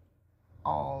watching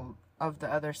all of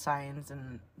the other signs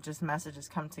and just messages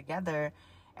come together,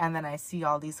 and then I see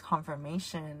all these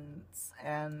confirmations,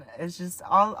 and it's just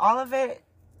all of it.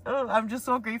 Oh, I'm just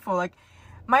so grateful. Like,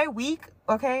 my week,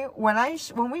 okay,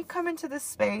 when we come into this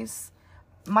space,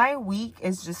 my week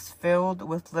is just filled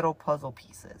with little puzzle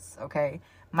pieces, okay?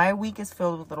 My week is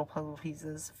filled with little puzzle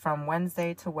pieces from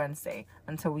Wednesday to Wednesday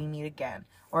until we meet again.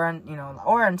 Or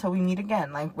until we meet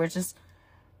again. Like, we're just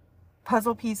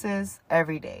puzzle pieces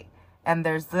every day. And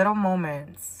there's little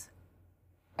moments,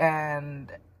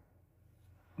 and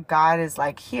God is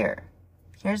like, here's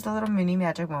the little mini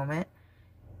magic moment.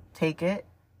 Take it,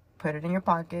 put it in your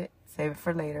pocket, save it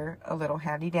for later, a little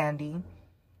handy dandy.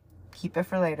 Keep it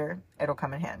for later, it'll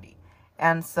come in handy.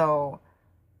 And so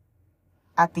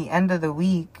at the end of the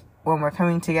week, when we're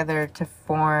coming together to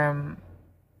form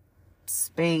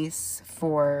space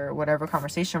for whatever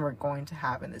conversation we're going to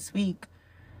have in this week,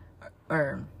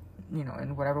 or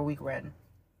in whatever week we're in,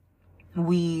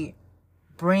 we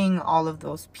bring all of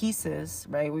those pieces,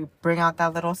 right? We bring out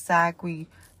that little sack, we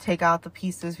take out the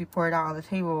pieces, we pour it out on the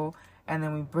table, and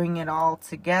then we bring it all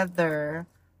together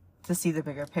to see the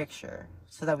bigger picture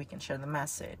so that we can share the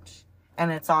message.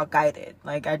 And it's all guided.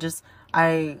 Like,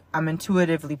 I'm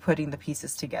intuitively putting the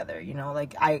pieces together,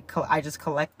 like I just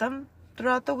collect them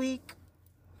throughout the week,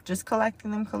 just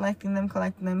collecting them, putting them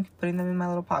in my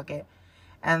little pocket.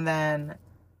 And then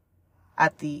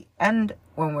at the end,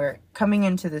 when we're coming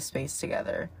into this space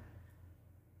together,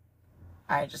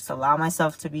 I just allow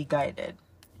myself to be guided,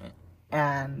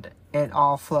 and it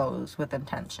all flows with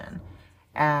intention.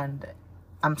 And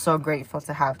I'm so grateful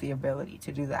to have the ability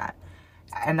to do that.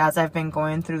 And as I've been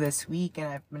going through this week, and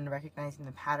I've been recognizing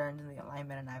the patterns and the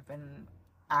alignment, and I've been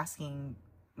asking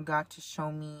God to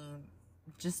show me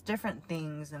just different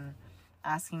things, and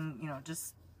asking,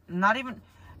 just not even,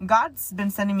 God's been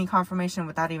sending me confirmation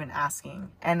without even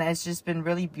asking. And it's just been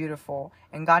really beautiful.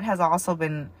 And God has also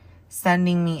been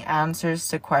sending me answers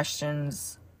to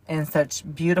questions in such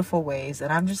beautiful ways.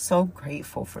 And I'm just so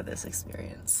grateful for this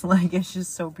experience. Like, it's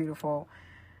just so beautiful.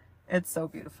 It's so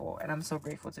beautiful. And I'm so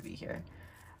grateful to be here.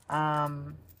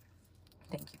 Thank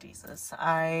you, Jesus.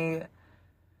 As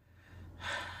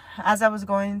I was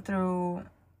going through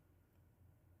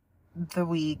the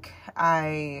week,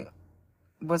 I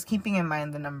was keeping in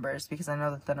mind the numbers, because I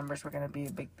know that the numbers were going to be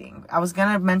a big thing. I was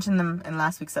going to mention them in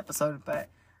last week's episode, but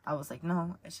I was like,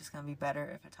 no, it's just going to be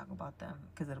better if I talk about them,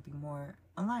 because it'll be more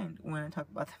aligned when I talk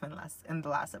about them in the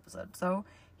last episode. So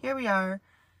here we are.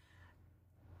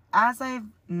 As I've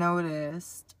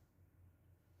noticed,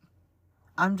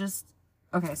 I'm just,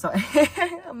 okay, so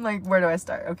I'm like, where do I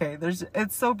start? Okay,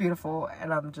 it's so beautiful,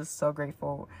 and I'm just so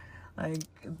grateful. Like,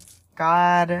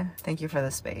 God, thank you for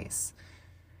this space.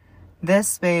 This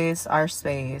space, our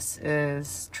space,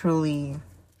 is truly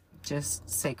just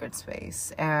sacred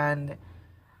space, and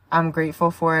I'm grateful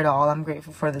for it all. I'm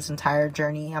grateful for this entire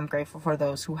journey. I'm grateful for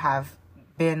those who have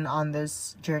been on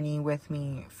this journey with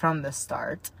me from the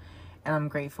start, and I'm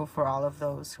grateful for all of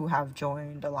those who have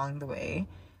joined along the way.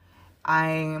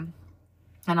 I'm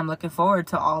looking forward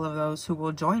to all of those who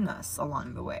will join us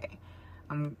along the way.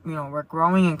 We're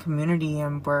growing in community,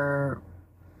 and we're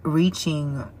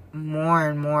reaching more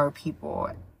and more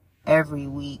people every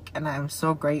week, and I'm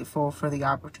so grateful for the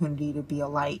opportunity to be a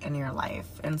light in your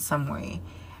life in some way,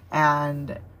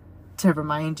 and to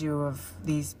remind you of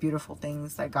these beautiful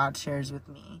things that God shares with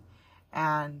me.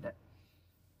 And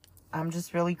I'm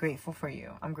just really grateful for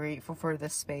you. I'm grateful for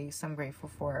this space. I'm grateful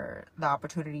for the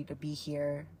opportunity to be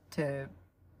here, to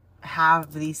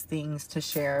have these things to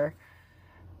share.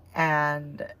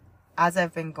 And as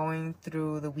I've been going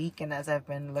through the week, and as I've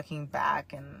been looking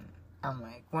back, and I'm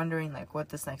like wondering like what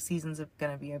this next season's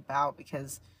gonna be about,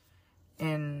 because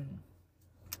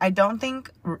I don't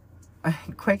think,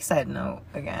 quick side note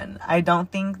again, I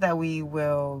don't think that we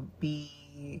will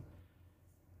be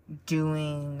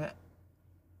doing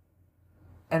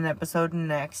an episode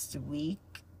next week.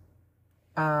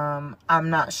 I'm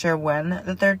not sure when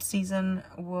the third season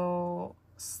will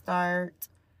start,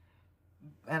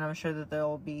 and I'm sure that there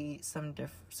will be some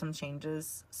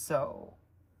changes, so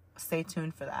stay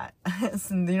tuned for that.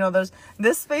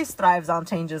 This space thrives on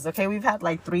changes. Okay, we've had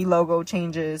like 3 logo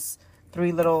changes,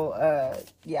 we've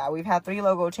had 3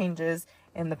 logo changes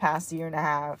in the past year and a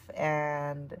half,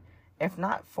 and if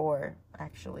not 4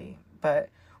 actually, but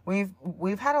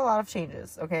we've had a lot of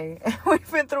changes. Okay,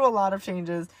 we've been through a lot of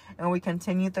changes, and we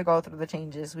continue to go through the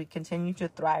changes. We continue to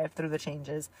thrive through the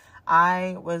changes.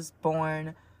 I was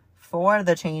born for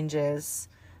the changes,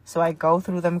 so I go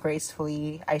through them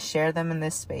gracefully. I share them in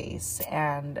this space,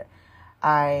 and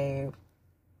I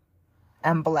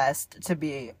am blessed to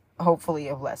be hopefully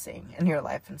a blessing in your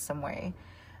life in some way.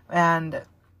 And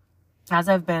as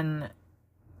I've been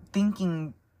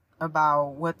thinking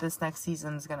about what this next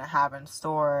season is going to have in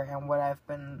store, and what I've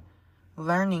been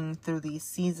learning through these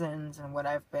seasons, and what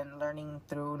I've been learning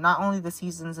through not only the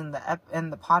seasons in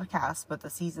the podcast, but the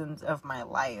seasons of my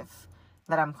life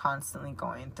that I'm constantly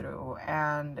going through,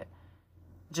 and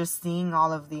just seeing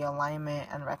all of the alignment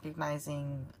and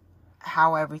recognizing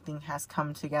how everything has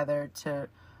come together to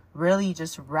really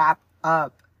just wrap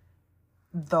up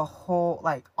the whole,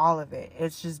 like all of it.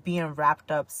 It's just being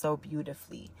wrapped up so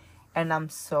beautifully, and I'm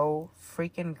so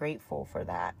freaking grateful for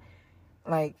that.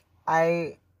 Like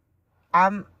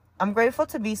I'm grateful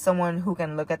to be someone who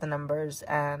can look at the numbers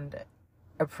and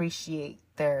appreciate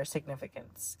their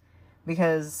significance,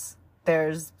 because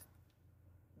there's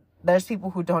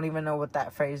people who don't even know what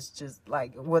that phrase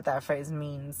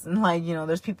means, and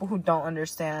there's people who don't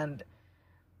understand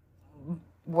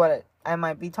what I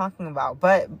might be talking about,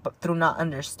 but through not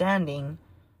understanding,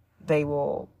 they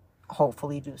will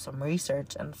hopefully do some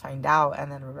research and find out,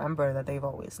 and then remember that they've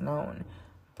always known.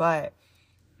 But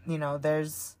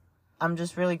I'm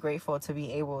just really grateful to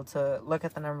be able to look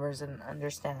at the numbers and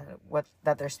understand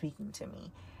that they're speaking to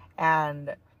me.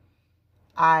 And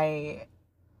I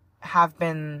have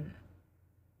been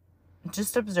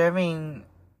just observing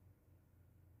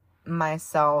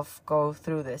myself go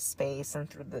through this space and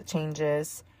through the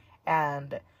changes,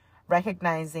 and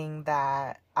recognizing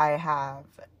that I have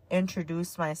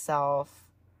introduced myself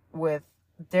with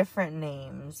different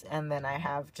names, and then I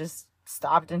have just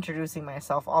stopped introducing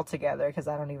myself altogether, because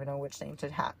I don't even know which name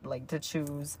to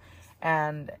choose.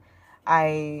 And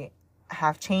I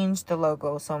have changed the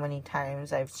logo so many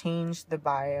times. I've changed the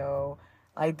bio.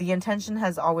 Like, the intention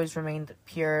has always remained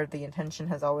pure. The intention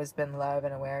has always been love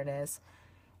and awareness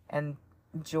and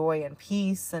joy and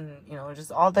peace, and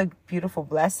just all the beautiful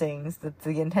blessings. That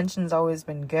the intention's always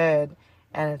been good,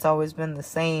 and it's always been the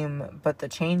same, but the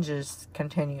changes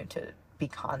continue to be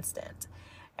constant.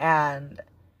 And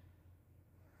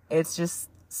it's just,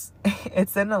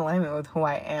 it's in alignment with who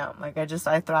I am. Like, I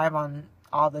thrive on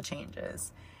all the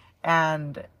changes,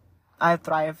 and I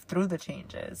thrive through the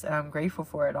changes, and I'm grateful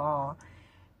for it all.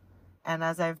 And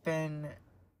as I've been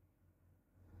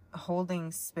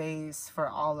holding space for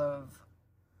all of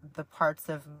the parts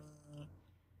of me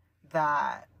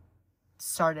that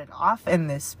started off in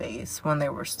this space when they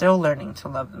were still learning to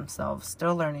love themselves,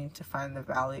 still learning to find the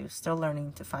value, still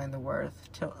learning to find the worth,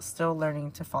 still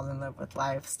learning to fall in love with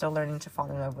life, still learning to fall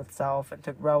in love with self and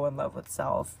to grow in love with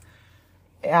self.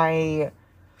 I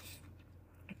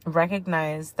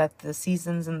recognize that the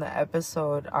seasons in the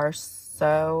episode are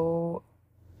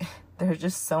they're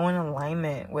just so in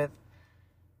alignment with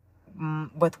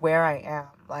where I am.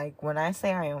 Like, when I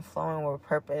say I am flowing with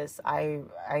purpose, I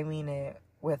mean it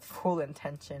with full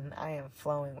intention. I am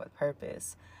flowing with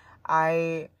purpose.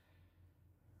 I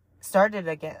started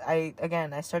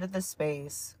this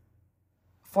space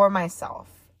for myself.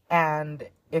 And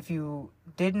if you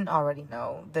didn't already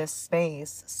know, this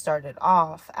space started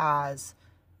off as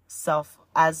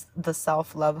the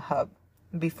self-love hub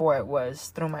before it was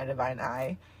Through My Divine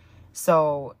Eye.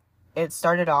 So it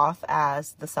started off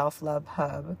as the self-love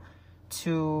hub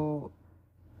to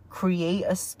create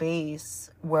a space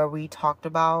where we talked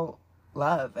about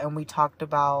love and we talked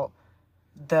about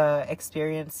the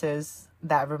experiences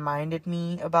that reminded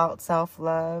me about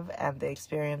self-love and the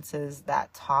experiences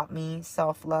that taught me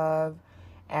self-love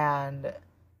and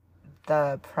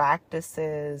the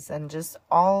practices and just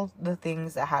all the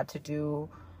things that had to do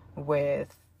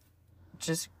with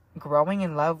just growing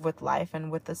in love with life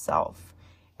and with the self.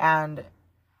 And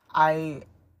I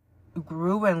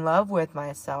grew in love with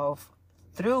myself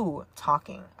through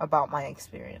talking about my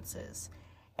experiences.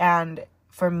 And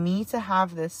for me to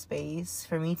have this space,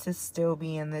 for me to still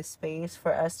be in this space,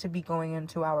 for us to be going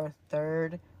into our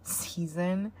 3rd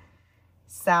season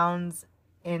sounds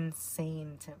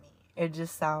insane to me. It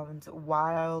just sounds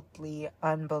wildly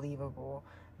unbelievable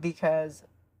because,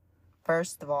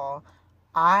 first of all,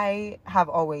 I have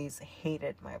always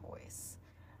hated my voice.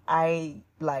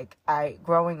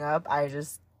 Growing up,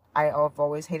 I've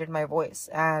always hated my voice.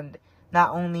 And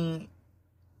not only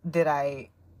did I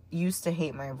used to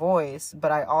hate my voice,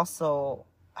 but I also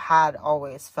had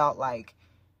always felt like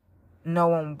no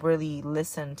one really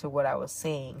listened to what I was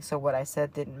saying. So what I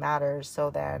said didn't matter. So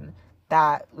then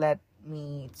that led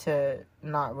me to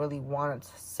not really want to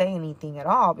say anything at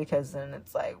all, because then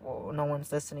it's like, well, no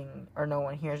one's listening or no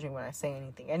one hears me when I say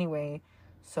anything anyway.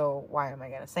 So why am I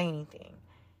going to say anything?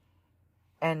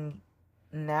 And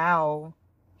now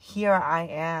here I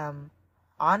am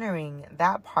honoring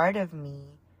that part of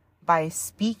me by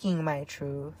speaking my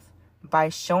truth, by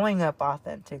showing up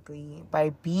authentically, by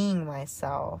being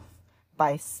myself,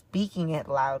 by speaking it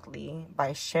loudly,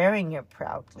 by sharing it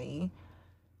proudly.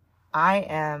 I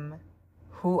am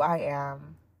who I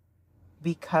am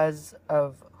because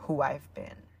of who I've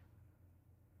been.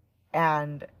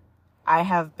 And I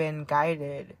have been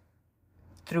guided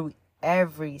through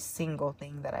every single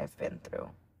thing that I've been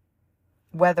through.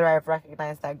 Whether I've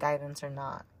recognized that guidance or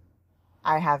not,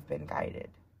 I have been guided.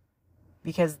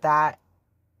 Because that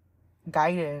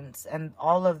guidance and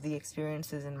all of the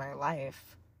experiences in my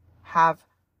life have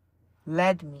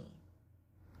led me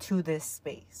to this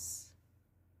space.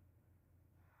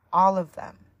 All of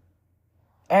them.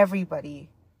 Everybody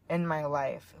in my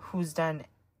life who's done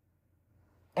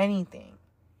anything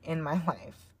in my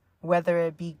life, whether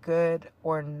it be good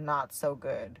or not so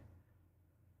good,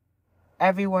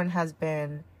 everyone has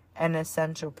been an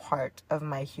essential part of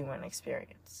my human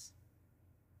experience.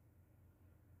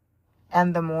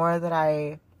 And the more that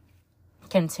I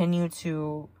continue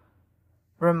to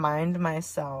remind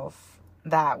myself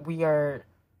that we are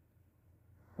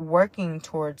working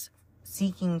towards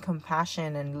seeking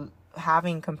compassion and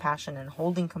having compassion and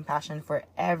holding compassion for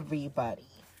everybody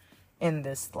in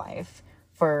this life,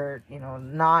 for,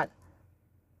 not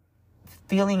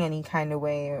feeling any kind of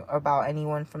way about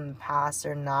anyone from the past,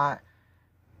 or not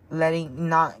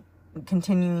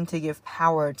continuing to give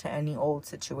power to any old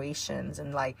situations,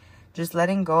 and just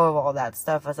letting go of all that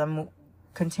stuff. As I'm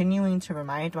continuing to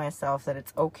remind myself that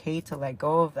it's okay to let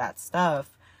go of that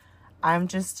stuff, I'm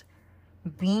just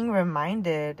being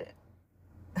reminded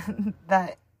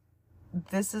that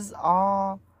this is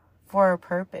all for a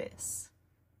purpose.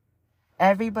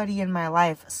 Everybody in my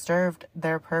life served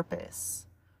their purpose,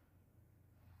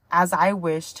 as I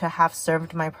wish to have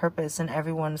served my purpose in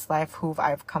everyone's life who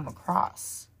I've come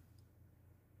across.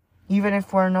 Even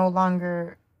if we're no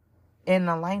longer in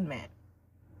alignment,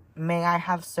 may I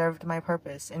have served my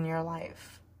purpose in your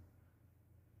life.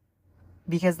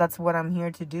 Because that's what I'm here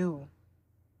to do.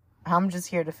 I'm just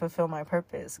here to fulfill my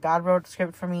purpose. God wrote a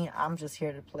script for me. I'm just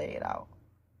here to play it out.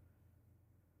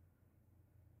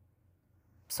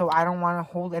 So I don't want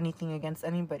to hold anything against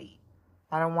anybody.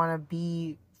 I don't want to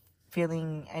be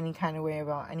feeling any kind of way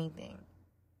about anything.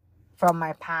 from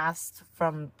my past,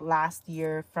 from last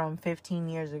year, from 15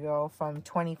 years ago, from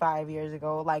 25 years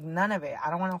ago. Like, none of it.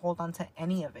 I don't want to hold on to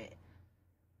any of it.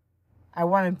 I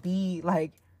want to be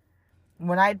like,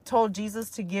 when I told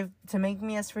Jesus to make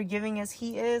me as forgiving as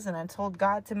he is, and I told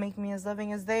God to make me as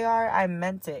loving as they are, I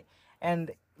meant it.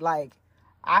 And like,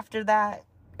 after that,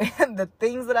 the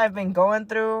things that I've been going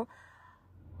through,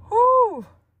 whoo,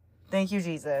 thank you,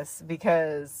 Jesus,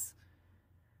 because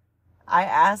I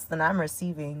asked and I'm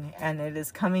receiving, and it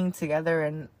is coming together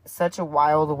in such a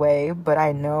wild way, but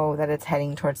I know that it's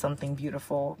heading towards something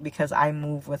beautiful because I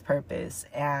move with purpose,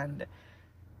 and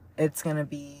it's going to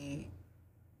be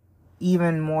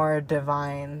even more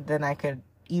divine than I could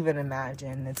even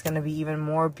imagine. It's going to be even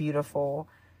more beautiful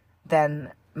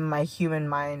than my human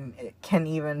mind can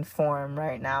even form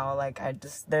right now. Like,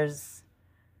 there's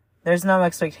no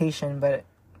expectation, but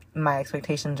my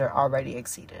expectations are already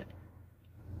exceeded.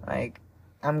 Like,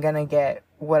 I'm gonna get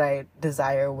what I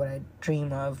desire, what I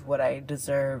dream of, what I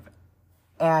deserve,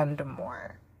 and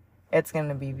more. It's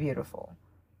gonna be beautiful.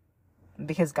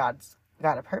 Because God's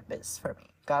got a purpose for me.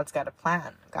 God's got a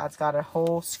plan. God's got a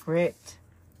whole script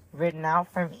written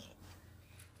out for me.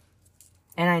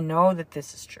 And I know that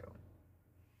this is true.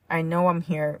 I know I'm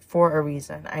here for a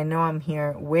reason. I know I'm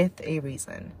here with a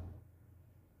reason.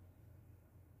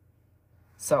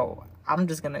 So, I'm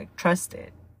just gonna trust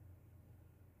it.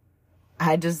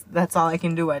 That's all I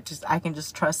can do. I can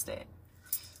just trust it.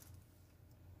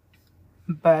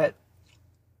 But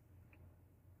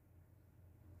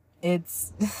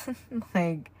it's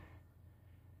like,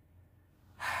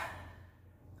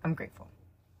 I'm grateful.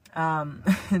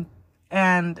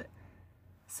 And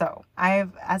so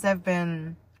as I've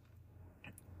been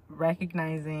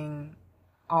recognizing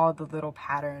all the little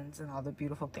patterns and all the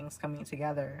beautiful things coming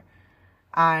together,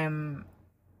 I'm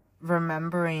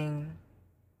remembering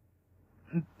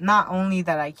not only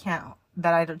that I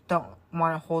don't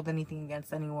want to hold anything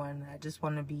against anyone. I just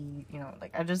want to be,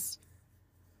 like, I just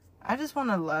want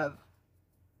to love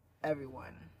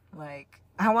everyone. Like,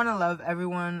 I want to love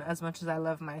everyone as much as I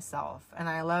love myself. And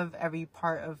I love every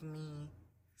part of me.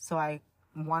 So I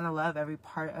want to love every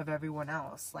part of everyone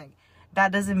else. Like,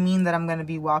 that doesn't mean that I'm going to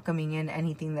be welcoming in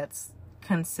anything that's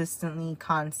consistently,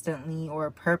 constantly, or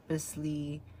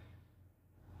purposely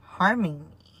harming me.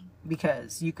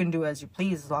 Because you can do as you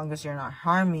please as long as you're not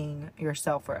harming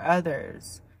yourself or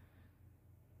others.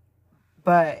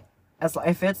 But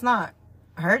if it's not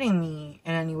hurting me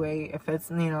in any way, if it's,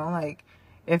 like,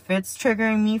 if it's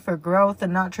triggering me for growth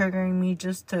and not triggering me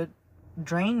just to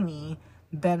drain me,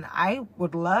 then I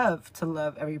would love to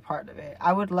love every part of it.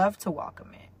 I would love to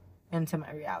welcome it into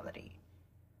my reality.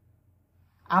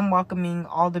 I'm welcoming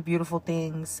all the beautiful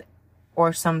things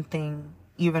or something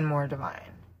even more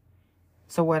divine.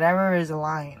 So whatever is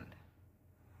aligned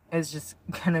is just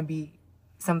gonna be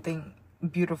something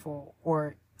beautiful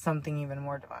or something even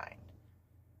more divine.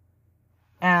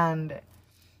 And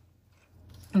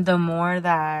the more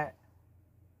that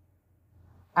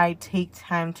I take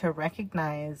time to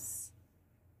recognize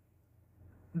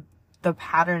the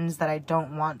patterns that I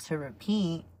don't want to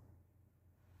repeat,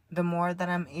 the more that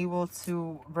I'm able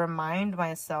to remind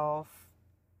myself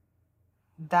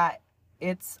that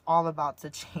it's all about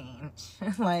to change.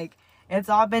 Like, it's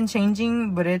all been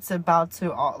changing, but it's about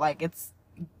to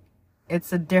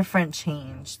it's a different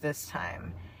change this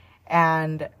time.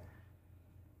 And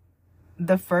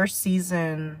the first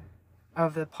season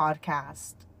of the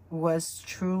podcast was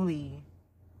truly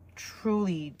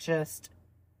just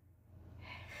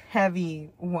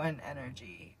heavy one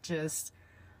energy, just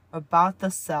about the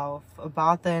self,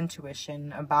 about the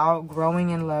intuition, about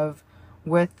growing in love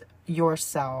with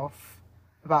yourself,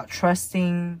 about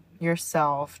trusting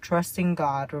yourself, trusting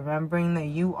God, remembering that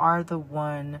you are the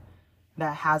one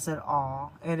that has it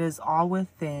all. It is all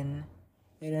within.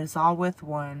 It is all with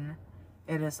one.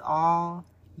 It is all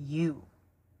you.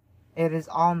 It is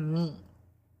all me.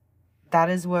 That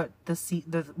is what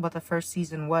what the first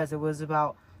season was. It was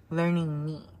about learning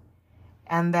me.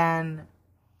 And then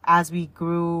as we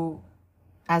grew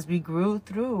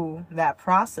through that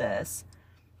process,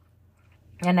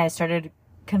 and I started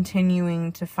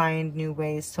continuing to find new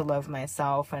ways to love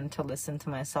myself and to listen to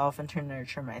myself and to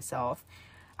nurture myself,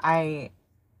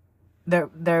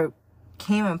 there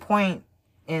came a point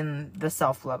in the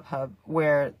Self-Love Hub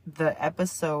where the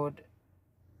episode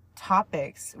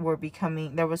topics were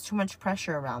there was too much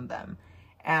pressure around them.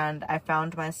 And I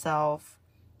found myself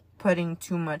putting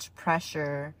too much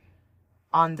pressure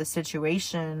on the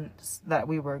situations that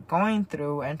we were going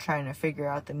through and trying to figure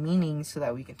out the meaning so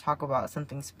that we can talk about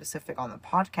something specific on the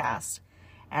podcast.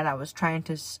 And I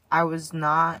was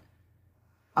not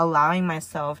allowing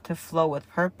myself to flow with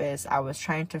purpose. I was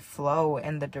trying to flow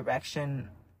in the direction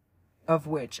of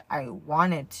which I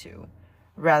wanted to,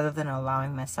 rather than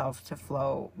allowing myself to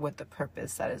flow with the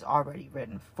purpose that is already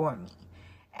written for me.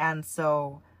 And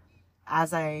so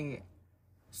as I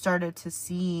started to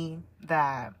see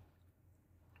that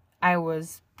I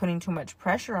was putting too much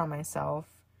pressure on myself,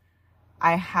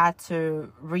 I had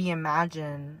to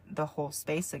reimagine the whole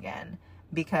space again,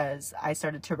 because I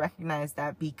started to recognize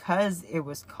that because it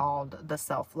was called the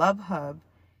Self-Love Hub,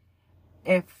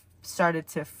 it started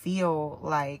to feel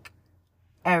like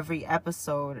every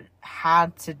episode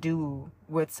had to do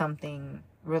with something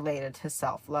related to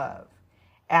self-love.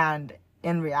 And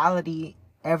in reality,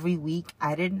 every week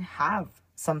I didn't have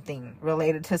something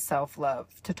related to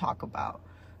self-love to talk about.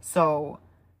 So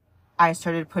I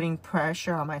started putting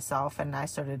pressure on myself, and I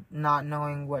started not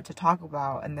knowing what to talk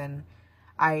about. And then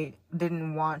I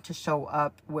didn't want to show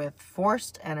up with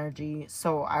forced energy,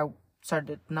 so I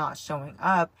started not showing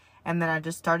up. And then I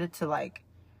just started to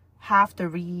have to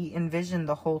re-envision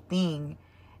the whole thing.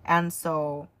 And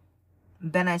so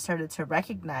then I started to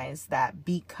recognize that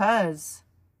because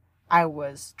I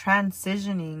was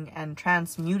transitioning and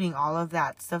transmuting all of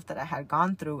that stuff that I had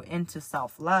gone through into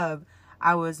self-love,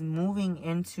 I was moving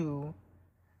into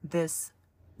this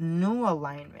new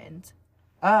alignment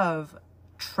of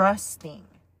trusting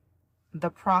the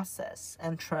process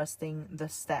and trusting the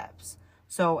steps.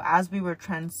 So as we were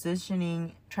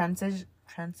transitioning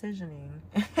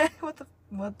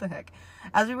what the heck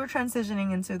as we were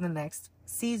transitioning into the next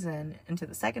season, into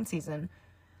the second season,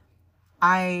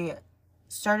 I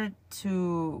started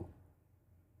to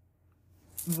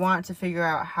want to figure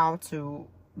out how to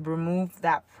remove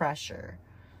that pressure.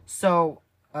 So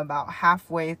about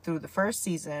halfway through the first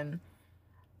season,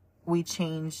 we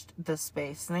changed the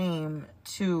space name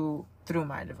to Through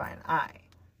My Divine Eye.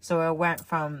 So it went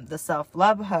from the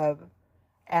Self-Love Hub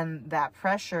and that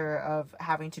pressure of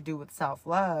having to do with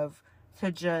self-love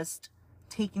to just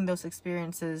taking those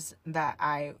experiences that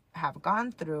I have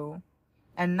gone through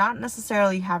and not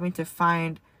necessarily having to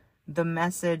find the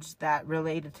message that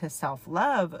related to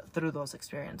self-love through those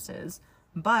experiences,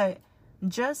 but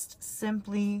just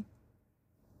simply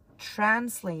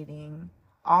translating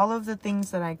all of the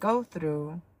things that I go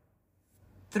through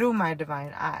my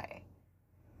divine eye.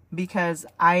 Because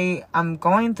I'm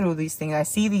going through these things, I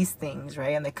see these things,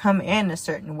 right? And they come in a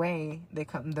certain way.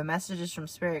 The messages from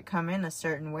spirit come in a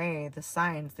certain way. The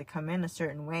signs, they come in a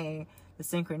certain way. The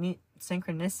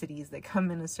synchronicities, they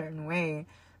come in a certain way.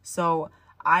 So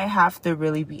I have to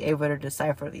really be able to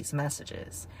decipher these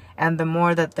messages. And the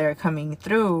more that they're coming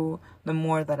through, the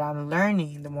more that I'm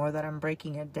learning, the more that I'm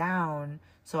breaking it down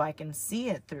so I can see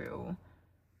it through,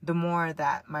 the more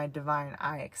that my divine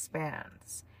eye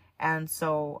expands. And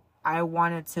so I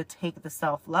wanted to take the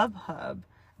Self-Love Hub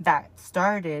that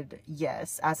started,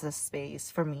 yes, as a space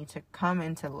for me to come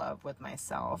into love with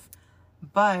myself.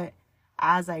 But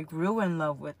as I grew in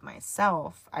love with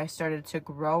myself, I started to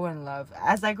grow in love.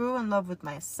 As I grew in love with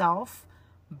myself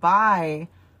by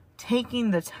taking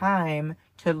the time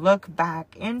to look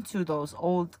back into those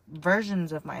old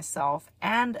versions of myself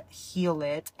and heal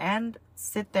it and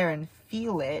sit there and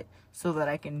feel it so that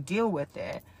I can deal with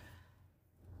it.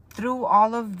 Through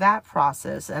all of that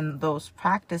process and those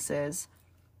practices,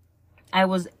 I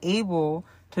was able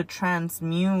to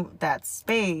transmute that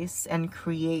space and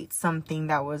create something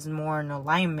that was more in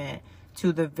alignment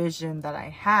to the vision that I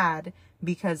had,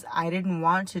 because I didn't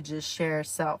want to just share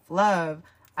self-love.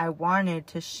 I wanted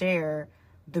to share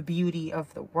the beauty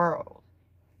of the world.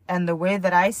 And the way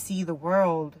that I see the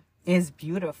world is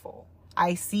beautiful.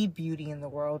 I see beauty in the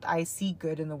world. I see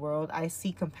good in the world. I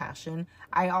see compassion.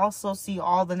 I also see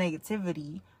all the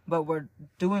negativity, but we're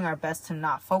doing our best to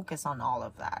not focus on all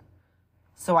of that.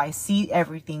 So I see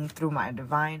everything through my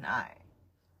divine eye.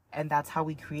 And that's how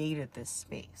we created this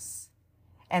space.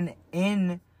 And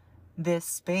in this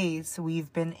space,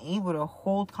 we've been able to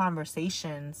hold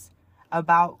conversations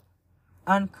about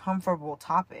uncomfortable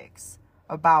topics,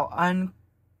 about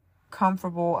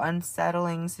uncomfortable,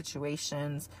 unsettling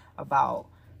situations, about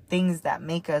things that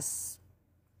make us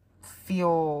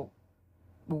feel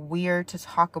weird to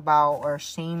talk about or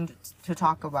ashamed to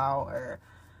talk about, or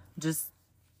just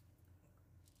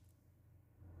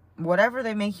whatever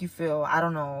they make you feel. I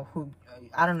don't know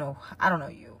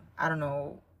you. I don't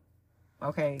know.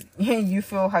 Okay. You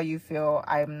feel how you feel.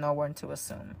 I'm no one to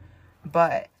assume.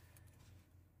 But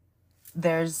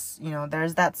there's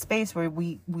that space where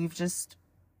we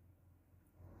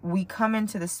come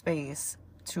into the space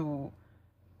to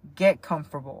get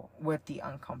comfortable with the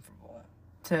uncomfortable,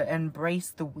 to embrace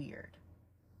the weird,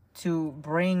 to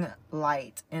bring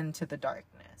light into the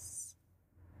darkness.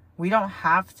 We don't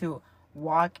have to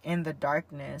walk in the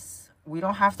darkness. We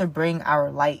don't have to bring our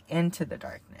light into the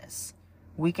darkness.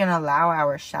 We can allow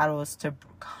our shadows to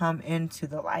come into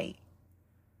the light.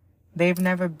 They've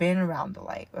never been around the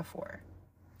light before.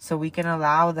 So we can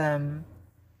allow them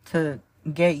to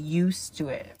get used to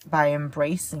it by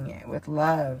embracing it with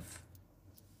love.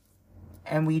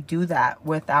 And we do that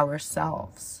with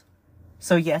ourselves.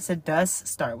 So yes, it does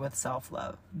start with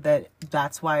self-love.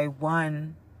 That's why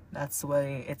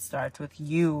it starts with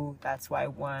you. That's why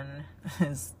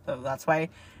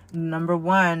number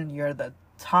one, you're the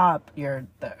top, you're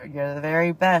the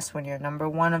very best when you're number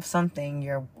one of something.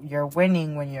 You're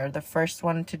winning when you're the first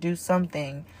one to do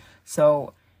something.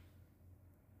 So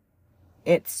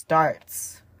it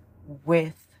starts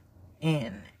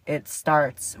within. It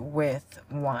starts with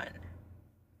one.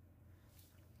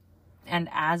 And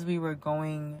as we were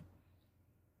going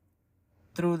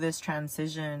through this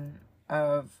transition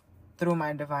of Through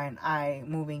My Divine Eye,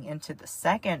 moving into the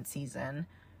second season,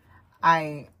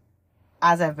 as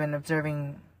I've been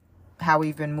observing how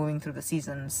we've been moving through the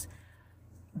seasons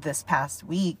this past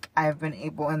week, I've been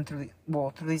able, and through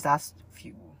these last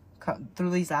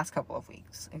couple of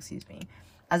weeks,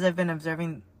 as I've been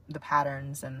observing the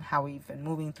patterns and how we've been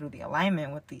moving through the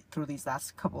alignment through these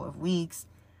last couple of weeks,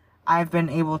 I've been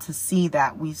able to see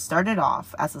that we started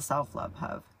off as a self-love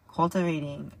hub,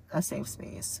 cultivating a safe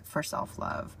space for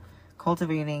self-love,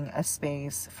 cultivating a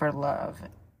space for love,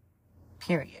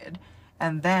 period.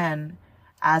 And then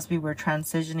as we were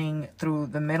transitioning through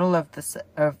the middle of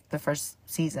the first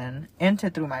season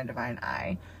into Through My Divine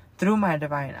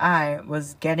Eye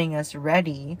was getting us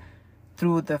ready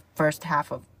through the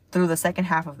second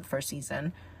half of the first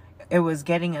season. It was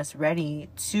getting us ready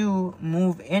to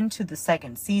move into the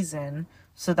second season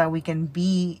so that we can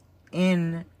be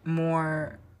in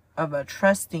more of a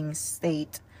trusting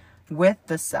state with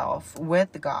the self,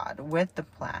 with God, with the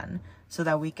plan, so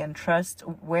that we can trust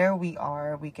where we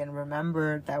are. We can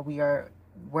remember that we are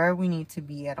where we need to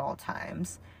be at all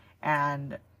times.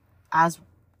 And as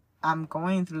I'm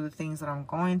going through the things that I'm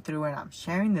going through and I'm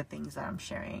sharing the things that I'm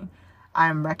sharing,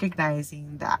 I'm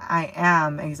recognizing that I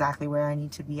am exactly where I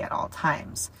need to be at all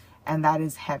times. And that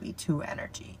is heavy 2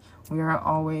 energy. We are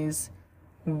always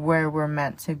where we're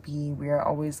meant to be. We are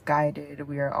always guided.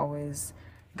 We are always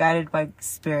guided by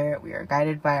spirit. We are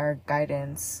guided by our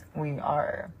guidance. We're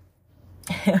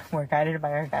guided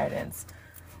by our guidance.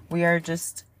 We are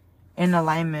just in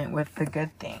alignment with the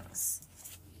good things.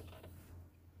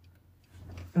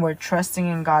 We're trusting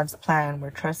in God's plan. We're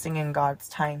trusting in God's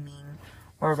timing.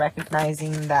 We're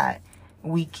recognizing that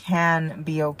we can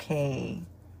be okay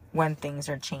when things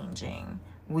are changing.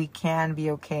 We can be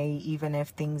okay even if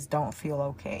things don't feel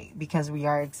okay, because we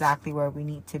are exactly where we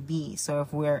need to be. So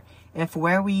if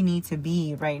where we need to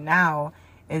be right now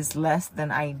is less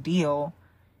than ideal,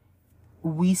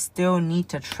 we still need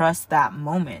to trust that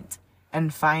moment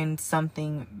and find some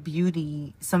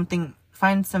beauty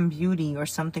or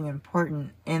something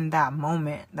important in that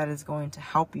moment that is going to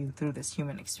help you through this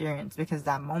human experience, because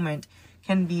that moment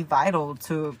can be vital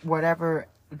to whatever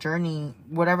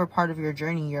part of your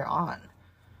journey you're on.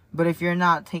 But if you're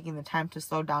not taking the time to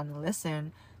slow down and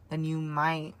listen, then you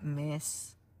might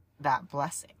miss that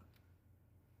blessing.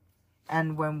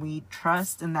 And when we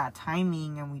trust in that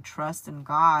timing, and we trust in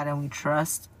God, and we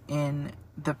trust in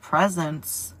the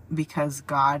presence, because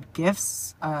God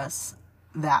gives us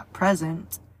that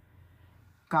present,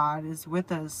 God is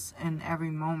with us in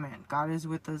every moment. God is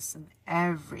with us in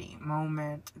every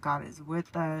moment. God is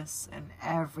with us in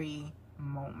every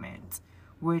moment,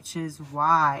 which is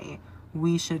why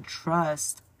we should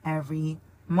trust every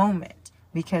moment,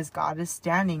 because God is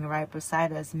standing right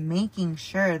beside us, making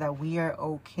sure that we are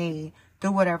okay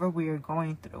through whatever we are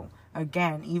going through.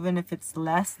 Again, even if it's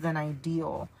less than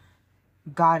ideal,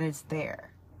 God is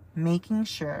there, making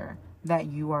sure that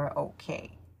you are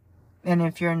okay. And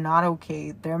if you're not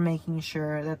okay, they're making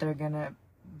sure that they're going to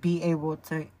be able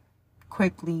to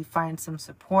quickly find some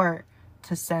support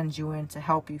to send you in to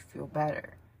help you feel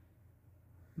better.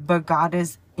 But God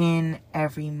is in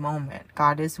every moment.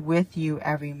 God is with you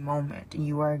every moment.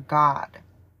 You are God.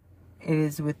 It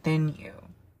is within you.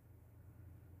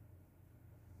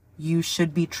 You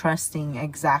should be trusting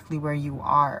exactly where you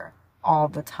are all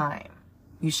the time.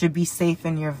 You should be safe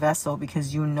in your vessel,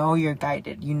 because you know you're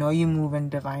guided. You know you move in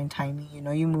divine timing. You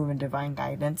know you move in divine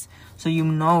guidance. So you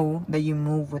know that you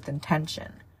move with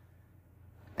intention.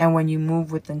 And when you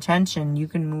move with intention, you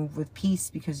can move with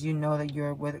peace, because you know that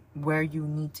you're where you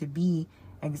need to be,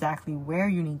 exactly where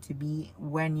you need to be,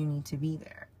 when you need to be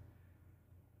there.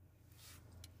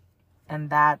 And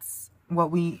that's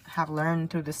what we have learned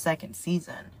through the second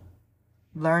season.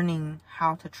 learning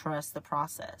how to trust the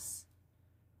process.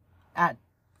 At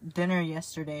dinner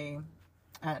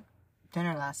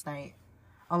last night,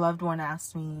 a loved one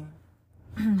asked me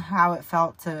how it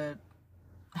felt to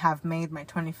have made my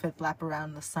 25th lap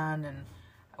around the sun, and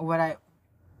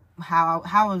how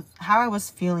I was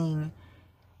feeling,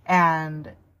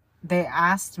 and they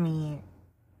asked me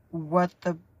what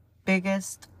the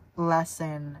biggest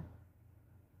lesson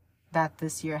that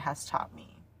this year has taught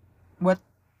me. What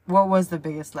was the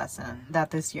biggest lesson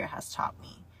that this year has taught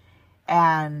me?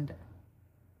 And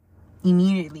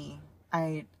immediately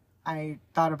I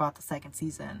thought about the second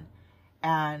season,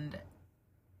 and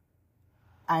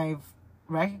I've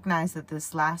recognized that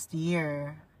this last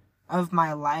year of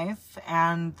my life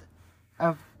and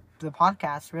of the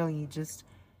podcast really just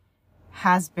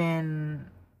has been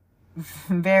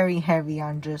very heavy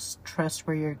on just trust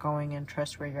where you're going and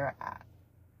trust where you're at.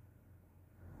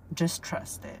 Just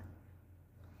trust it.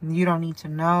 You don't need to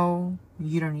know.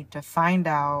 You don't need to find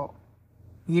out.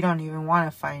 You don't even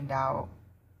want to find out.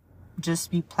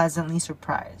 Just be pleasantly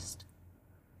surprised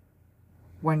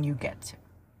when you get to.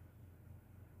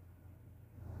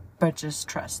 But just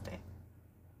trust it.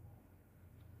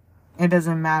 It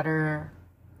doesn't matter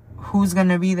who's going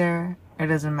to be there. It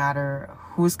doesn't matter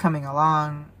who's coming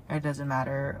along. It doesn't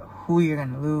matter who you're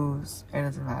going to lose. It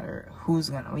doesn't matter who's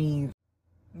going to leave.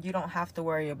 You don't have to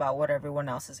worry about what everyone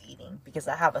else is eating, because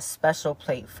I have a special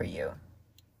plate for you.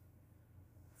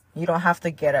 You don't have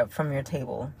to get up from your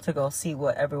table to go see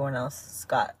what everyone else has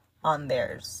got on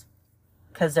theirs,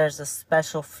 because there's a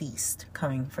special feast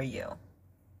coming for you.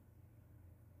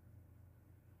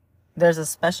 There's a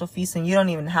special feast, and you don't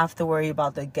even have to worry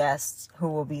about the guests who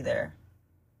will be there,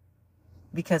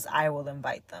 because I will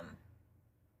invite them,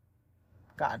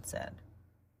 God said.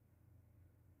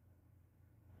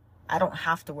 I don't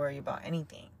have to worry about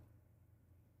anything.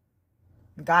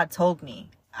 God told me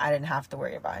I didn't have to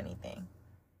worry about anything.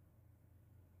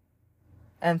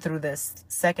 And through this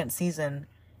second season,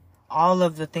 all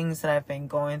of the things that I've been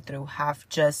going through have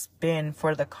just been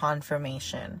for the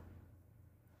confirmation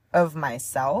of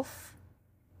myself,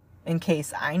 in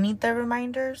case I need the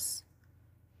reminders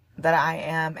that I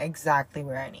am exactly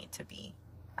where I need to be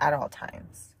at all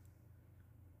times.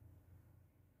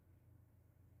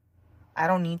 I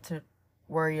don't need to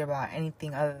worry about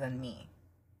anything other than me.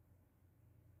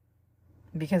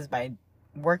 Because by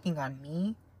working on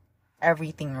me,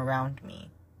 everything around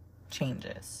me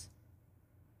changes.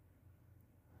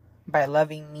 By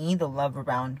loving me, the love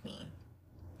around me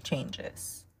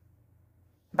changes.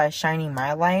 By shining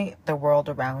my light, the world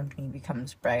around me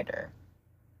becomes brighter.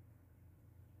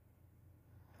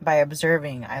 By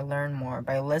observing, I learn more.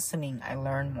 By listening, I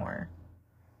learn more.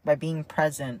 By being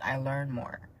present, I learn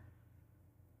more.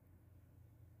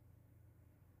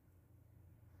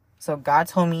 So God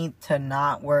told me to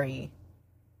not worry.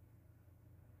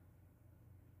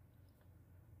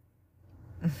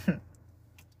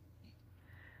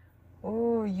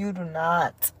 Oh, you do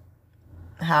not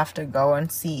have to go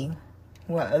and see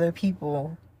what other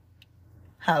people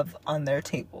have on their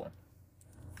table,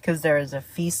 because there is a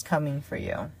feast coming for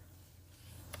you.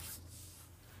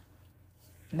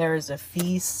 There is a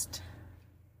feast.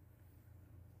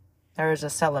 There is a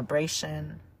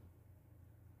celebration.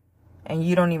 And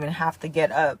you don't even have to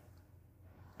get up,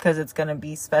 because it's going to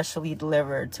be specially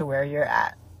delivered to where you're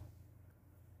at.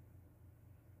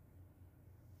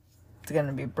 It's going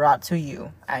to be brought to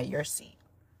you at your seat,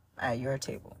 at your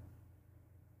table.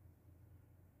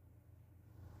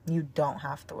 You don't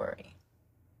have to worry.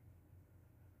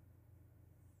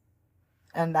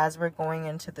 And as we're going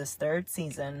into this third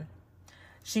season,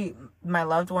 my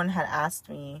loved one had asked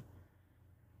me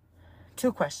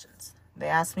 2 questions. They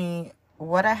asked me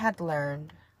what I had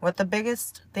learned, what the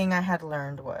biggest thing I had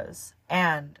learned was,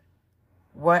 and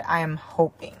what I am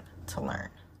hoping to learn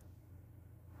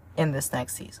in this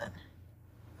next season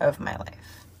of my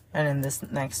life, and in this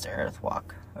next earth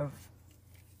walk of,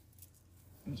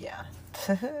 yeah.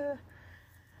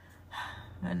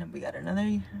 And then we got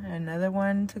another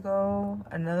one to go,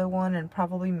 another one, and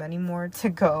probably many more to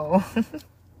go.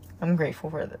 I'm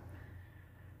grateful for the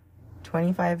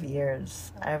 25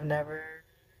 years. I've never...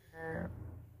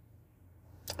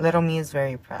 Little me is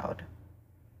very proud.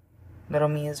 Little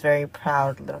me is very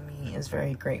proud. Little me is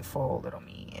very grateful. Little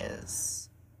me is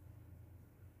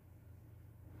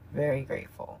very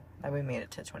grateful that we made it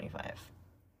to 25.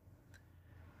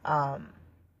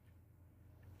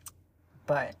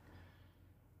 But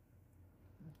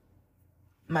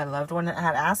my loved one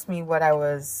had asked me what I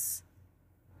was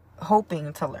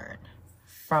hoping to learn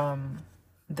from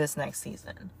this next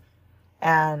season.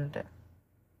 And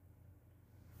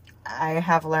I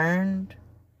have learned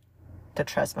to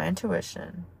trust my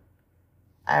intuition.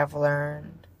 I've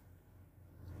learned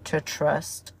to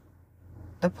trust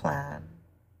the plan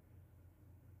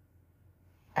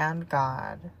and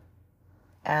God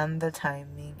and the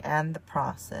timing and the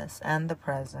process and the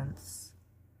presence.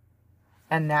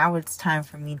 And now it's time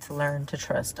for me to learn to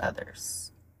trust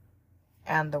others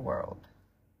and the world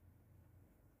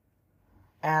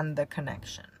and the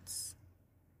connections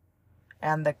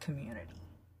and the community.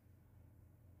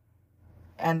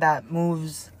 And that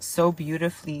moves so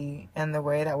beautifully in the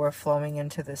way that we're flowing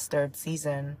into this third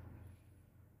season,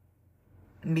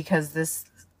 because this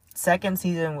second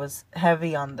season was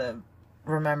heavy on the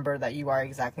remember that you are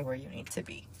exactly where you need to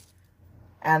be.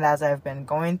 And as I've been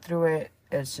going through it,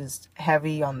 it's just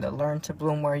heavy on the learn to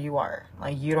bloom where you are.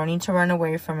 Like, you don't need to run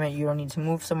away from it. You don't need to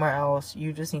move somewhere else.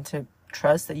 You just need to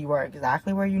trust that you are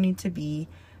exactly where you need to be,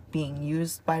 being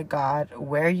used by God,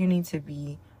 where you need to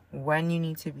be, when you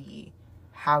need to be,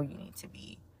 how you need to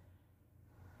be.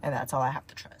 And that's all I have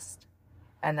to trust.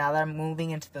 And now that I'm moving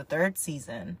into the third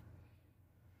season,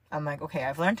 I'm like, okay,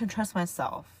 I've learned to trust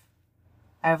myself.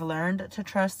 I've learned to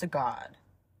trust God.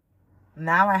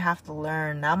 Now I have to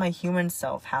learn, now my human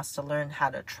self has to learn how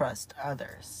to trust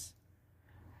others.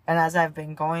 And as I've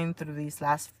been going through these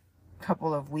last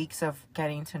couple of weeks of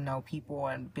getting to know people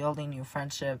and building new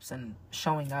friendships and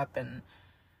showing up and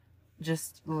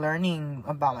just learning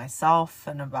about myself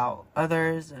and about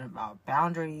others and about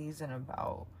boundaries and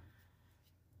about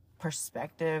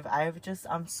perspective,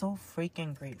 I'm so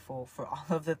freaking grateful for all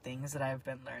of the things that I've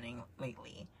been learning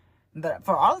lately.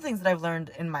 For all the things that I've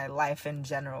learned in my life in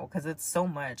general, because it's so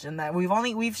much, and that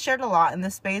we've shared a lot in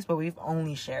this space, but we've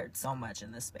only shared so much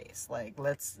in this space. Like,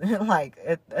 it's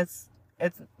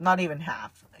not even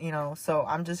half, so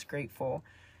I'm just grateful.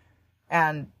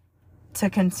 And to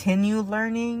continue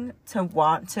learning, to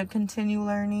want to continue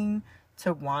learning,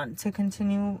 to want to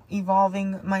continue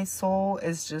evolving my soul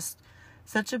is just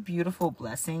such a beautiful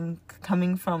blessing,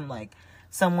 coming from like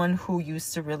someone who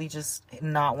used to really just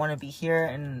not want to be here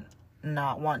and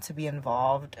not want to be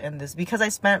involved in this, because I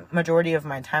spent majority of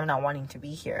my time not wanting to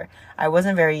be here. I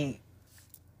wasn't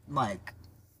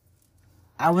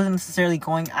necessarily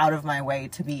going out of my way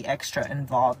to be extra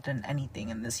involved in anything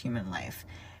in this human life.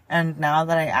 And now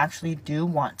that I actually do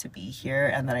want to be here,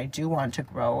 and that I do want to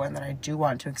grow, and that I do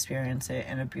want to experience it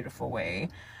in a beautiful way,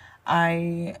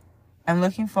 I am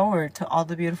looking forward to all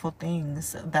the beautiful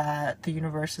things that the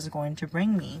universe is going to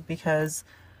bring me, because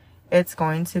it's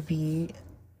going to be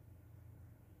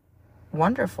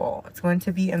wonderful. It's going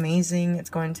to be amazing. It's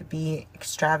going to be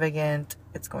extravagant.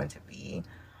 It's going to be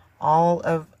all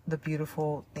of the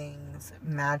beautiful things,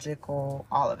 magical,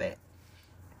 all of it.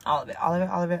 All of it.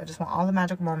 I just want all the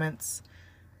magical moments.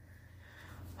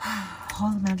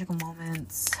 All the magical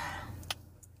moments.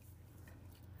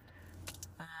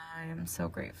 I am so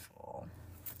grateful.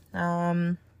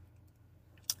 Back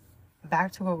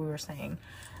to what we were saying.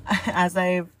 As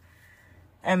I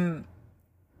am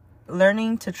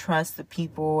learning to trust the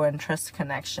people and trust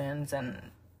connections, and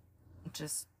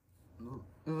just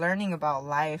learning about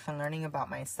life and learning about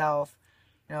myself,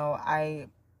 I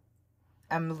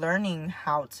am learning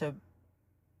how to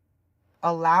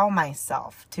allow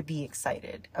myself to be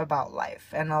excited about life,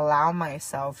 and allow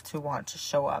myself to want to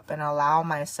show up, and allow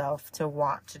myself to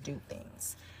want to do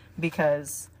things,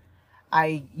 because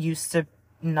I used to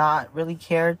not really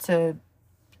care to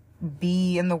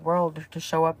be in the world, to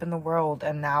show up in the world,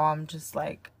 and now I'm just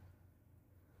like,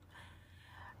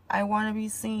 I want to be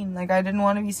seen. Like, I didn't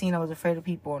want to be seen. I was afraid of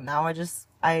people. Now I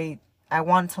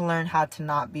want to learn how to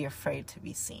not be afraid to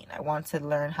be seen. I want to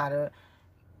learn how to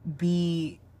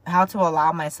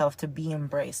allow myself to be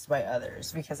embraced by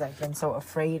others, because I've been so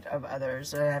afraid of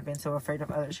others, and I've been so afraid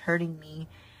of others hurting me,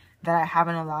 that I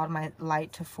haven't allowed my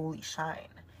light to fully shine.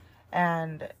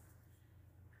 And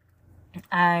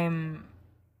I'm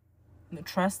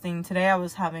trusting. Today I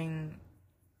was having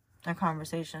a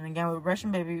conversation again with Russian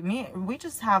baby. We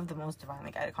just have the most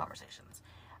divinely guided conversations.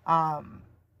 And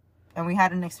we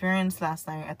had an experience last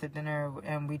night at the dinner,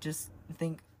 and we just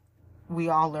think we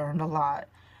all learned a lot.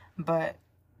 But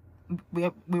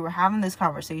we were having this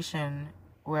conversation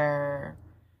where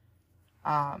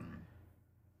I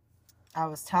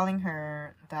was telling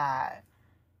her that,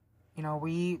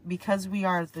 because we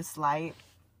are this light,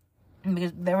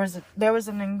 because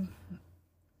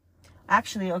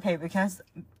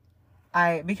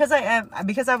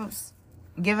because I was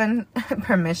given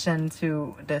permission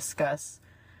to discuss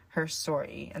her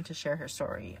story and to share her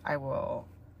story, I will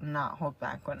not hold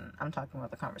back when I'm talking about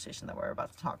the conversation that we're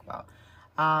about to talk about.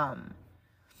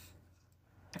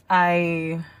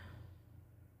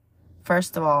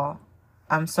 First of all,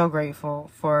 I'm so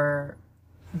grateful for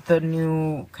the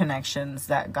new connections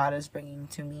that God is bringing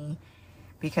to me,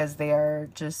 because they are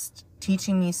just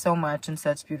teaching me so much in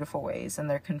such beautiful ways, and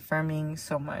they're confirming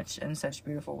so much in such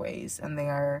beautiful ways, and they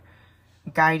are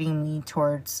guiding me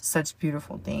towards such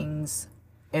beautiful things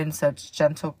in such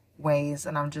gentle ways.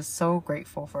 And I'm just so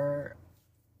grateful for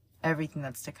everything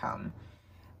that's to come.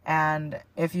 And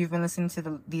if you've been listening to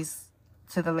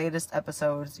the latest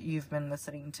episodes, you've been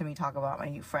listening to me talk about my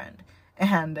new friend,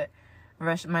 and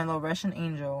my little Russian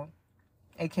angel,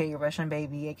 aka Russian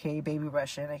baby, aka baby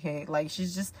Russian, aka, like,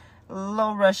 she's just a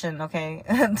little Russian, okay?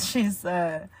 And she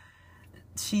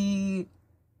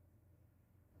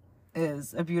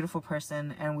is a beautiful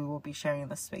person, and we will be sharing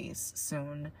the space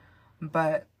soon.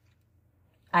 But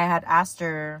I had asked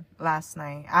her last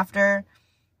night, after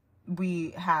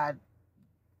we had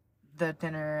the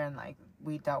dinner and, like,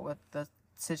 we dealt with the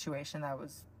situation that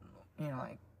was,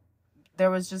 like, there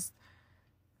was just,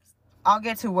 I'll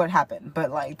get to what happened, but,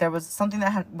 like, there was something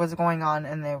that was going on,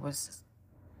 and there was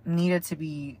needed to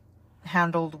be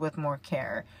handled with more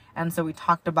care. And so we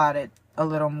talked about it a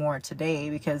little more today,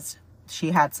 because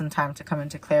she had some time to come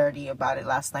into clarity about it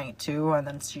last night too, and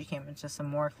then she came into some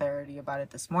more clarity about it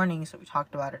this morning, so we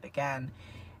talked about it again,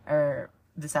 or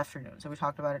this afternoon, so we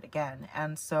talked about it again.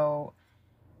 And so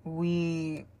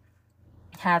we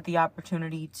had the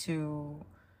opportunity to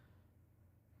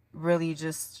really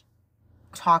just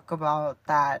talk about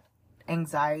that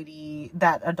anxiety,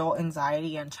 that adult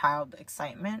anxiety and child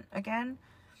excitement again,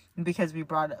 because we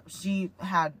brought up, she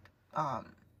had,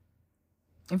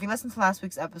 if you listened to last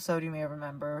week's episode, you may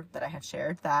remember that I had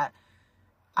shared that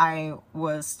I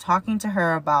was talking to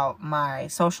her about my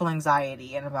social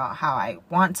anxiety, and about how I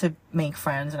want to make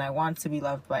friends, and I want to be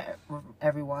loved by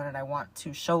everyone, and I want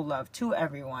to show love to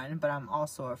everyone, but I'm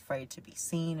also afraid to be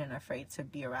seen, and afraid to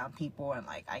be around people, and,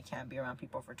 like, I can't be around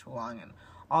people for too long, and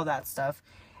all that stuff.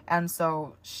 And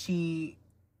so she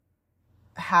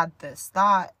had this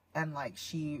thought, and, like,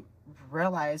 she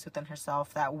realized within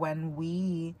herself that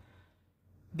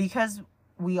because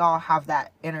we all have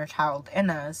that inner child in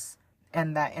us,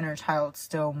 and that inner child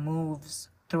still moves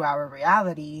through our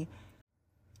reality,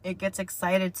 it gets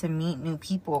excited to meet new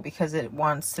people, because it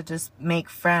wants to just make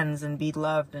friends and be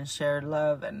loved and share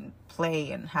love and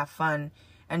play and have fun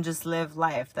and just live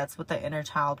life. That's what the inner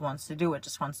child wants to do. It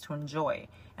just wants to enjoy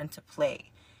and to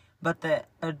play. But the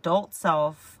adult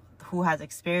self, who has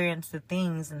experienced the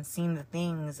things and seen the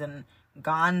things and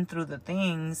gone through the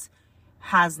things,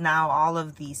 has now all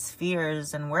of these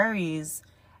fears and worries,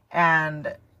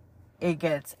 and it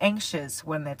gets anxious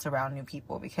when it's around new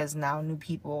people, because now new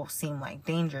people seem like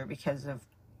danger because of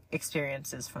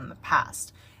experiences from the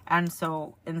past. And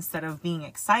so instead of being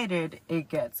excited, it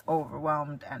gets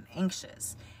overwhelmed and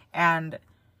anxious. And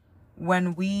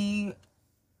when we,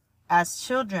 as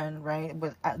children, right,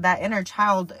 with that inner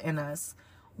child in us,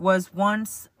 was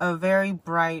once a very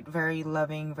bright, very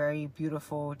loving, very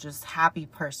beautiful, just happy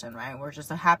person, right? We're just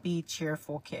a happy,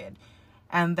 cheerful kid.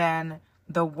 And then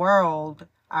the world,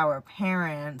 our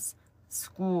parents,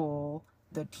 school,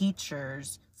 the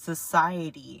teachers,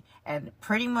 society, and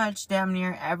pretty much damn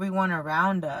near everyone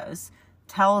around us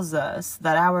tells us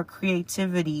that our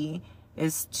creativity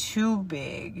is too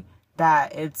big,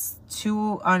 that it's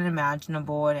too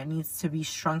unimaginable, and it needs to be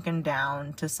shrunken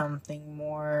down to something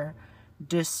more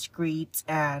discreet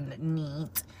and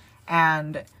neat,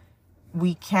 and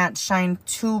we can't shine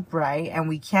too bright, and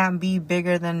we can't be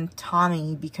bigger than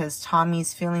Tommy, because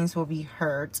Tommy's feelings will be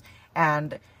hurt,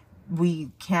 and we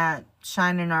can't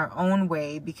shine in our own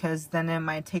way, because then it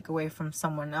might take away from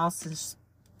someone else's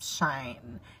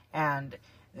shine, and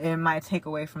it might take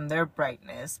away from their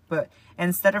brightness. But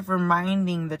instead of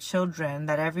reminding the children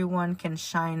that everyone can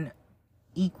shine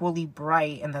equally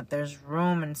bright, and that there's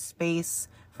room and space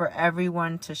for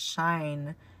everyone to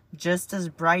shine just as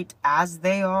bright as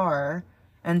they are,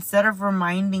 instead of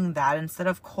reminding that, instead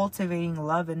of cultivating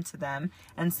love into them,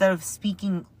 instead of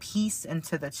speaking peace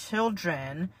into the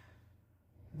children,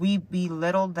 we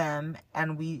belittle them,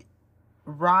 and we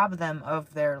rob them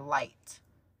of their light.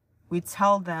 We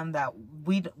tell them that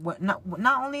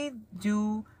not only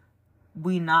do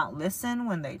we not listen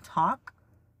when they talk,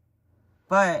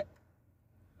 but,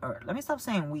 or let me stop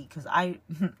saying we, because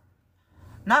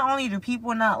not only do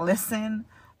people not listen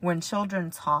when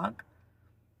children talk,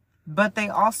 but they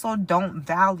also don't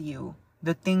value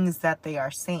the things that they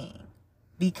are saying,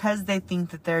 because they think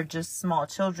that they're just small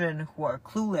children who are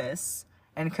clueless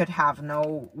and could have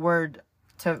no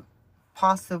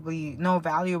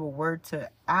valuable word to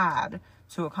add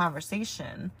to a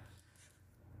conversation.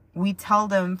 We tell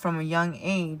them from a young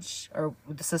age, or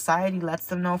the society lets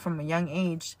them know from a young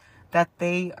age, that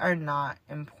they are not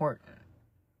important.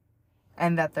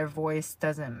 and that their voice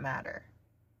doesn't matter,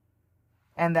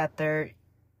 and that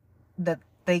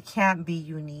they can't be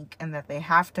unique, and that they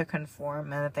have to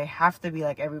conform, and that they have to be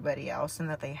like everybody else, and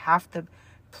that they have to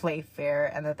play fair,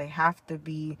 and that they have to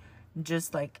be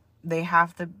just like, they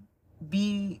have to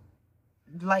be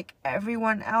like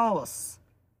everyone else.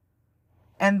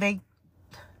 And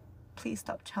please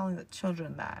stop telling the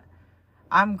children that.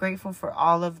 I'm grateful for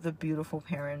all of the beautiful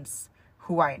parents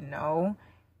who I know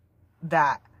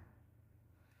that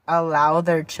allow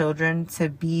their children to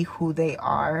be who they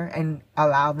are and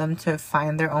allow them to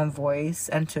find their own voice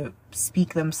and to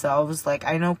speak themselves. Like,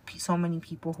 I know so many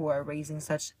people who are raising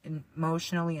such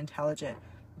emotionally intelligent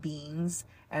beings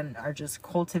and are just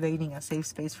cultivating a safe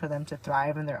space for them to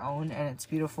thrive in their own, and it's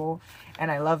beautiful.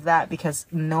 And I love that, because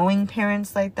knowing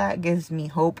parents like that gives me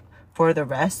hope for the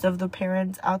rest of the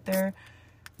parents out there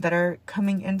that are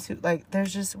coming into, like,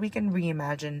 we can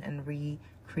reimagine and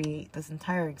recreate this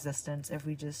entire existence if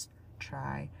we just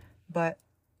try, but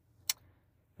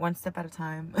one step at a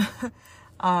time.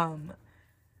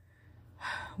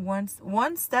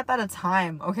 One step at a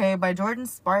time, okay, by Jordan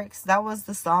Sparks. That was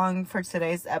the song for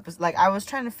today's episode. Like, I was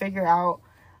trying to figure out,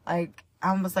 like,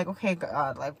 I was like, okay,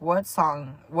 God, like, what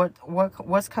song,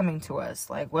 what's coming to us,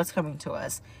 like, what's coming to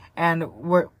us. And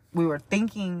we were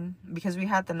thinking, because we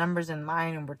had the numbers in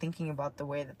mind, and we're thinking about the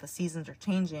way that the seasons are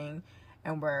changing,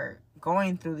 and we're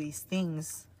going through these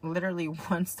things literally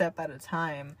one step at a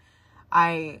time.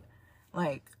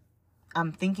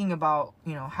 I'm thinking about,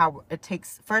 how it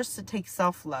takes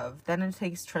self-love, then it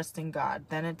takes trust in God,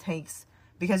 then it takes,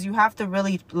 because you have to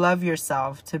really love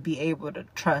yourself to be able to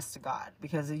trust God.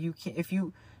 Because if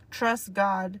you trust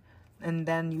God and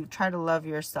then you try to love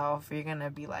yourself, you're going to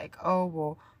be like, oh,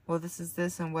 well, this is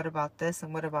this, and what about this,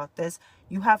 and what about this?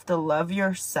 You have to love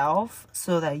yourself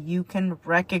so that you can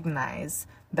recognize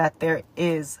that there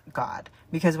is God.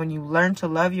 Because when you learn to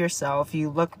love yourself, you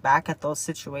look back at those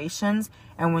situations,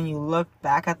 and when you look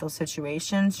back at those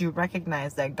situations, you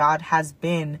recognize that God has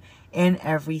been in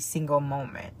every single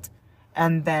moment.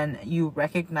 And then you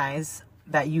recognize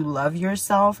that you love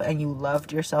yourself, and you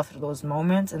loved yourself through those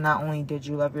moments. And not only did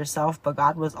you love yourself, but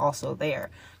God was also there.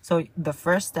 So the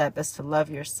first step is to love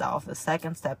yourself. The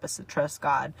second step is to trust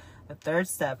God. The third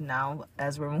step now,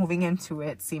 as we're moving into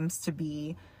it, seems to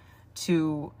be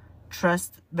to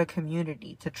trust the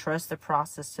community, to trust the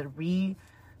process, to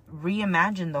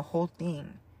reimagine the whole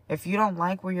thing. If you don't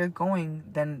like where you're going,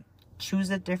 then choose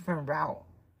a different route.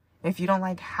 If you don't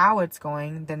like how it's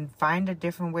going, then find a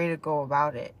different way to go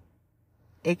about it.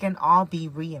 It can all be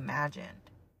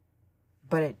reimagined,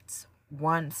 but it's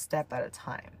one step at a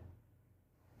time.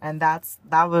 And that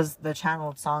was the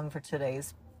channeled song for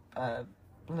today's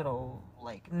little,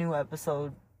 like, new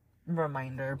episode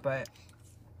reminder, but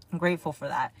I'm grateful for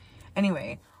that.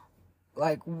 Anyway,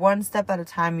 like, one step at a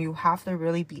time, you have to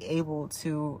really be able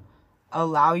to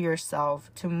allow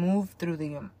yourself to move through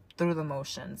the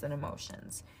motions and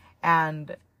emotions.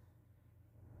 And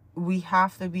we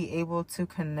have to be able to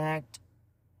connect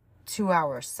to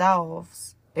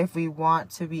ourselves if we want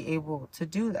to be able to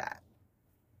do that.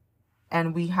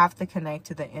 And we have to connect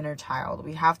to the inner child.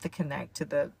 We have to connect to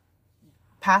the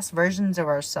past versions of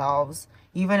ourselves,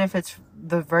 even if it's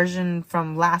the version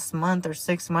from last month or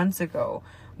 6 months ago.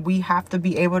 We have to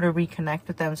be able to reconnect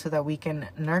with them so that we can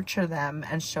nurture them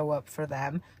and show up for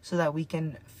them, so that we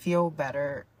can feel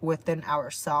better within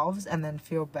ourselves and then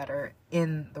feel better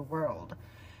in the world.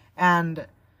 And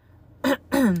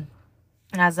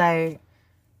as I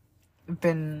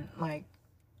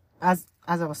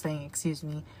was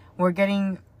saying, we're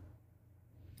getting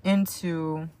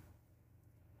into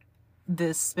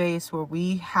this space where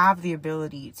we have the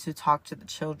ability to talk to the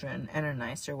children in a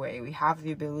nicer way. We have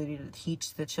the ability to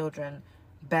teach the children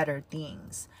better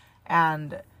things.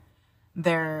 And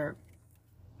there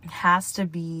has to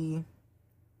be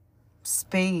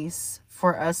space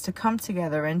for us to come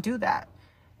together and do that.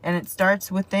 And it starts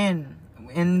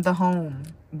in the home,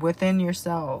 within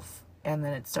yourself. And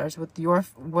then it starts with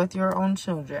your own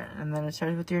children, and then it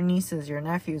starts with your nieces, your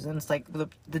nephews, and it's like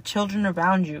the children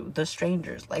around you, the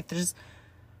strangers. Like, just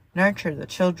nurture the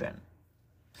children.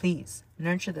 Please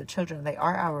nurture the children. They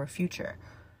are our future.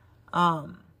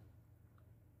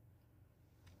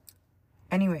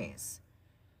 Anyways,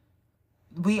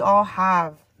 we all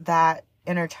have that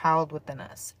inner child within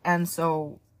us, and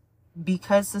so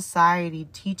because society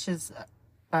teaches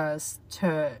us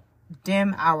to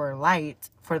dim our light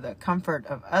for the comfort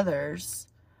of others,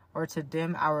 or to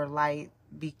dim our light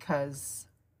because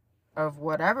of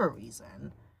whatever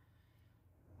reason,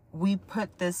 we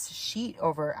put this sheet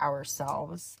over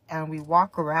ourselves and we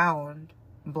walk around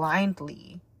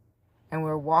blindly, and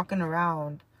we're walking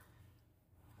around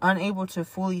unable to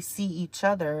fully see each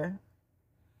other,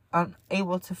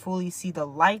 unable to fully see the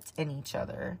light in each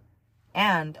other,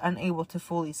 and unable to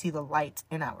fully see the light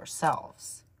in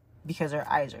ourselves because our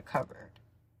eyes are covered.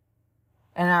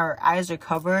 And our eyes are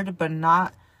covered, but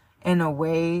not in a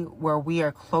way where we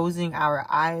are closing our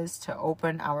eyes to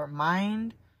open our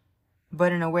mind,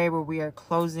 but in a way where we are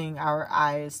closing our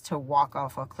eyes to walk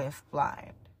off a cliff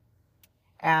blind.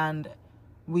 And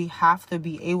we have to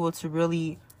be able to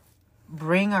really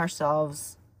bring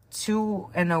ourselves to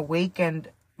an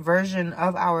awakened version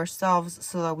of ourselves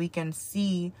so that we can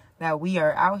see that we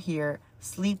are out here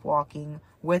sleepwalking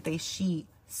with a sheet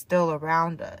still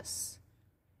around us.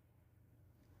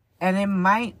 And it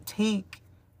might take,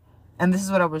 and this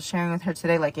is what I was sharing with her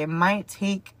today, like it might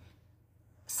take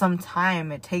some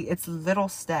time. It's little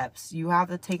steps. You have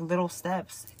to take little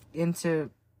steps into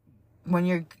when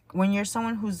you're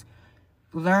someone who's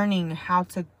learning how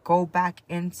to go back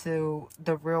into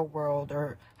the real world,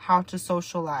 or how to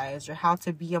socialize, or how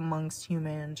to be amongst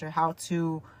humans, or how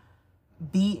to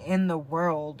be in the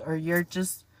world, or you're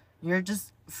just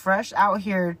fresh out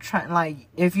here trying, like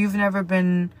if you've never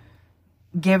been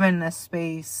given a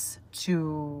space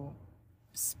to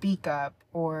speak up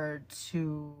or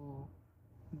to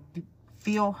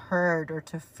feel heard or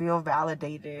to feel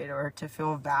validated or to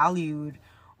feel valued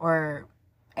or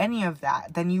any of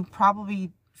that, then you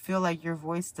probably feel like your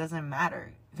voice doesn't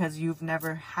matter because you've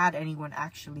never had anyone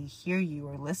actually hear you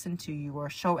or listen to you or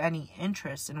show any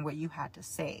interest in what you had to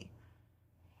say.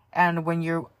 And when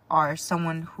you are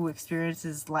someone who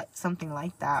experiences like something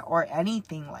like that or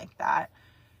anything like that,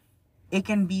 it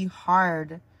can be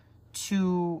hard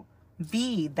to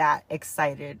be that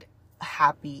excited,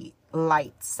 happy,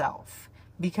 light self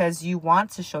because you want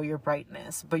to show your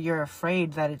brightness, but you're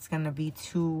afraid that it's going to be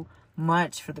too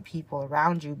much for the people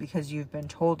around you because you've been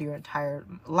told your entire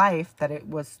life that it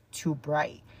was too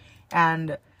bright.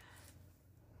 And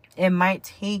it might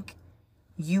take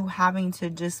you having to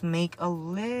just make a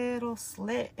little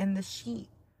slit in the sheet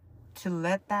to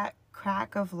let that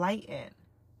crack of light in,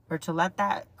 or to let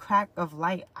that crack of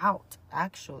light out,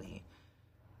 actually,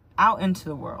 out into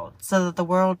the world, so that the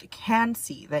world can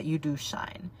see that you do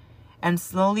shine. And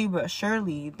slowly but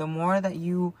surely, the more that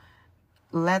you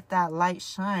let that light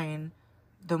shine,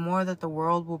 the more that the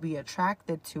world will be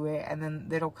attracted to it, and then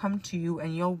it'll come to you,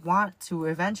 and you'll want to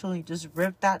eventually just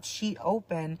rip that sheet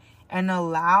open and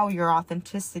allow your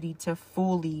authenticity to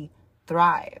fully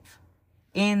thrive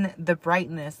in the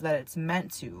brightness that it's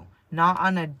meant to, not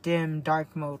on a dim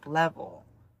dark mode level.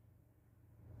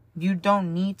 You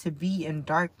don't need to be in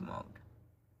dark mode.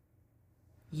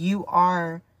 You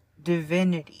are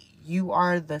divinity. You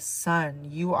are the sun.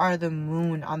 You are the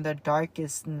moon on the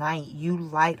darkest night. You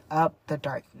light up the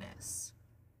darkness.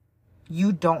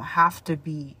 You don't have to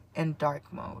be in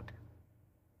dark mode.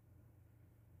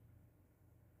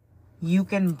 You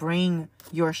can bring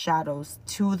your shadows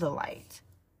to the light.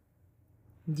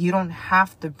 You don't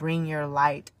have to bring your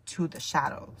light to the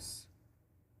shadows.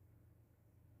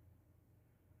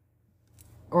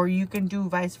 Or you can do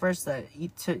vice versa.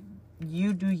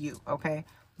 You do you, okay?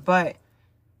 But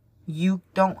you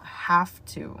don't have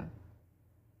to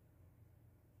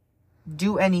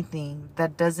do anything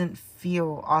that doesn't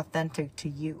feel authentic to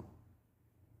you.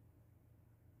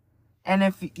 And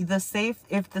if the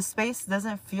space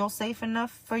doesn't feel safe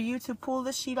enough for you to pull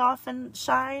the sheet off and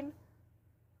shine,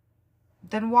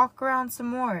 then walk around some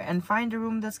more and find a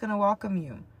room that's going to welcome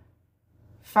you.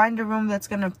 Find a room that's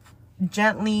going to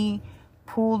gently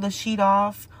pull the sheet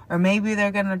off, or maybe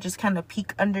they're going to just kind of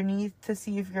peek underneath to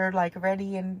see if you're like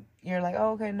ready, and you're like,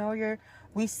 oh, okay, no,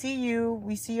 we see you.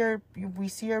 We see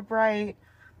you're bright.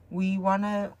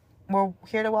 We're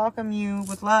here to welcome you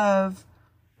with love.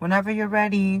 Whenever you're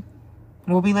ready,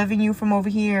 we'll be living you from over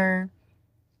here.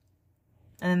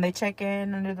 And then they check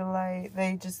in under the light.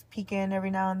 They just peek in every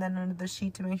now and then under the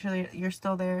sheet to make sure that you're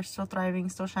still there, still thriving,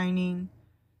 still shining,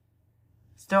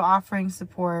 still offering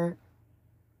support,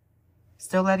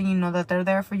 still letting you know that they're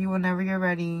there for you whenever you're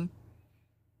ready.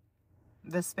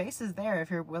 The space is there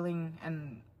if you're willing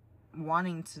and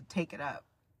wanting to take it up.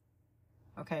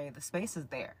 Okay, the space is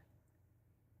there.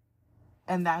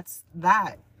 And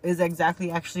that is exactly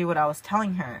actually what I was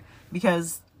telling her,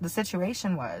 because the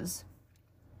situation was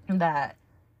that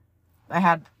I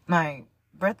had my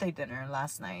birthday dinner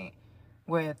last night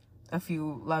with a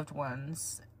few loved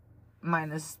ones,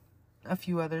 minus a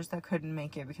few others that couldn't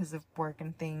make it because of work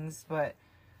and things, but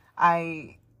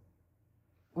I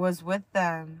was with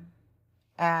them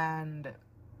and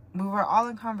we were all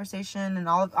in conversation, and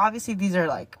obviously these are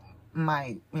like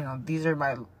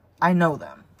I know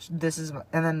them.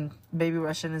 and then Baby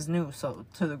Russian is new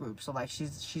to the group, so like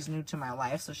she's new to my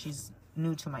life, so she's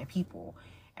new to my people,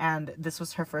 and this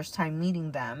was her first time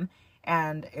meeting them,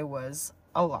 and it was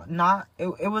a lot,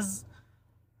 it was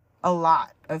a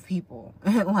lot of people.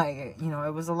 Like, you know,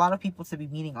 it was a lot of people to be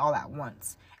meeting all at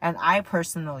once, and I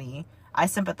personally, I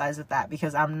sympathize with that,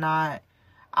 because you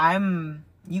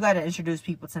got to introduce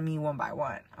people to me one by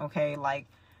one, okay? Like,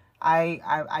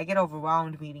 I get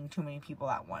overwhelmed meeting too many people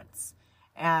at once,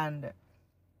 and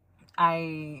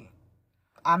I'll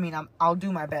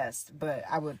do my best, but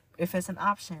I would, if it's an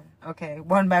option, okay,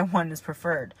 one by one is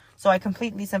preferred. So I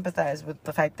completely sympathize with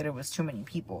the fact that it was too many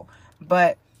people,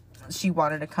 but she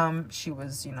wanted to come. She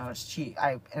was, you know,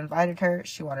 I invited her.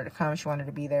 She wanted to come. She wanted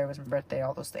to be there. It was my birthday,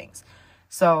 all those things.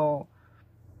 So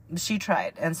she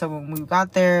tried. And so when we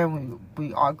got there,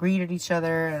 we all greeted each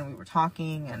other, and we were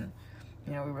talking, and,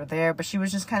 you know, we were there, but she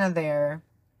was just kind of there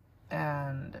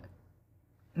and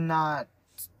not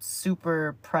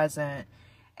super present.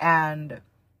 And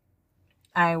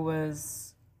I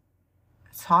was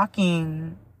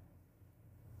talking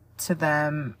to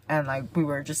them, and like we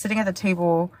were just sitting at the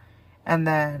table, and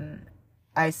then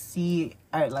I was seeing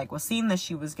that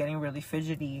she was getting really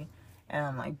fidgety, and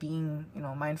I'm like being, you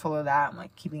know, mindful of that. I'm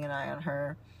like keeping an eye on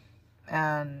her,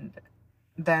 and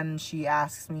then she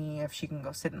asks me if she can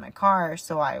go sit in my car.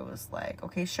 So I was like,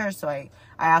 okay, sure. So I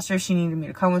asked her if she needed me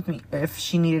to come with me, if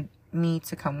she needed me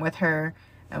to come with her,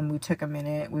 and we took a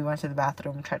minute. We went to the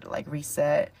bathroom, tried to like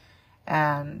reset,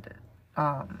 and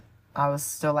I was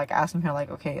still like asking her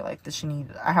like, okay, like, does she need,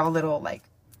 I have a little like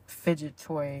fidget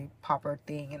toy popper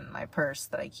thing in my purse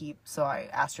that I keep. So I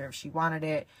asked her if she wanted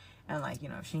it, and like, you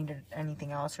know, if she needed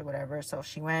anything else or whatever. So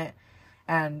she went,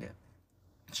 and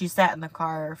she sat in the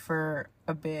car for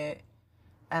a bit,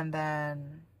 and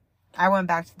then I went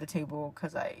back to the table,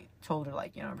 because I told her,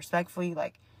 like, you know, respectfully,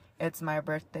 like, it's my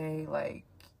birthday, like,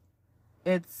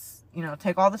 it's, you know,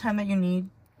 take all the time that you need.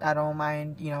 I don't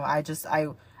mind, you know,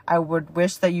 I would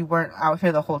wish that you weren't out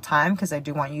here the whole time, because I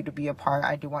do want you to be a part.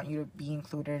 I do want you to be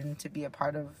included and to be a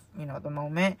part of, you know, the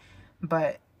moment.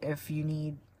 But if you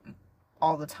need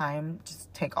all the time,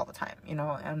 just take all the time, you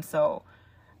know. And so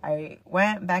I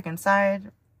went back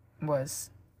inside, was,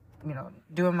 you know,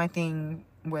 doing my thing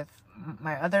with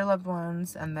my other loved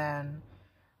ones, and then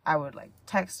I would like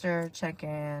text her, check in,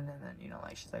 and then, you know,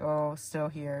 like, she's like, oh, still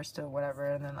here, still whatever.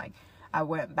 And then like I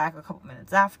went back a couple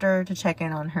minutes after to check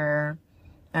in on her,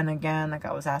 and again, like,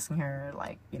 I was asking her,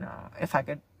 like, you know, if I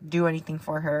could do anything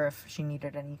for her, if she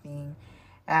needed anything.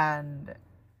 And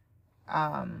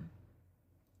I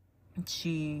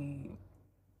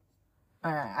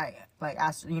like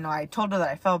asked, you know, I told her that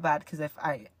I felt bad, because if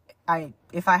I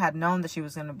had known that she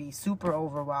was going to be super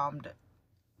overwhelmed,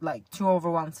 like too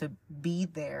overwhelmed to be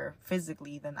there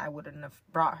physically, then I wouldn't have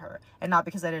brought her. And not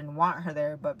because I didn't want her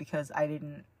there, but because I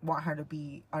didn't want her to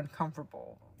be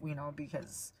uncomfortable, you know,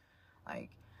 because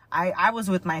like I was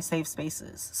with my safe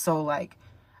spaces. So like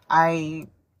you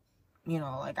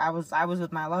know, like I was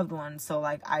with my loved ones. So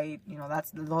like you know,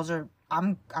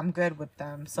 I'm good with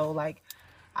them. So like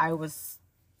I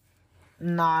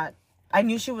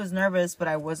knew she was nervous, but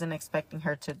I wasn't expecting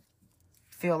her to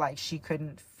feel like she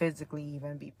couldn't physically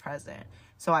even be present.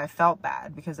 So I felt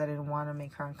bad, because I didn't want to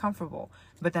make her uncomfortable.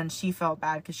 But then she felt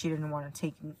bad because she didn't want to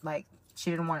take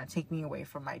me away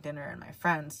from my dinner and my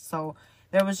friends. So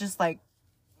there was just like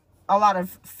a lot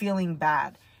of feeling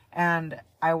bad, and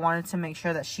I wanted to make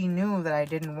sure that she knew that I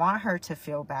didn't want her to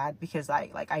feel bad, because I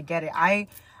get it. I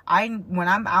when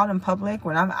I'm out in public,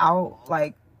 when I'm out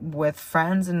like with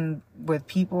friends and with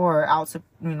people, or out to,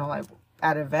 you know, like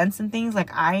at events and things, like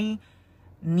I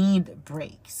need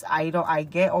breaks. I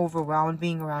get overwhelmed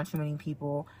being around too many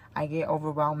people. I get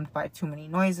overwhelmed by too many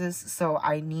noises. So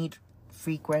I need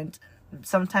frequent,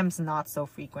 sometimes not so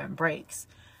frequent breaks,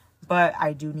 but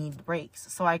I do need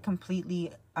breaks. So I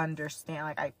completely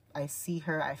understand. Like I see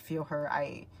her, I feel her.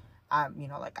 You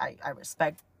know, like I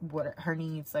respect what her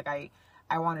needs. Like I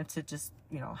wanted to just,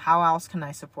 you know, how else can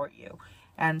I support you?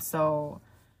 And so,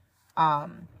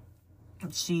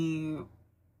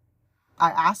 I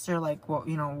asked her, like, what,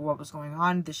 you know, what was going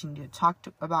on? Did she need to talk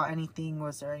about anything?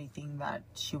 Was there anything that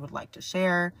she would like to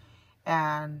share?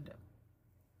 And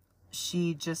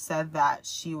she just said that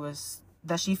she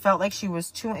felt like she was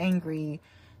too angry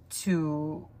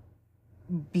to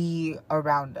be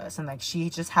around us, and like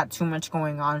she just had too much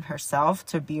going on herself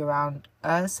to be around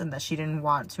us, and that she didn't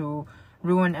want to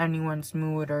ruin anyone's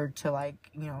mood or to, like,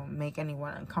 you know, make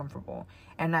anyone uncomfortable.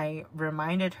 And I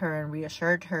reminded her and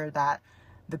reassured her that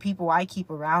the people I keep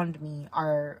around me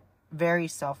are very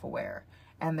self-aware,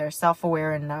 and they're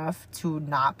self-aware enough to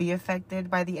not be affected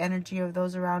by the energy of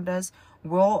those around us,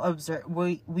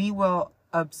 we will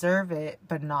observe it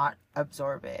but not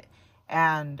absorb it.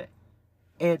 And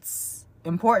it's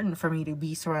important for me to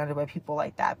be surrounded by people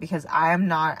like that, because I am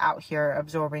not out here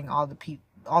absorbing all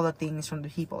the things from the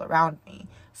people around me.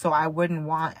 So I wouldn't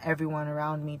want everyone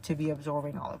around me to be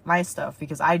absorbing all of my stuff,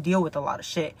 because I deal with a lot of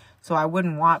shit. So I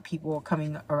wouldn't want people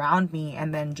coming around me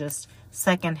and then just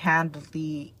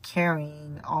second-handedly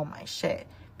carrying all my shit,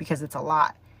 because it's a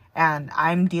lot. And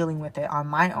I'm dealing with it on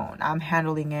my own. I'm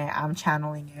handling it. I'm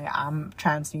channeling it. I'm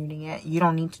transmuting it. You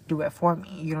don't need to do it for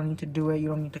me. You don't need to do it. You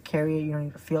don't need to carry it. You don't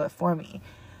need to feel it for me.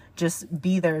 Just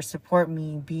be there, support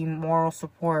me, be moral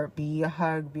support, be a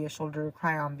hug, be a shoulder to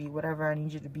cry on, be whatever I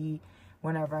need you to be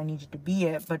whenever I need you to be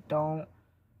it, but don't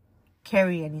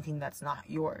carry anything that's not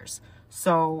yours.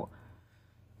 So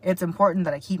it's important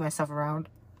that I keep myself around,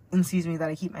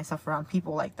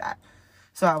 people like that.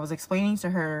 So I was explaining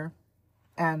to her,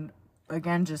 and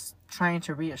again, just trying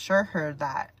to reassure her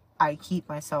that I keep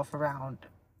myself around.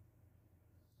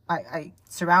 I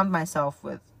surround myself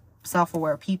with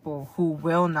self-aware people who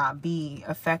will not be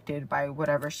affected by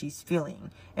whatever she's feeling.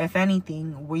 If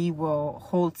anything, we will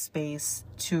hold space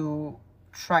to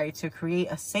try to create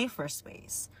a safer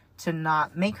space to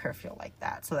not make her feel like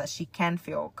that, so that she can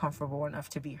feel comfortable enough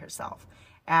to be herself.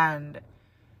 And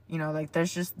like,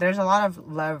 there's a lot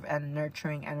of love and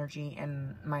nurturing energy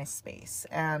in my space.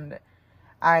 And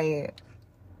I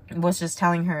was just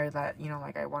telling her that,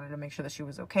 like, I wanted to make sure that she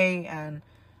was okay. And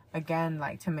again,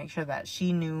 like, to make sure that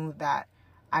she knew that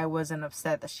I wasn't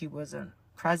upset that she wasn't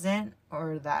present,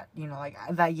 or that, like,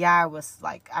 that, yeah, I was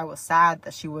sad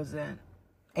that she wasn't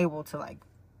able to, like,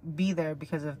 be there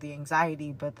because of the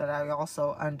anxiety, but that I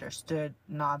also understood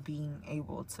not being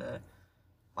able to,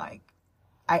 like,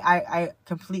 I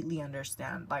completely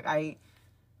understand. Like,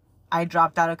 I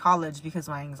dropped out of college because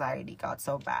my anxiety got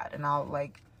so bad, and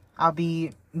I'll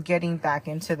be getting back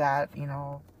into that,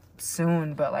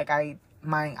 soon, but like, I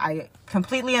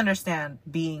completely understand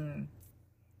being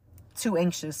too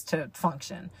anxious to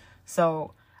function.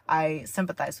 So I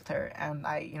sympathize with her, and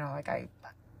I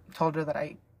told her that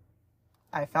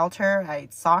I felt her, I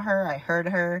saw her, I heard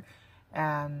her,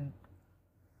 and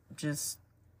just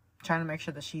trying to make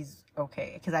sure that she's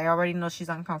okay, because I already know she's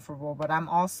uncomfortable, but I'm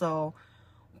also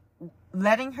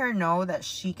letting her know that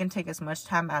she can take as much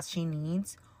time as she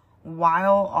needs,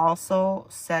 while also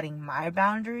setting my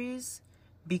boundaries,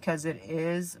 because it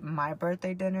is my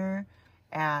birthday dinner,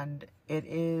 and it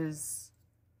is,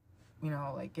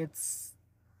 like, it's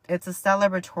a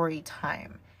celebratory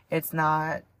time. It's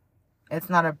not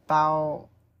about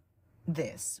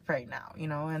this right now,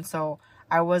 and so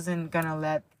I wasn't gonna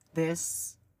let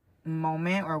this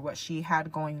moment or what she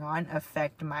had going on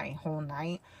affect my whole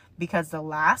night, because the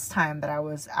last time that I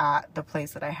was at the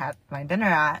place that I had my dinner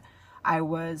at, I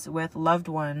was with loved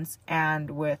ones and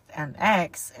with an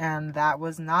ex, and that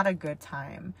was not a good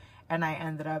time. And I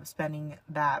ended up spending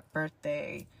that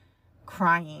birthday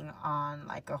crying on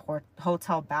like a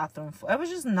hotel bathroom floor. It was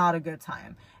just not a good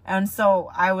time. And so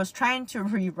I was trying to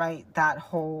rewrite that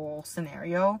whole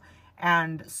scenario.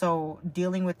 And so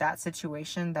dealing with that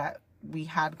situation that we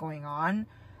had going on,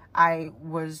 I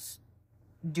was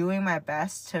doing my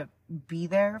best to be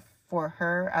there for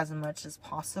her as much as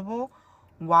possible,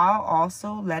 while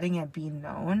also letting it be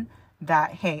known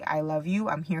that, hey, I love you,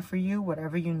 I'm here for you,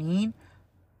 whatever you need.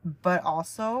 But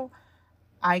also,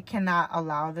 I cannot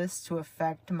allow this to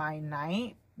affect my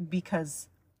night, because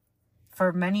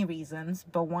for many reasons,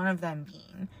 but one of them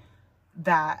being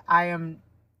that I am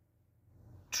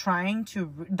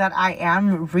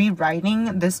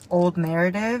rewriting this old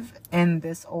narrative in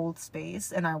this old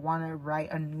space, and I want to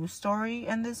write a new story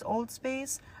in this old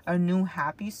space, a new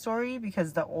happy story,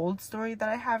 because the old story that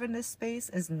I have in this space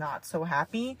is not so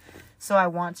happy. So I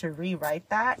want to rewrite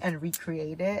that and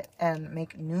recreate it and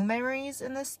make new memories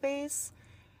in this space.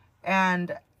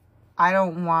 And I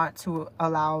don't want to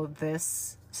allow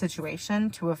this situation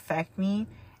to affect me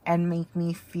and make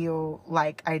me feel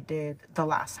like I did the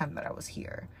last time that I was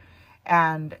here.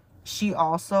 And she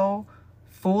also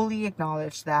fully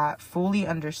acknowledged that, fully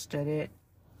understood it,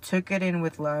 took it in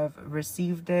with love,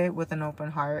 received it with an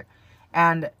open heart.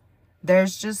 And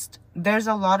there's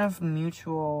a lot of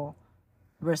mutual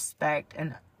respect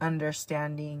and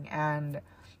understanding and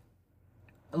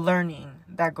learning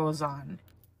that goes on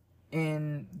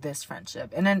in this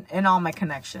friendship and in all my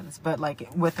connections. But like,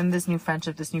 within this new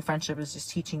friendship is just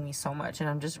teaching me so much, and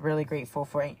I'm just really grateful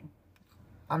for it.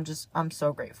 I'm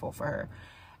so grateful for her.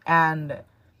 And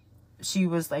she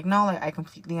was like, no, like, I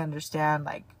completely understand,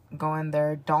 like, go in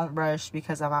there, don't rush,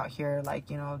 because I'm out here, like,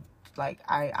 like,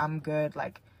 I'm good,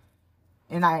 like,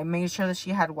 and I made sure that she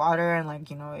had water, and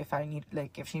like, you know, if I need,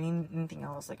 like, if she needed anything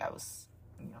else, like, I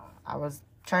was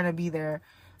trying to be there.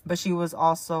 But she was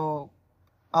also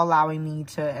allowing me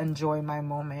to enjoy my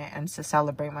moment and to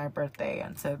celebrate my birthday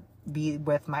and to be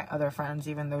with my other friends,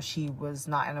 even though she was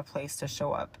not in a place to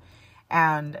show up.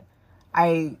 And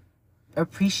I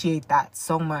appreciate that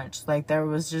so much. Like, there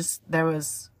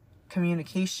was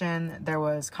communication, there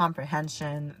was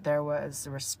comprehension, there was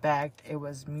respect, it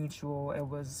was mutual, it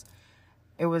was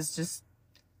just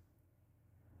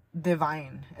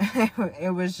divine.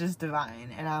 It was just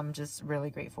divine, and I'm just really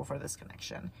grateful for this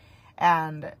connection.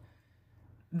 And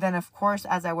then, of course,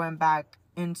 as I went back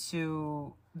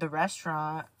into the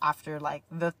restaurant after like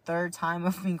the third time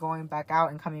of me going back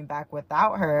out and coming back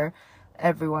without her,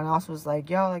 everyone else was like,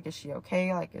 yo, like, is she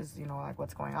okay? Like, is, you know, like,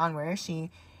 what's going on? Where is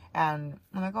she? And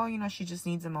I'm like, oh, you know, she just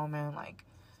needs a moment. Like,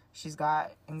 she's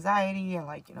got anxiety, and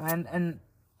like, you know, and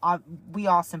we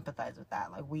all sympathize with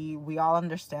that. Like, we all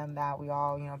understand that. We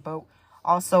all, you know, but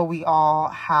also we all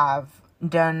have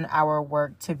done our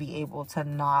work to be able to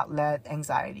not let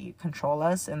anxiety control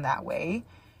us in that way.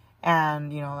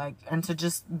 And, you know, like, and to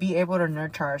just be able to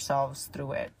nurture ourselves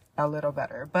through it a little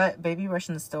better. But baby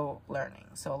Russian is still learning.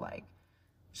 So, like,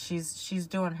 she's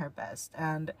doing her best,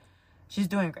 and she's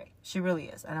doing great. She really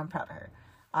is. And I'm proud of her.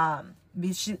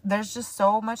 There's just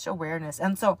so much awareness.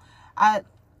 And so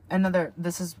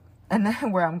this is, and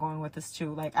then where I'm going with this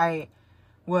too. Like, I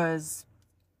was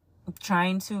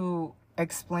trying to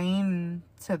explain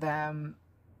to them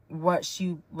what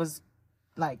she was,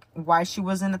 like, why she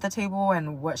wasn't at the table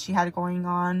and what she had going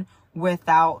on,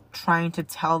 without trying to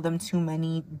tell them too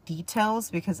many details,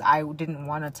 because I didn't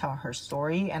want to tell her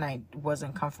story and I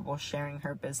wasn't comfortable sharing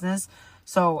her business.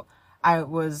 So I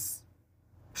was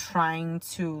trying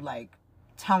to, like,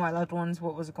 tell my loved ones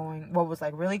what was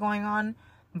like really going on,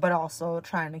 but also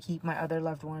trying to keep my other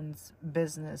loved ones'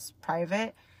 business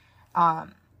private.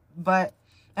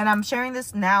 And I'm sharing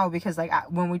this now because, like,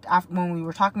 when we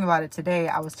were talking about it today,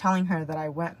 I was telling her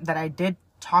that I did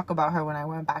talk about her when I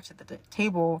went back to the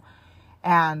table,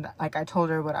 and, like, I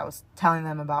told her what I was telling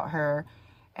them about her,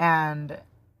 and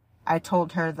I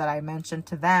told her that I mentioned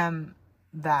to them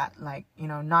that, like, you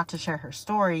know, not to share her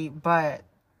story, but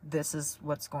this is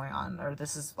what's going on, or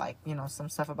this is, like, you know, some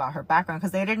stuff about her background,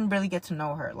 because they didn't really get to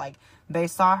know her. Like, they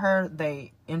saw her,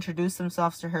 they introduced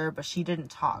themselves to her, but she didn't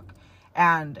talk,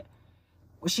 and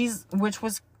which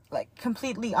was, like,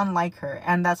 completely unlike her.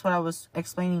 And that's what I was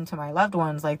explaining to my loved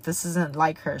ones. Like, this isn't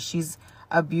like her. She's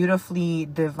a beautifully,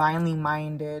 divinely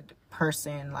minded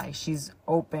person. Like, she's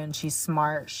open, she's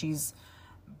smart, she's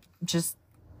just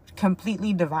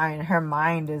completely divine. Her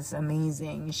mind is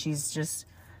amazing. She's just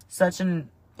such an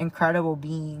incredible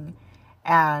being,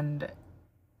 and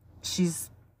she's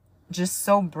just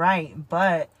so bright.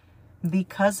 But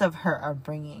because of her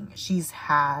upbringing, she's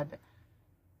had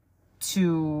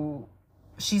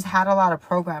a lot of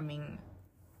programming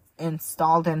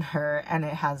installed in her, and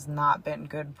it has not been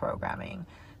good programming.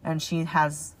 And she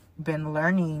has been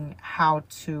learning how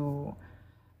to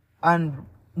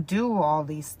undo all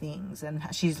these things, and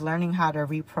she's learning how to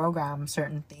reprogram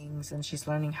certain things, and she's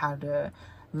learning how to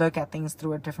look at things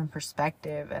through a different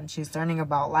perspective, and she's learning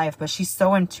about life. But she's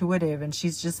so intuitive, and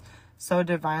she's just so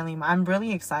divinely, I'm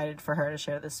really excited for her to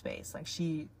share this space. Like,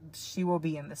 she will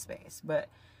be in this space, but,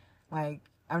 like,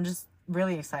 I'm just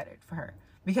really excited for her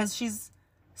because she's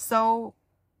so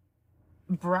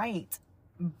bright,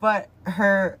 but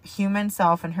her human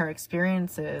self and her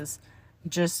experiences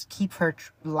just keep her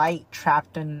light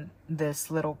trapped in this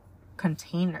little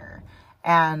container.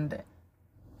 And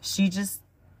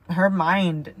her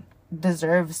mind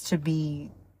deserves to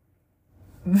be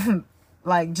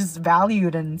like, just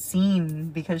valued and seen,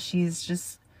 because she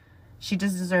just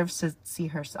deserves to see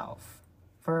herself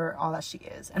for all that she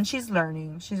is. And she's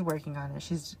learning, she's working on it,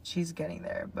 she's getting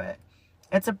there, but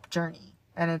it's a journey,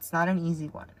 and it's not an easy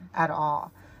one at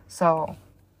all. So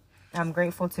I'm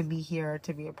grateful to be here,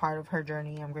 to be a part of her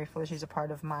journey. I'm grateful that she's a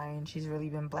part of mine. She's really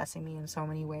been blessing me in so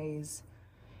many ways.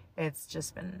 It's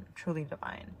just been truly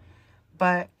divine.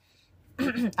 But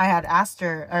I had asked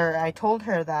her, or I told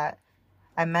her that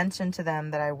I mentioned to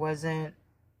them that I wasn't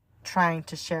trying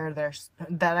to share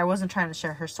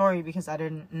her story, because I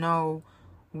didn't know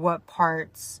what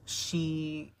parts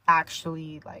she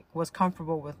actually, like, was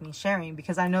comfortable with me sharing,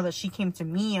 because I know that she came to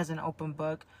me as an open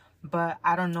book, but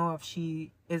I don't know if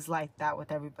she is like that with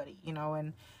everybody, you know.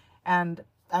 And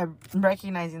I'm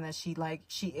recognizing that she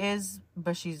is,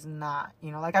 but she's not,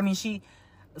 you know. Like, I mean, she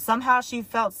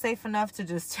felt safe enough to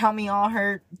just tell me all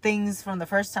her things from the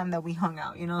first time that we hung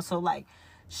out, you know. So, like,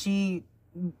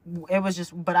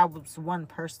 but I was one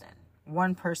person,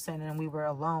 one person and we were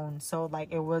alone. So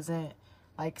like, it wasn't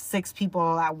like 6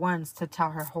 people at once to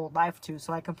tell her whole life to.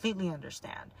 So I completely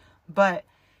understand. But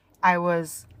I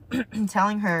was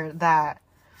telling her that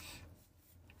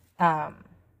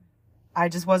I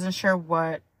just wasn't sure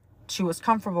what she was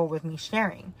comfortable with me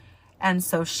sharing. And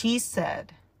so she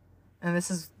said, and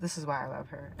this is why I love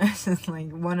her. This is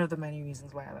like one of the many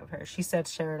reasons why I love her. She said,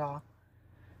 share it all.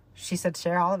 She said,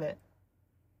 share all of it.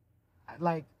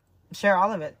 Like, share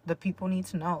all of it. The people need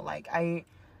to know. Like, I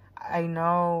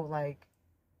know, like,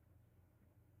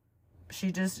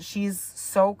 she's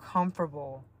so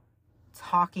comfortable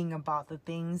talking about the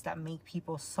things that make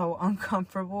people so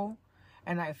uncomfortable.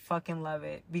 And I fucking love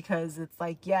it, because it's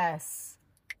like, yes,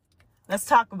 let's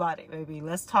talk about it, baby.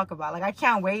 Let's talk about it. Like, I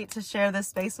can't wait to share this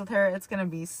space with her. It's going to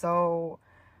be so,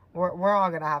 we're all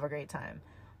going to have a great time.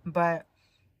 But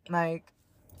like,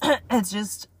 it's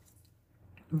just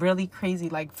really crazy,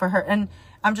 like, for her. And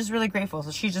I'm just really grateful. So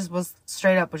she just was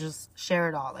straight up, was just share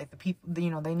it all. Like, the people,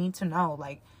 you know, they need to know,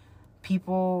 like,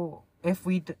 people, if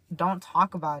we don't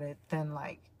talk about it, then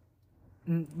like,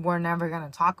 we're never going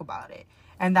to talk about it.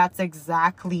 And that's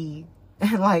exactly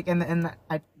like, and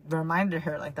I reminded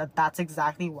her like that's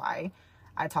exactly why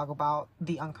I talk about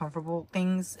the uncomfortable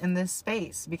things in this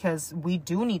space, because we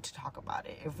do need to talk about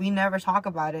it. If we never talk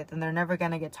about it, then they're never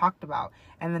going to get talked about.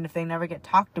 And then if they never get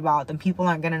talked about, then people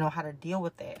aren't going to know how to deal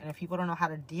with it. And if people don't know how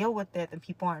to deal with it, then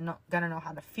people aren't going to know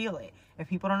how to feel it. If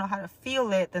people don't know how to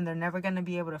feel it, then they're never going to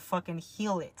be able to fucking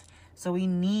heal it. So we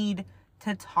need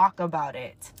to talk about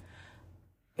it.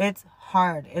 It's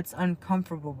hard. It's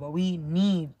uncomfortable, but we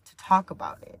need to talk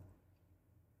about it.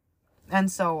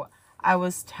 And so I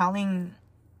was telling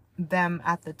them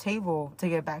at the table, to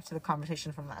get back to the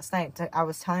conversation from last night, I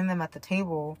was telling them at the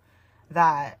table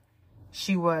that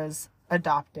she was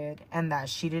adopted and that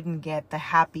she didn't get the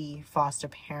happy foster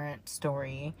parent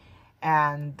story,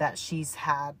 and that she's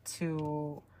had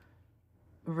to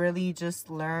really just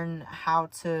learn how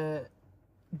to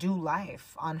do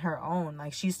life on her own.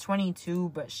 Like, she's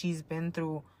 22, but she's been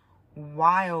through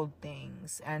wild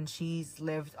things, and she's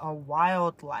lived a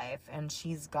wild life, and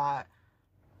she's got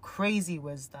crazy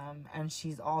wisdom, and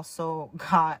she's also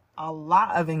got a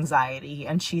lot of anxiety,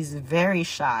 and she's very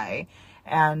shy,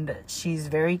 and she's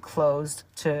very closed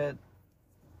to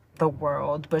the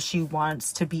world, but she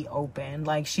wants to be open.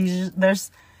 Like, she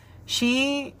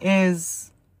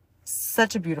is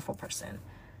such a beautiful person.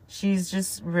 She's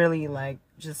just really like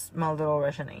just my little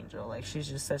Russian angel. Like, she's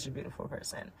just such a beautiful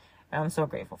person, and I'm so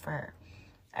grateful for her.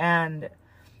 And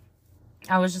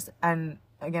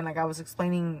again, like, I was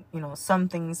explaining, you know, some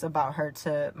things about her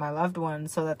to my loved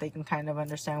ones so that they can kind of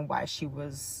understand why she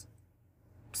was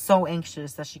so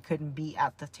anxious that she couldn't be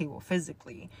at the table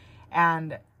physically.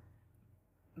 And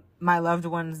my loved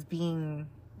ones being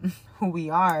who we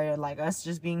are, like, us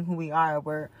just being who we are,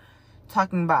 we're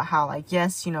talking about how, like,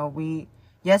 yes, you know,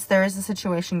 yes, there is a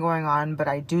situation going on, but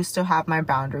I do still have my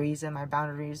boundaries, and my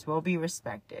boundaries will be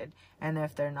respected. And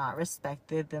if they're not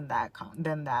respected, then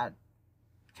that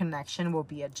connection will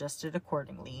be adjusted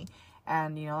accordingly.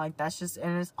 And, you know, like, that's just,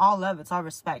 and it's all love, it's all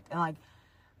respect. And like,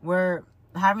 we're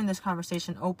having this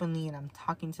conversation openly, and I'm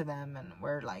talking to them, and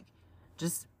we're like,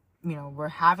 just, you know, we're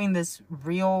having this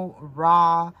real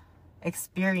raw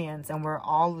experience, and we're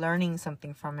all learning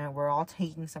something from it. We're all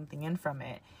taking something in from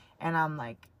it. And I'm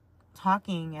like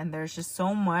talking, and there's just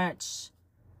so much,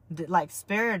 like,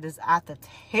 spirit is at the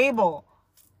table.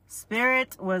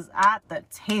 Spirit was at the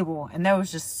table, and there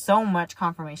was just so much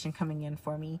confirmation coming in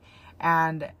for me,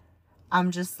 and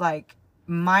I'm just like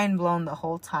mind blown the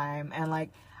whole time. And like,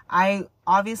 I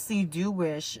obviously do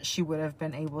wish she would have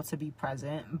been able to be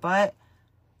present, but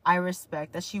I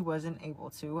respect that she wasn't able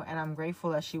to, and I'm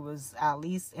grateful that she was at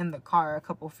least in the car a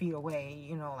couple feet away,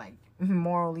 you know, like,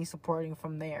 morally supporting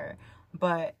from there.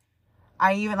 But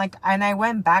I even, like, and I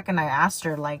went back and I asked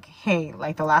her, like, hey,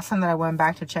 like, the last time that I went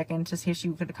back to check in to see if she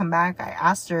could come back, I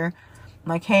asked her,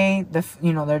 like, hey,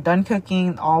 you know, they're done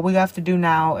cooking. All we have to do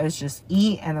now is just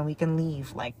eat, and then we can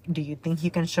leave. Like, do you think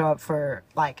you can show up for,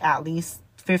 like, at least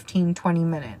 15, 20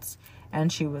 minutes?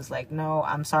 And she was like, no,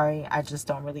 I'm sorry. I just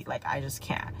don't really, like, I just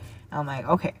can't. And I'm like,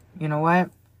 okay, you know what?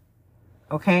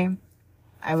 Okay,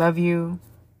 I love you.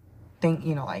 Thank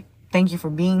you for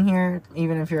being here,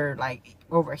 even if you're, like,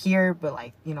 over here, but,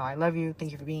 like, you know, I love you.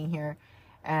 Thank you for being here.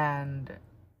 And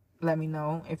let me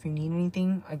know if you need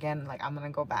anything. Again, like, I'm gonna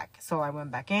go back. So I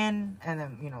went back in, and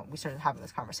then, you know, we started having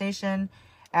this conversation,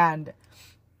 and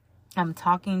I'm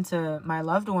talking to my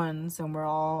loved ones, and we're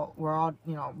all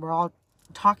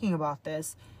talking about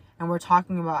this, and we're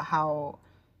talking about how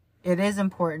it is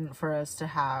important for us to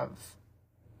have,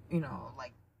 you know,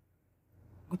 like,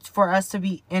 for us to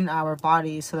be in our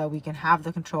bodies so that we can have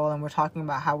the control. And we're talking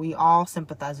about how we all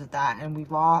sympathize with that, and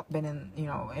we've all been in,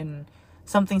 in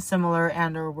something similar,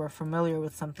 and or we're familiar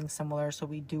with something similar, so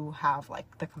we do have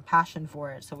like the compassion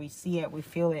for it, so we see it, we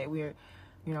feel it,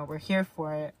 we're here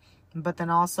for it. But then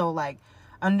also like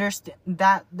understand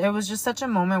that there was just such a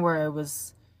moment where it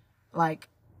was like,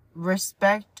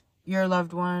 respect your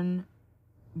loved one,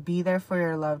 be there for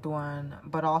your loved one,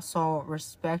 but also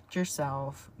respect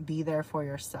yourself, be there for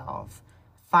yourself.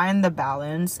 Find the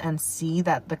balance and see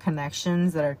that the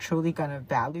connections that are truly going to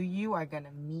value you are going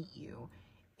to meet you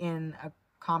in a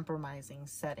compromising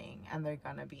setting, and they're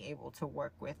going to be able to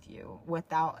work with you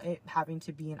without it having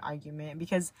to be an argument.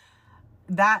 Because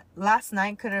that last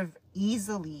night could have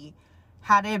easily,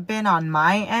 had it been on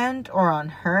my end or on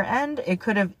her end, it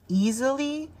could have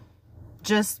easily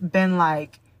just been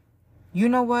like, you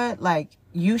know what, like,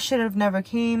 you should have never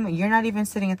came, you're not even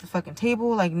sitting at the fucking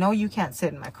table, like, no, you can't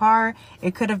sit in my car.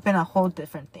 It could have been a whole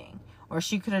different thing. Or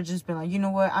she could have just been like, you know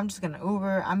what, I'm just gonna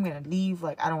Uber, I'm gonna leave,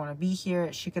 like, I don't want to be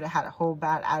here. She could have had a whole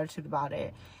bad attitude about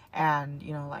it, and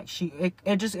like,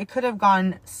 it could have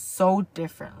gone so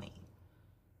differently.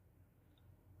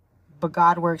 But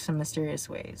God works in mysterious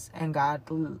ways, and God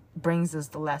brings us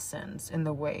the lessons in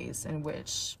the ways in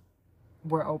which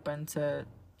we're open to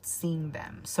seeing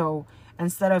them. So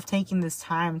instead of taking this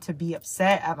time to be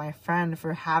upset at my friend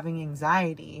for having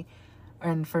anxiety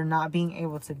and for not being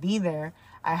able to be there,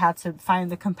 I had to find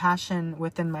the compassion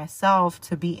within myself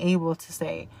to be able to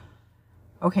say,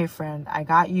 okay, friend, I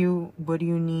got you. What do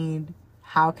you need?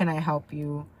 How can I help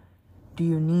you? Do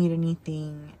you need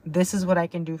anything? This is what I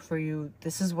can do for you.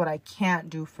 This is what I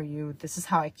can't do for you. This is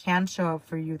how I can show up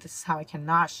for you. This is how I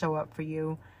cannot show up for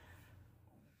you.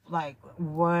 Like,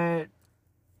 what,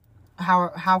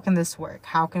 how can this work?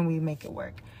 How can we make it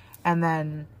work? And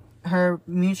then her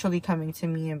mutually coming to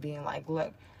me and being like,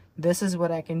 look, this is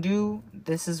what I can do.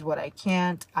 This is what I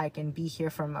can't. I can be here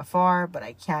from afar, but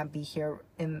I can't be here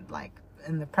in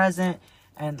the present.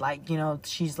 And like,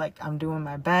 she's like, I'm doing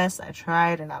my best. I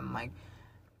tried. And I'm like,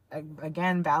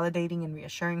 again, validating and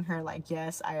reassuring her, like,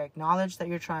 yes, I acknowledge that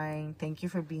you're trying. Thank you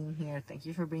for being here. Thank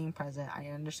you for being present. I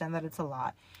understand that it's a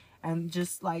lot. And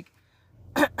just like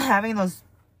having those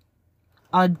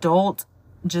adult,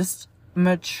 just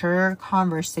mature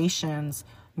conversations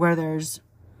where there's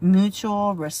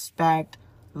mutual respect,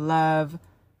 love,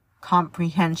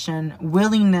 comprehension,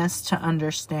 willingness to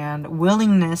understand,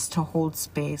 willingness to hold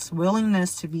space,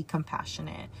 willingness to be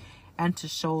compassionate and to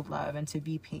show love and to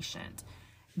be patient.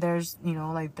 It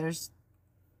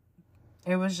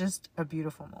was just a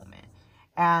beautiful moment.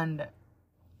 And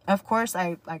of course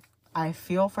I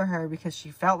feel for her because she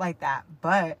felt like that,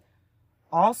 but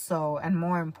also, and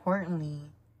more importantly,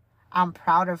 I'm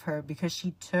proud of her because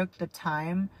she took the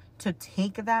time to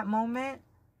take that moment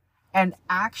and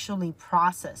actually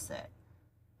process it.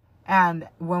 And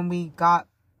when we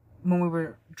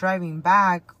were driving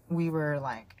back, we were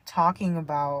like talking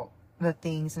about the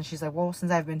things, and she's like, well,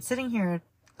 since I've been sitting here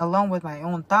alone with my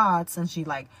own thoughts, and she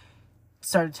like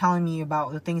started telling me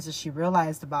about the things that she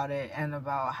realized about it and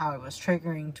about how it was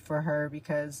triggering for her,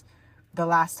 because the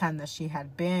last time that she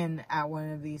had been at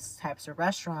one of these types of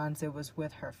restaurants, it was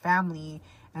with her family,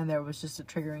 and there was just a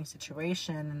triggering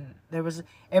situation, and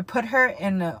it put her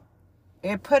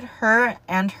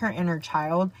and her inner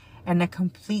child in a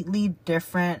completely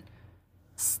different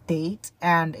state,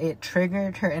 and it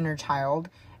triggered her inner child,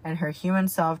 and her human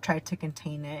self tried to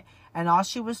contain it, and all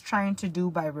she was trying to do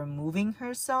by removing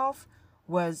herself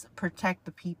was protect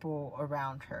the people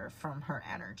around her from her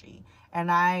energy.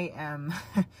 And I am,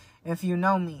 if you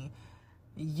know me,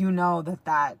 you know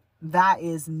that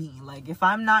is me. Like, if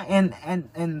I'm not in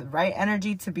the right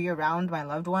energy to be around my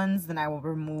loved ones, then I will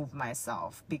remove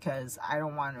myself because I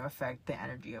don't want to affect the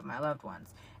energy of my loved ones.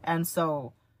 And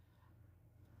so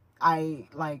I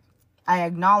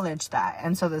acknowledge that.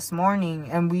 And so this morning,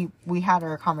 and we had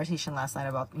our conversation last night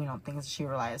about, things she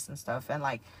realized and stuff. And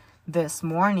like this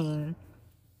morning,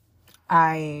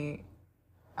 I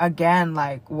again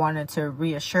wanted to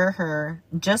reassure her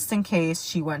just in case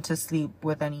she went to sleep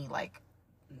with any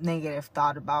negative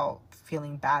thought about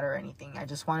feeling bad or anything. I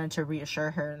just wanted to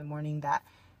reassure her in the morning that,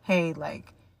 hey,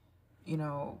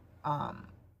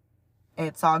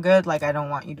 it's all good. Like, I don't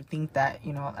want you to think that,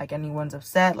 anyone's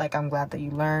upset. Like, I'm glad that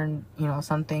you learned,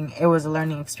 something. It was a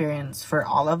learning experience for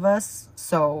all of us.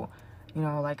 So,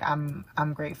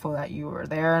 I'm grateful that you were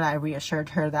there. And I reassured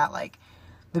her that,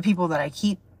 the people that I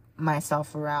keep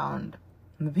myself around,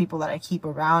 the people that I keep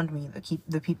around me,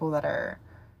 the people that are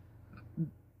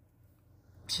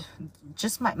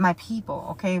just my people,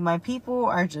 okay? My people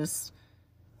are just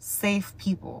safe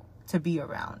people to be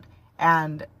around.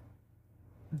 And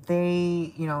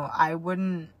they, I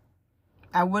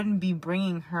wouldn't be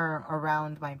bringing her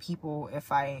around my people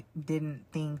if I didn't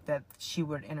think that she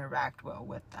would interact well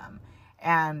with them.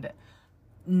 And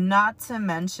not to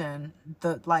mention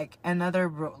another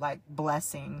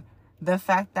blessing, the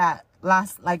fact that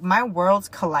my worlds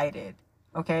collided.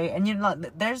 Okay. And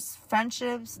there's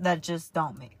friendships that just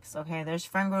don't mix. Okay. There's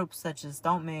friend groups that just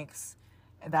don't mix.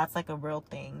 That's a real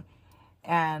thing.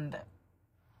 And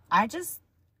I just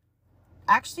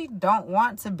actually don't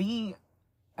want to be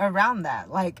around that.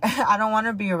 I don't want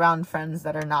to be around friends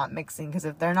that are not mixing, because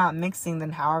if they're not mixing,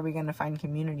 then how are we going to find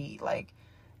community?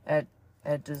 It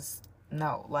just,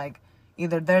 no.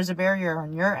 Either there's a barrier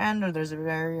on your end or there's a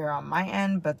barrier on my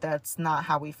end, but that's not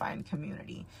how we find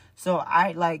community. So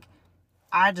I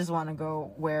just want to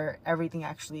go where everything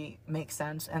actually makes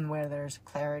sense and where there's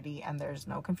clarity and there's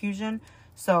no confusion.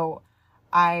 So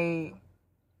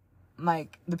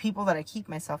the people that I keep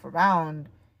myself around,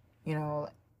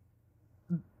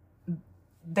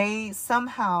 they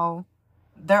somehow,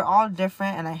 they're all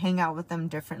different, and I hang out with them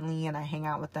differently, and I hang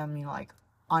out with them,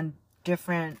 on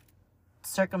different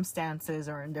circumstances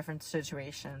or in different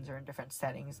situations or in different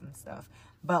settings and stuff.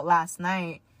 But last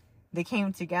night they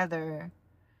came together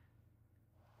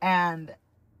and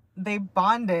they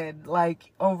bonded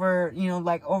over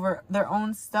over their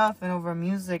own stuff and over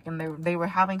music, and they were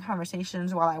having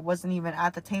conversations while I wasn't even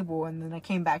at the table, and then I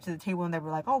came back to the table and they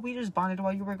were like, oh, we just bonded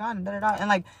while you were gone,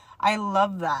 and I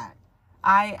love that.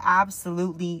 I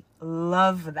absolutely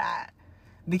love that,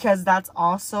 because that's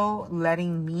also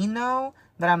letting me know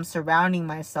that I'm surrounding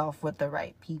myself with the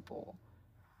right people.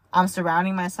 I'm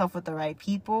surrounding myself with the right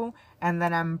people, and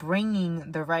then I'm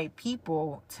bringing the right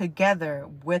people together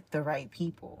with the right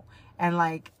people. And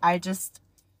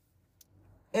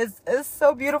it's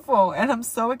so beautiful, and I'm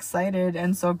so excited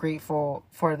and so grateful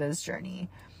for this journey,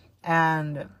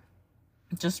 and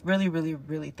just really, really,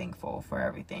 really thankful for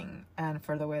everything and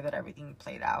for the way that everything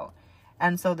played out.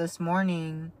 And so this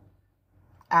morning,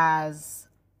 as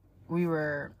we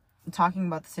were talking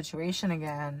about the situation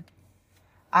again,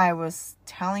 I was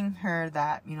telling her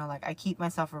that, I keep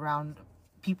myself around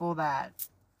people that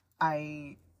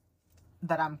I'm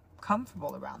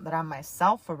comfortable around, that I'm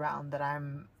myself around, that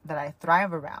I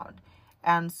thrive around.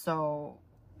 And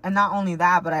not only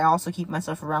that, but I also keep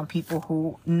myself around people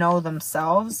who know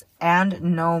themselves and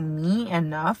know me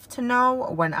enough to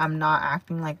know when I'm not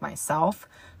acting like myself,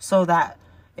 so that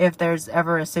if there's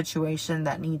ever a situation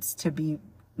that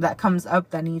comes up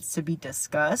that needs to be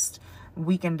discussed,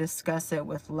 we can discuss it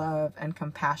with love and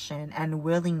compassion and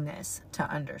willingness to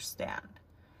understand.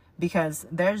 Because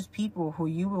there's people who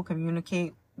you will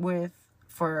communicate with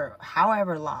for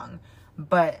however long,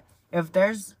 but if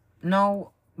there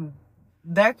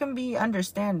can be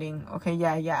understanding. Okay,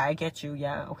 yeah, I get you.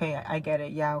 Yeah, okay, I get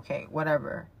it. Yeah, okay,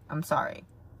 whatever. I'm sorry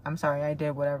I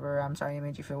did whatever. I'm sorry I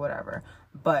made you feel whatever.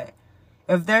 But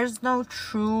if there's no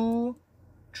true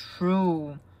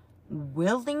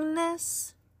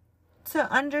willingness to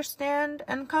understand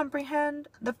and comprehend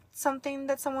something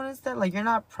that someone has said,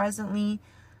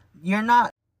 you're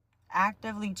not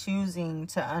actively choosing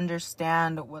to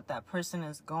understand what that person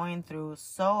is going through,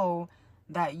 so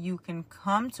that you can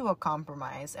come to a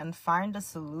compromise and find a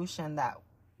solution that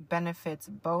benefits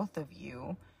both of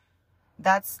you.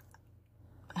 That's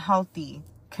healthy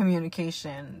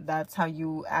communication. That's how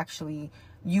you actually,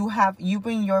 we have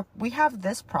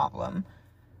this problem.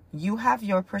 You have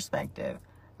your perspective.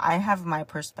 I have my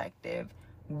perspective.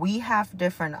 We have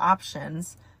different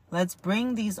options. Let's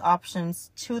bring these options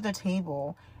to the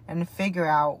table and figure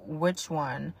out which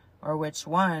one or which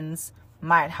ones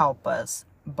might help us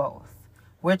both.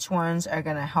 Which ones are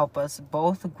going to help us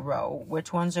both grow?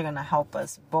 Which ones are going to help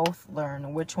us both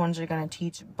learn? Which ones are going to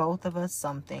teach both of us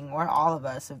something, or all of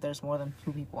us if there's more than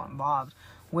two people involved?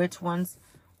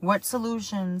 What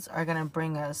solutions are going to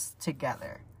bring us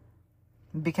together?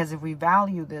 Because if we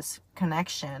value this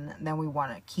connection, then we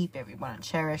want to keep it. We want to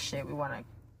cherish it. We want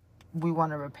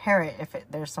to repair it if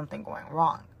there's something going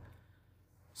wrong.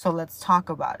 So let's talk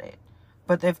about it.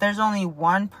 But if there's only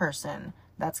one person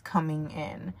that's coming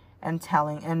in and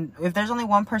if there's only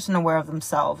one person aware of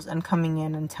themselves and coming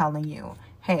in and telling you,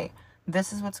 hey,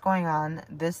 this is what's going on,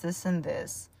 this, and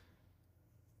this,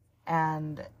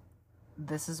 and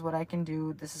this is what I can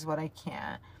do, this is what I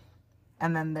can't.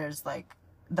 And then there's the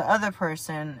other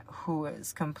person who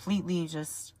is completely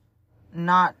just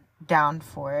not down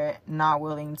for it, not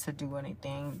willing to do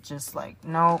anything, just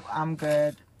no, I'm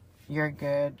good, you're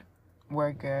good,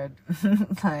 we're good.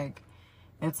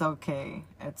 It's okay,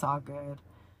 it's all good.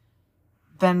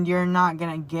 then you're not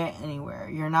gonna get anywhere.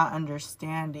 You're not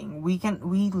understanding. We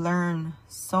learn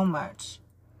so much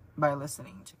by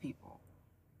listening to people.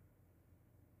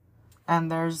 And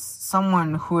there's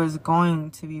someone who is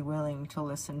going to be willing to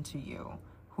listen to you,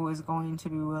 who is going to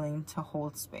be willing to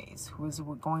hold space, who is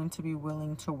going to be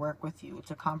willing to work with you,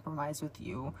 to compromise with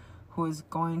you, who is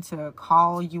going to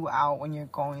call you out when you're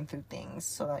going through things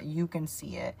so that you can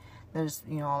see it. There's,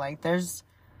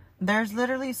 there's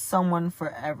literally someone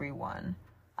for everyone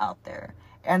out there.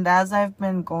 And as I've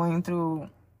been going through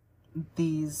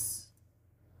these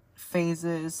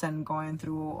phases and going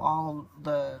through all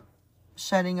the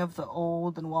shedding of the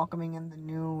old and welcoming in the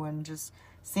new and just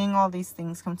seeing all these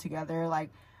things come together,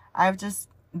 I've just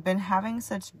been having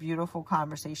such beautiful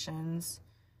conversations.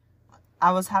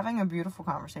 I was having a beautiful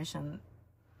conversation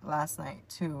last night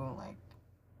too,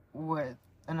 with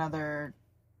another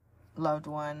loved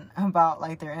one about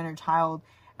their inner child,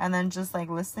 and then just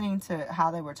listening to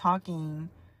how they were talking,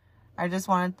 I just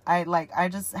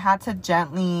had to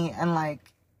gently and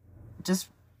just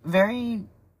very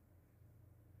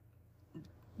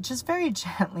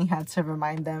gently had to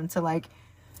remind them to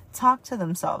talk to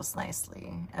themselves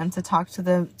nicely and to talk to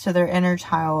their inner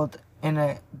child in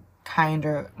a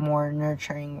kinder, more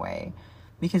nurturing way,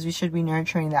 because we should be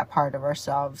nurturing that part of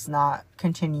ourselves, not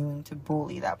continuing to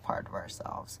bully that part of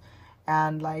ourselves.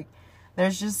 And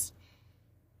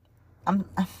I'm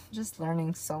just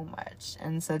learning so much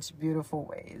in such beautiful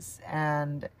ways,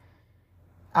 and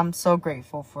I'm so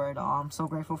grateful for it all. I'm so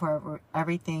grateful for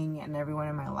everything and everyone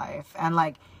in my life.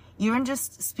 And even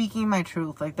just speaking my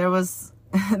truth, there was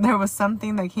there was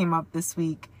something that came up this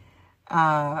week,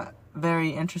 very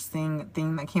interesting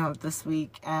thing that came up this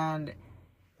week, and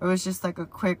it was just a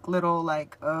quick little I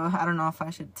don't know if I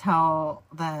should tell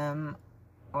them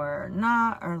or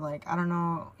not, or I don't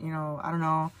know, I don't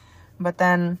know. But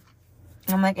then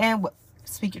I'm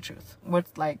speak your truth.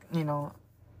 What's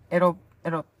it'll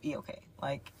be okay.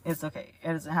 It's okay.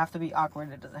 It doesn't have to be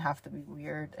awkward. It doesn't have to be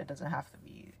weird. It doesn't have to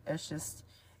be, it's just,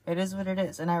 it is what it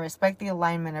is. And I respect the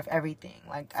alignment of everything.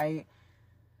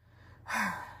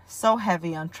 So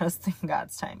heavy on trusting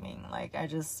God's timing.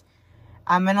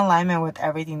 I'm in alignment with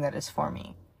everything that is for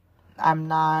me. I'm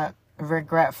not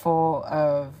regretful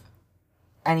of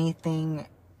anything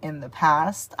in the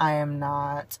past. I am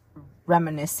not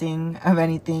reminiscing of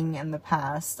anything in the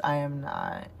past. I am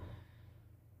not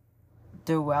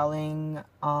dwelling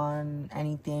on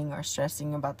anything or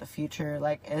stressing about the future.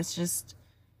 It's just,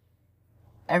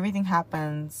 everything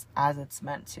happens as it's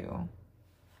meant to.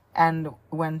 And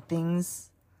when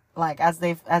things as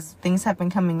things have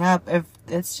been coming up, if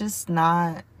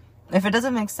it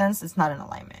doesn't make sense, it's not in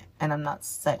alignment. And I'm not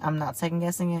second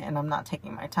guessing it, and I'm not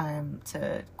taking my time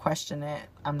to question it.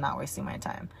 I'm not wasting my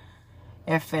time.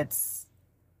 If it's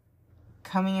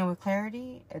coming in with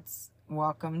clarity, it's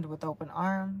welcomed with open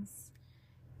arms.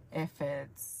 If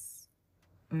it's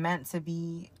meant to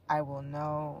be, I will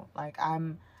know.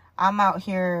 I'm out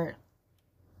here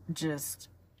just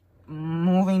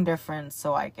moving different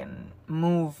so I can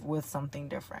move with something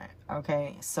different.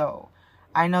 Okay, so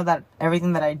I know that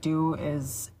everything that I do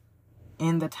is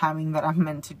in the timing that I'm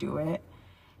meant to do it,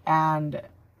 and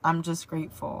I'm just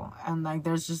grateful. And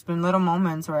there's just been little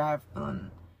moments where I've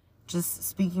been just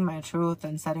speaking my truth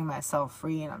and setting myself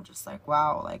free, and I'm just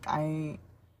wow,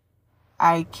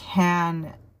 I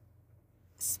can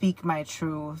speak my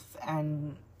truth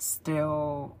and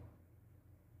still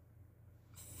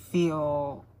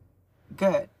feel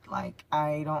good.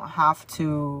 I don't have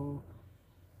to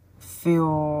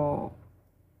feel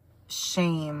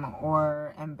shame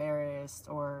or embarrassed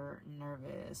or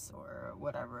nervous or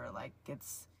whatever.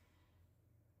 It's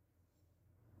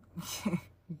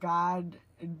God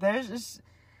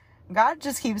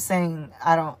just keeps saying,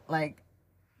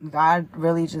 God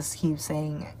really just keeps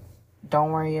saying,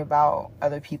 don't worry about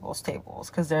other people's tables,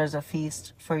 because there's a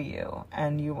feast for you,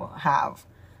 and you will have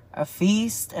a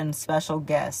feast and special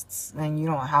guests. And you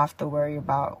don't have to worry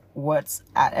about what's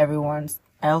at everyone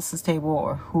else's table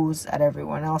or who's at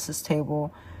everyone else's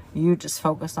table. You just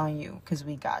focus on you, because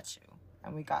we got you,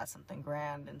 and we got something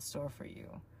grand in store for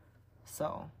you.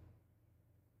 So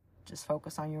just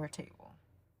focus on your table.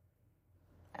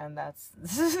 And that's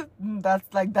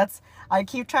I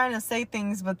keep trying to say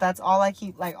things, but that's all I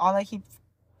keep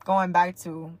going back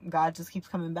to. God just keeps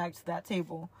coming back to that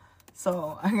table.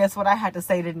 So I guess what I had to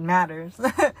say didn't matter.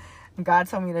 God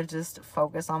told me to just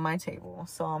focus on my table.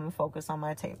 So I'm gonna focus on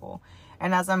my table.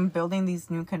 And as I'm building these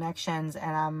new connections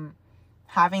and I'm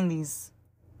having these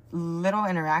little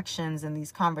interactions and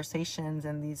these conversations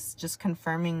and these just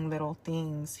confirming little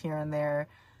things here and there,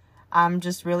 I'm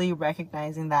just really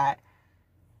recognizing that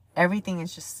everything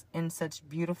is just in such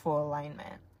beautiful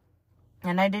alignment.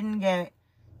 And I didn't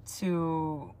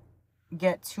to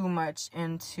get too much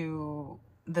into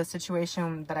the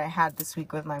situation that I had this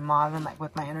week with my mom and like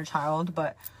with my inner child,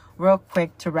 but real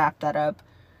quick to wrap that up,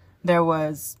 there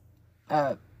was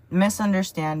a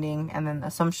misunderstanding, and then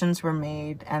assumptions were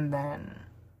made, and then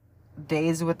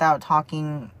days without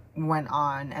talking went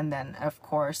on, and then of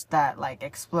course that like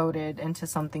exploded into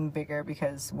something bigger,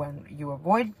 because when you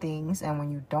avoid things and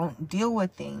when you don't deal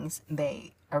with things,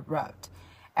 they erupt.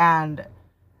 And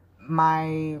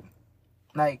my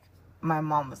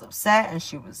mom was upset and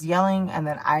she was yelling, and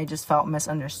then I just felt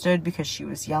misunderstood because she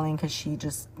was yelling because she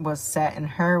just was set in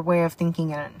her way of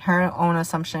thinking and in her own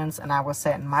assumptions, and I was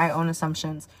set in my own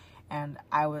assumptions, and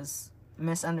I was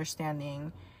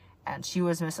misunderstanding and she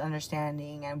was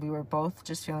misunderstanding, and we were both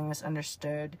just feeling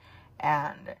misunderstood,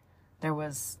 and there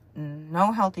was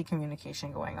no healthy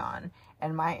communication going on,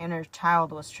 and my inner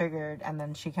child was triggered, and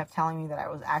then she kept telling me that I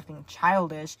was acting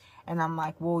childish, and I'm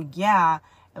like, well, yeah,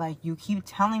 like, you keep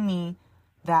telling me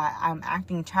that I'm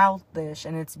acting childish,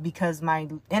 and it's because my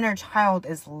inner child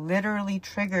is literally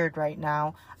triggered right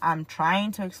now. I'm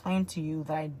trying to explain to you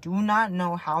that I do not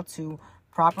know how to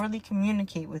properly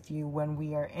communicate with you when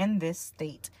we are in this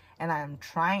state, and I'm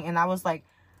trying, and I was like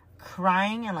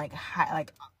crying and like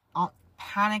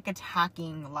panic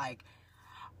attacking, like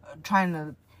trying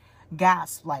to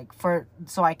gasp, like,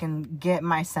 so I can get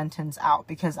my sentence out,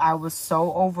 because I was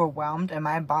so overwhelmed and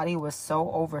my body was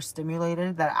so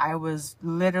overstimulated that I was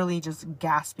literally just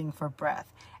gasping for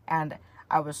breath, and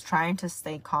I was trying to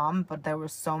stay calm, but there were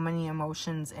so many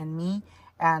emotions in me,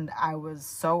 and I was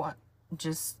so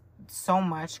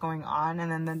much going on,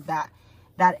 and then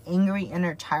that angry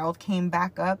inner child came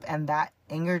back up, and that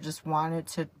anger just wanted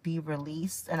to be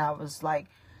released, and I was like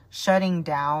shutting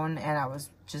down, and I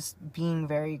was just being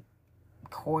very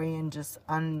coy and just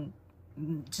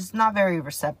not very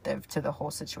receptive to the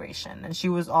whole situation. And she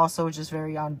was also just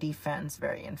very on defense,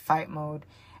 very in fight mode,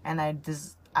 and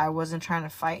I wasn't trying to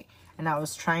fight, and I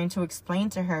was trying to explain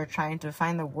to her, trying to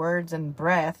find the words and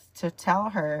breath to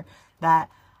tell her that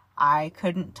I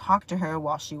couldn't talk to her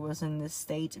while she was in this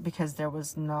state, because there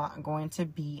was not going to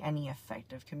be any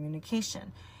effective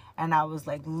communication. And I was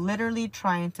like literally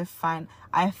trying to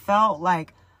I felt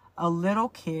like a little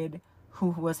kid who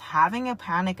was having a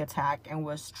panic attack and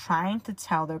was trying to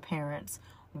tell their parents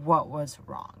what was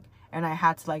wrong. And I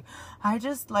had to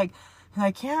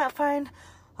I can't find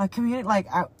a community. Like,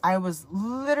 I was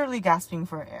literally gasping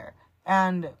for air.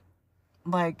 And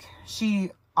like,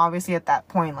 she obviously at that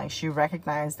point, like, she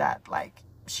recognized that, like,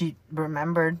 she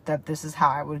remembered that this is how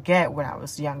I would get when I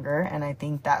was younger. And I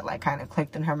think that like kind of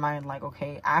clicked in her mind, like,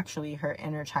 okay, actually her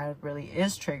inner child really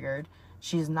is triggered.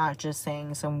 She's not just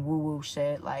saying some woo-woo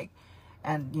shit, like,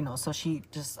 and so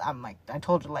I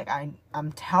told her, like,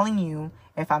 I'm telling you,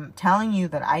 if I'm telling you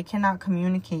that I cannot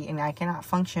communicate and I cannot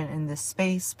function in this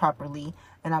space properly,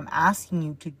 then I'm asking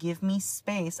you to give me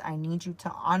space. I need you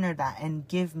to honor that and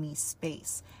give me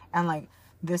space. And like,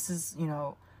 this is,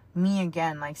 me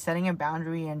again, like setting a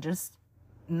boundary, and just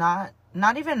not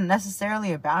even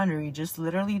necessarily a boundary, just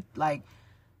literally like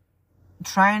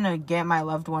trying to get my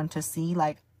loved one to see,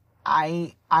 like,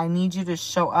 I need you to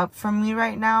show up for me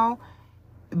right now,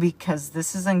 because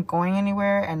this isn't going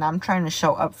anywhere, and I'm trying to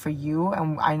show up for you,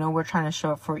 and I know we're trying to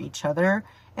show up for each other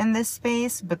in this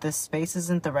space, but this space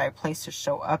isn't the right place to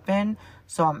show up in.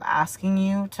 So I'm asking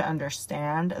you to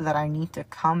understand that I need to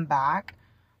come back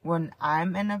when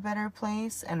I'm in a better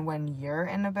place, and when you're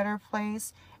in a better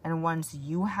place, and once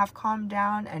you have calmed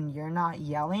down and you're not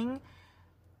yelling,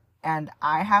 and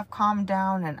I have calmed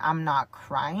down and I'm not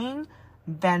crying,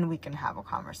 then we can have a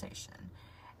conversation.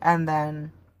 And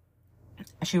then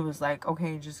she was like,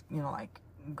 okay, just, like,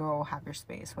 go have your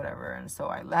space, whatever. And so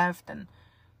I left and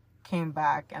came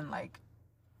back, and like,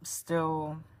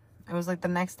 still, it was like the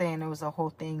next day, and it was a whole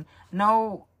thing.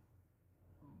 No,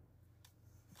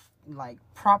 like,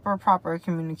 proper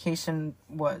communication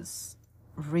was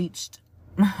reached,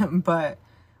 but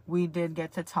we did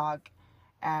get to talk,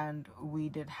 and we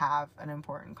did have an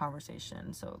important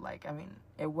conversation. So like, I mean,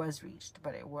 it was reached,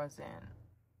 but it wasn't,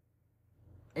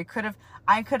 I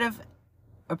could have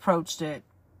approached it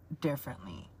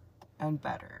differently and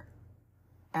better,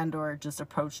 and or just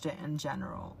approached it in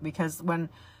general, because when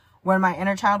my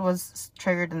inner child was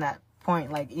triggered in that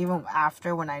point, like, even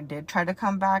after, when I did try to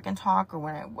come back and talk, or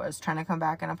when I was trying to come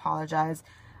back and apologize,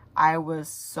 I was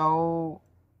so,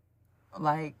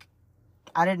 like,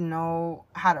 I didn't know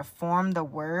how to form the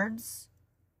words,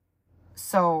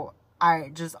 so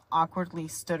I just awkwardly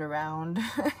stood around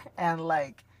and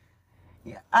like,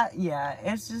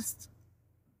 it's just,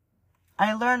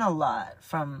 I learn a lot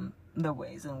from the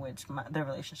ways in which the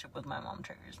relationship with my mom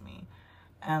triggers me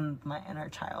and my inner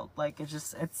child. Like,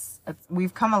 it's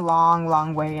we've come a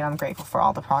long way, and I'm grateful for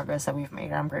all the progress that we've made,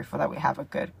 and I'm grateful that we have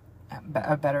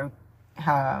a better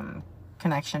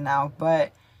connection now,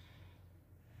 but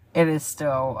it is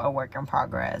still a work in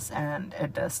progress, and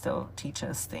it does still teach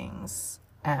us things,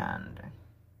 and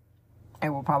it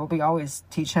will probably always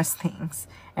teach us things.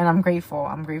 And I'm grateful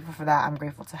for that. I'm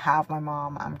grateful to have my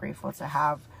mom. I'm grateful to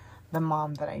have the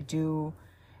mom that I do.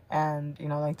 And, you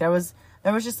know, like, there was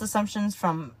just assumptions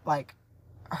from, like,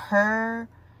 her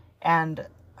and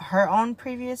her own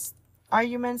previous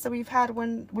arguments that we've had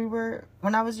when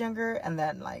I was younger, and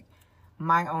then, like,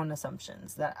 my own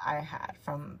assumptions that I had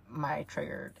from my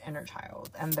triggered inner child.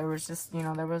 And there was just, you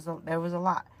know, there was a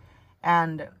lot.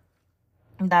 And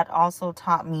that also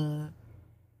taught me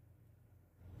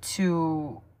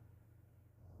to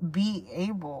be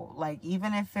able, like,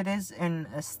 even if it is in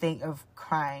a state of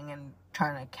crying and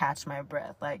trying to catch my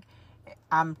breath, like,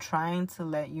 I'm trying to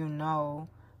let you know,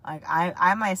 like,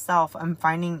 I myself, I'm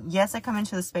finding, yes, I come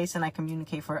into the space and I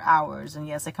communicate for hours, and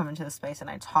yes, I come into the space and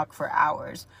I talk for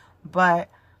hours,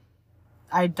 but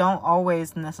I don't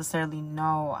always necessarily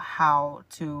know how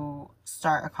to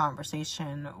start a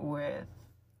conversation with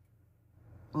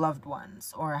loved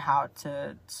ones, or how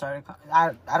to start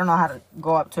I don't know how to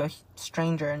go up to a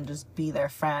stranger and just be their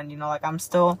friend, you know. Like, I'm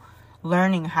still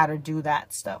learning how to do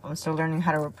that stuff. I'm still learning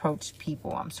how to approach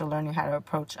people. I'm still learning how to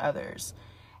approach others,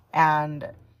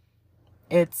 and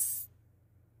it's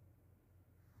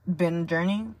been a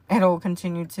journey. It'll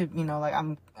continue to, you know, like,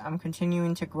 I'm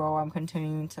continuing to grow. I'm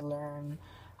continuing to learn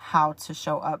how to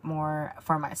show up more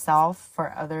for myself,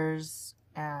 for others,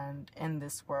 and in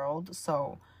this world.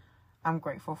 So I'm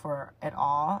grateful for it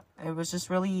all. It was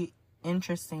just really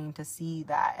interesting to see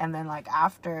that. And then, like,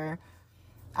 after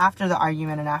the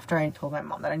argument, and after I told my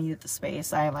mom that I needed the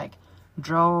space, I, like,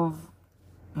 drove,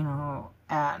 you know,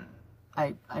 and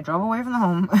I drove away from the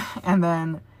home. And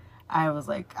then I was,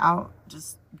 like, out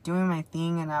just doing my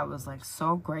thing, and I was, like,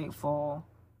 so grateful.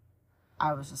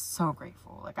 I was just so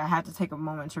grateful. Like, I had to take a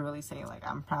moment to really say, like,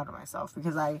 I'm proud of myself,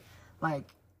 because I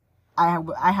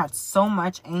had so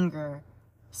much anger,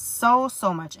 so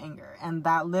much anger, and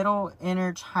that little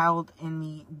inner child in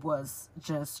me was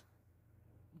just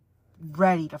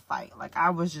ready to fight. Like,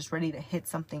 I was just ready to hit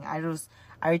something.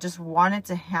 I just wanted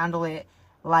to handle it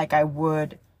like I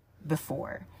would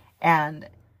before. And,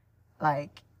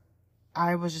 like,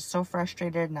 I was just so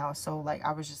frustrated, and I was so, like,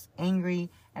 I was just angry,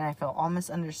 and I felt all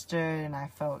misunderstood, and I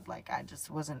felt like I just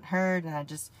wasn't heard,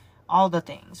 and all the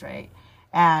things, right?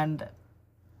 And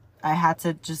I had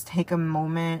to just take a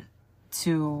moment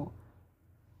to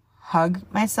hug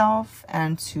myself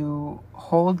and to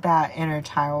hold that inner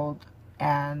child,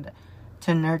 and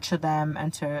to nurture them,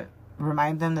 and to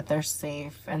remind them that they're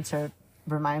safe, and to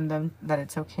remind them that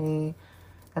it's okay,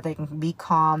 that they can be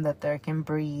calm, that they can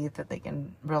breathe, that they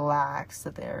can relax,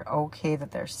 that they're okay,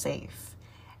 that they're safe.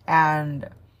 And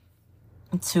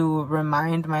to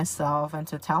remind myself and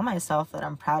to tell myself that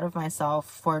I'm proud of myself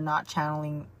for not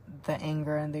channeling the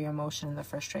anger and the emotion and the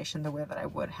frustration the way that I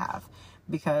would have,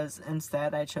 because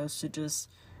instead I chose to just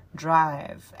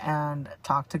drive and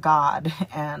talk to God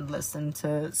and listen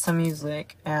to some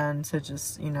music, and to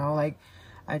just, you know, like,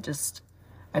 I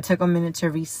took a minute to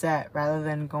reset rather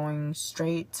than going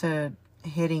straight to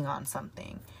hitting on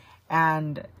something.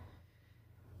 And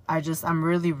I'm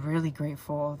really, really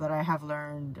grateful that I have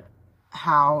learned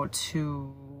how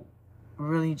to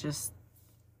really just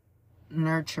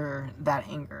nurture that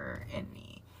anger in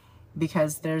me,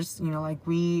 because there's, you know, like,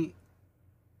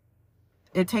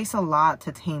 it takes a lot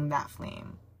to tame that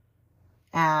flame,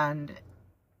 and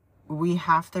we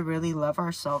have to really love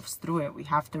ourselves through it. We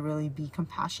have to really be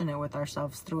compassionate with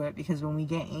ourselves through it, because when we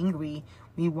get angry,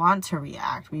 we want to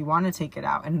react. We want to take it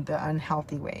out in the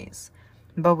unhealthy ways,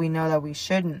 but we know that we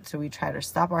shouldn't. So we try to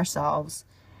stop ourselves.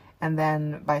 And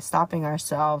then by stopping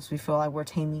ourselves, we feel like we're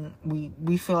taming,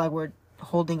 we feel like we're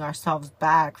holding ourselves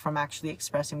back from actually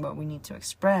expressing what we need to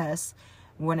express,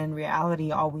 when in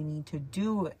reality, all we need to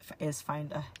do is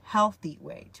find a healthy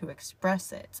way to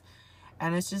express it.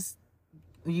 And it's just,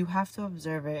 you have to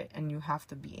observe it, and you have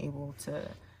to be able to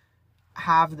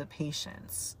have the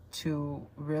patience to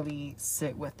really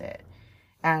sit with it,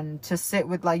 and to sit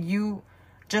with, like, you,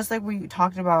 just like we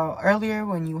talked about earlier,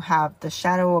 when you have the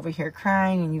shadow over here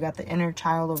crying, and you got the inner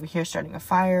child over here starting a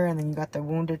fire, and then you got the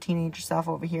wounded teenager self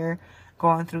over here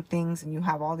going through things, and you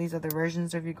have all these other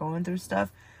versions of you going through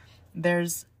stuff.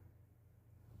 There's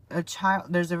a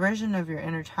version of your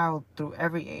inner child through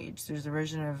every age. There's a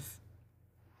version of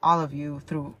all of you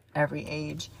through every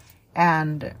age.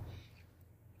 And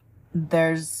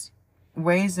there's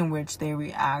ways in which they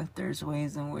react. There's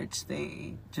ways in which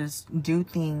they just do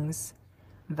things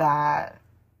that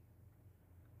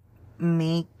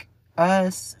make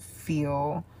us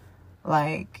feel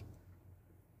like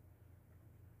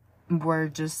we're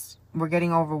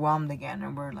getting overwhelmed again,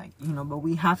 and we're like, but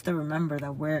we have to remember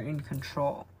that we're in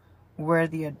control. We're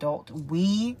the adult.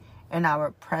 We, in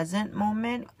our present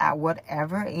moment, at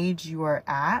whatever age you are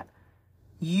at,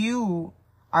 you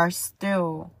are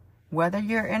still, whether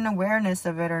you're in awareness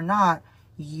of it or not,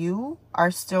 you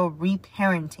are still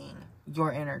reparenting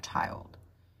your inner child.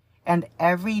 And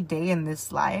every day in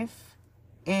this life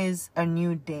is a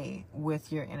new day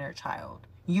with your inner child.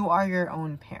 You are your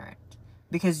own parent,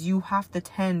 because you have to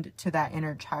tend to that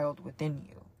inner child within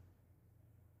you.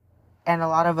 And a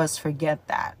lot of us forget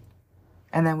that.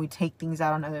 And then we take things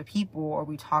out on other people, or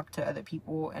we talk to other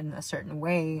people in a certain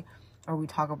way, or we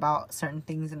talk about certain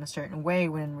things in a certain way,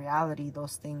 when in reality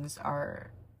those things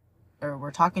are, or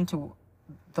we're talking to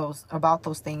those about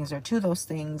those things, or to those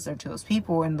things, or to those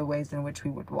people in the ways in which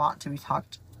we would want to be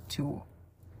talked to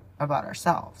about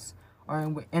ourselves,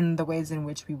 or in the ways in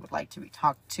which we would like to be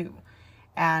talked to.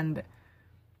 And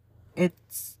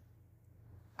it's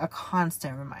a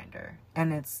constant reminder,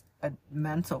 and it's a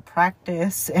mental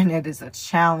practice, and it is a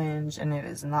challenge, and it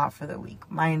is not for the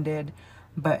weak-minded,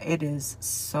 but it is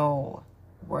so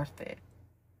worth it.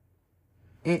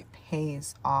 It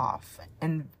pays off.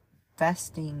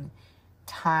 Investing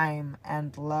time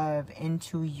and love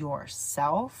into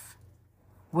yourself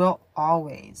will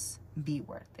always be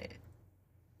worth it.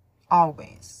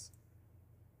 Always.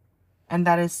 And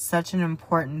that is such an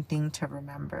important thing to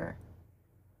remember,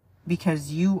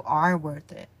 because you are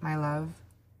worth it, my love.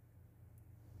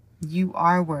 You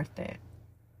are worth it.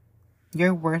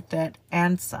 You're worth it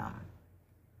and some.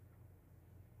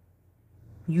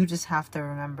 You just have to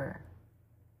remember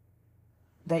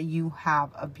that you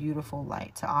have a beautiful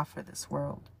light to offer this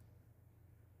world.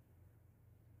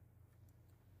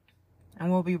 And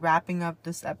we'll be wrapping up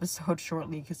this episode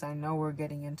shortly, because I know we're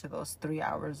getting into those 3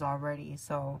 hours already.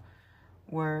 So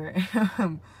we're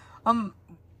I'm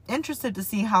interested to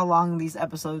see how long these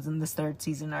episodes in this third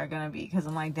season are gonna be, because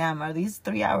I'm like, damn, are these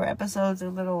 3-hour episodes a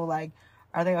little like,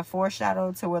 are they a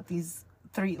foreshadow to what these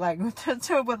three, like,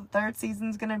 to what the third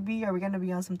season's gonna be? Are we gonna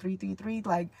be on some 333?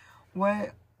 Like,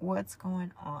 what's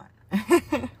going on?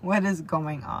 What is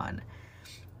going on?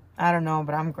 I don't know,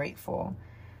 but I'm grateful.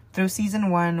 Through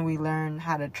season 1, we learned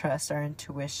how to trust our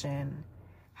intuition,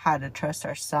 how to trust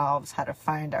ourselves, how to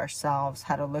find ourselves,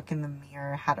 how to look in the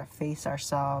mirror, how to face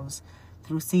ourselves.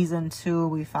 Through season 2,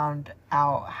 we found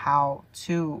out how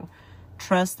to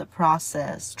trust the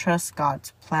process, trust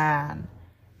God's plan,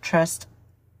 trust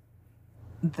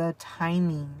the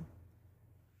timing,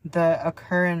 the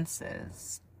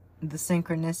occurrences, the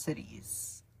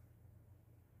synchronicities,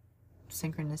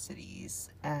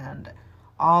 and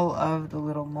all of the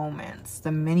little moments,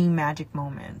 the mini magic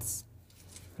moments.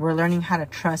 We're learning how to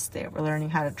trust it. We're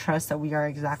learning how to trust that we are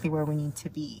exactly where we need to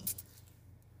be.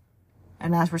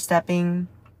 And as we're stepping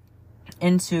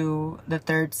into the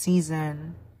third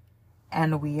season,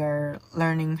 and we are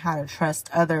learning how to trust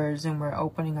others, and we're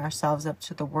opening ourselves up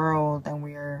to the world, and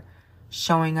we're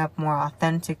showing up more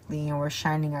authentically, and we're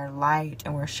shining our light,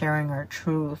 and we're sharing our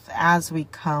truth as we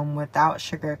come, without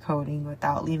sugarcoating,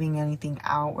 without leaving anything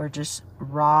out. We're just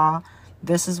raw.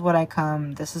 This is what I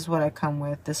come. This is what I come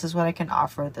with. This is what I can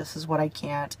offer. This is what I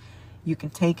can't. You can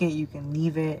take it. You can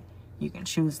leave it. You can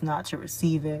choose not to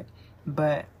receive it,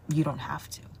 but you don't have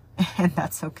to. And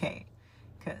that's okay,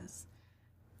 because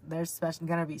there's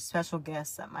gonna be special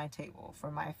guests at my table for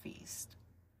my feast.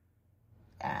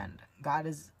 And God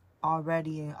is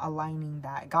already aligning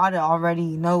that. God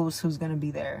already knows who's gonna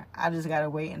be there. I just gotta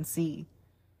wait and see.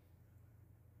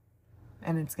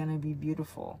 And it's gonna be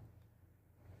beautiful.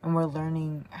 And we're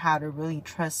learning how to really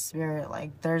trust spirit.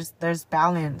 Like, there's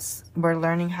balance. We're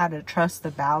learning how to trust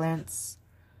the balance.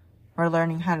 We're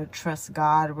learning how to trust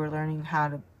God. We're learning how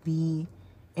to be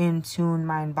in tune,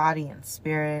 mind, body, and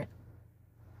spirit,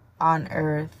 on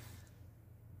earth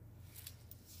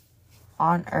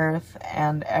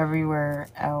and everywhere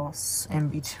else in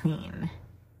between.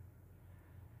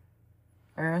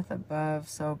 Earth above,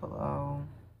 so below,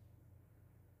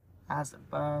 as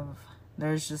above.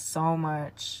 There's just so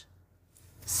much.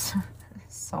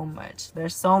 So much.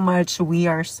 There's so much. We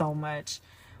are so much.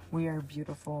 We are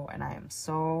beautiful. And I am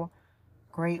so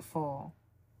grateful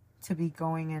to be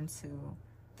going into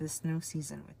this new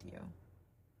season with you.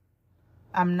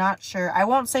 I'm not sure. I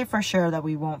won't say for sure that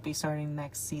we won't be starting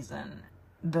next season.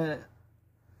 That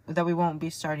we won't be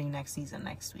starting next season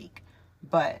next week.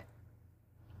 But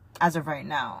as of right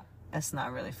now, it's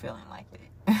not really feeling like it.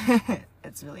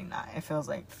 It's really not. It feels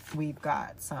like we've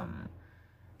got some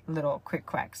little quick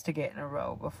cracks to get in a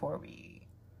row before we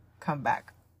come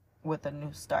back with a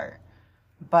new start.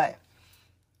 But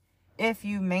if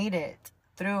you made it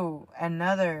through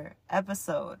another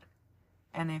episode,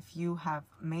 and if you have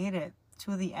made it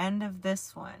to the end of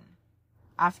this one,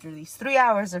 after these 3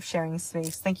 hours of sharing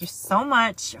space, thank you so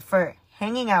much for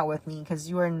hanging out with me, because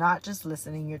you are not just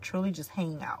listening, you're truly just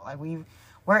hanging out. Like,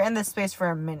 we're in this space for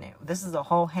a minute. This is a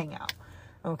whole hangout.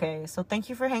 Okay, so thank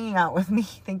you for hanging out with me.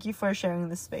 Thank you for sharing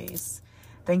the space.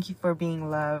 Thank you for being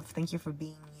loved. Thank you for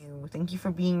being you. Thank you for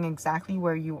being exactly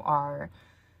where you are.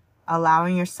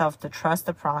 Allowing yourself to trust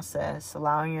the process.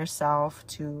 Allowing yourself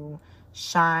to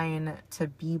shine, to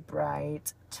be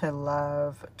bright, to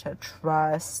love, to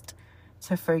trust,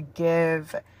 to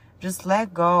forgive. Just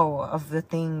let go of the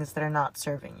things that are not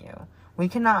serving you. We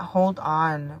cannot hold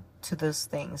on to those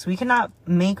things. We cannot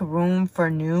make room for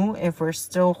new if we're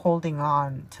still holding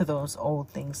on to those old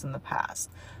things in the past.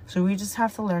 So we just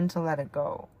have to learn to let it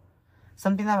go.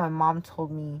 Something that my mom told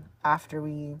me after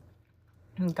we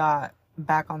got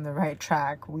back on the right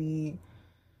track, we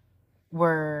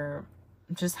were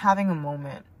just having a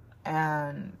moment,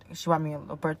 and she bought me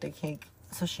a birthday cake.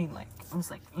 So she it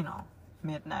was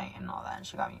midnight and all that, and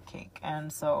she got me a cake.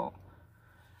 And so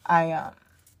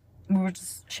we were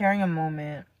just sharing a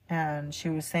moment, and she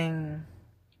was sharing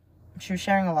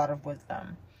a lot of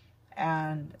wisdom,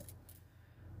 and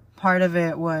part of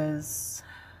it was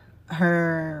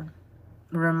her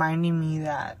reminding me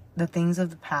that the things of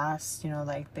the past,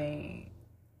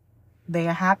 they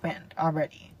happened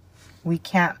already. We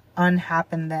can't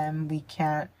unhappen them. We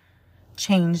can't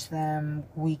change them.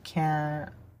 We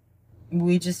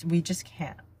just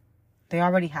can't. They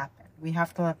already happened. We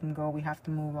have to let them go. We have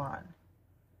to move on.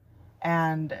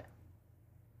 And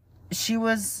she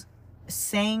was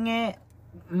saying it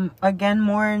again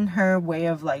more in her way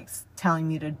of telling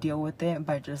me to deal with it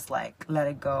by just let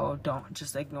it go. Don't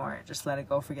just ignore it. Just let it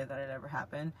go. Forget that it ever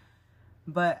happened.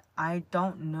 But I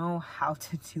don't know how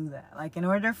to do that. In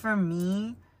order for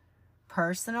me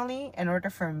personally, in order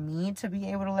for me to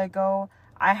be able to let go,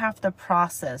 I have to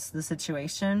process the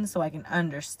situation so I can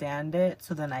understand it,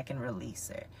 so then I can release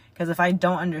it. Because if I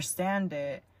don't understand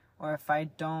it, or if I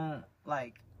don't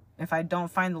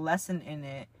find the lesson in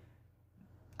it,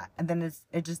 then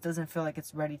it just doesn't feel like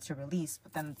it's ready to release.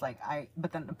 But then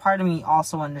but then part of me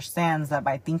also understands that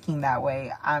by thinking that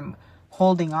way, I'm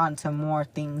holding on to more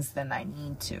things than I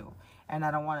need to. And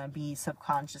I don't want to be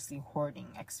subconsciously hoarding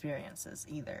experiences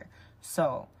either.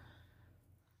 So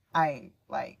I'm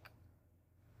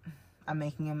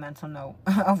making a mental note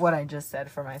of what I just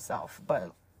said for myself.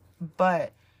 But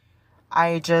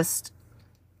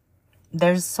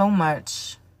there's so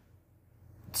much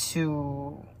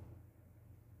to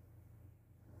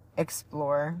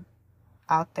explore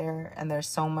out there, and there's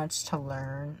so much to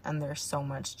learn, and there's so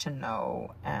much to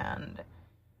know, and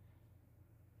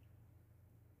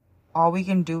all we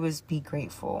can do is be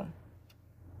grateful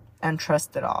and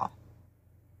trust it all.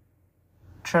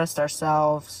 Trust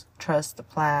ourselves, trust the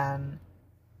plan,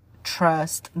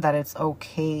 trust that it's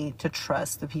okay to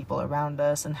trust the people around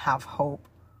us, and have hope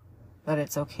that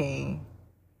it's okay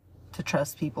to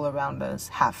trust people around us.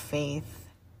 Have faith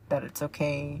that it's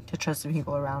okay to trust the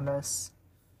people around us.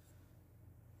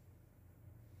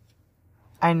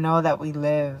 I know that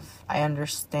I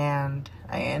understand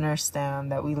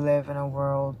that we live in a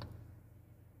world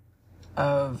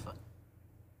of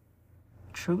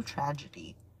true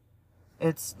tragedy.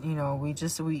 It's,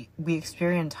 we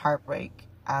experience heartbreak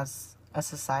as a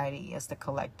society, as a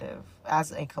collective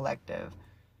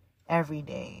every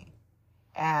day.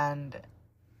 And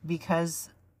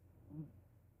because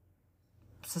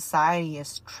society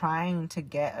is trying to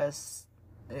get us,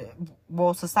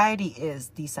 society is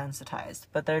desensitized,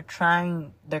 but they're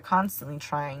constantly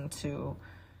trying to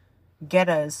get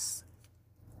us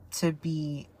to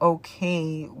be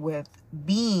okay with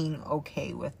being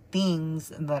okay with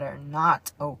things that are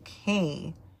not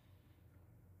okay.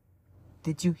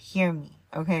 Did you hear me?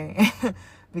 Okay.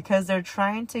 Because they're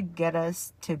trying to get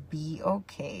us to be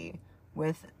okay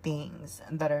with things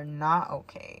that are not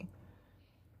okay.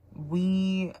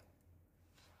 We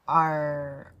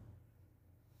are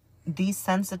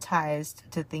desensitized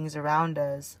to things around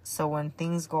us, so when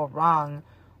things go wrong,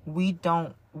 we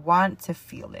don't want to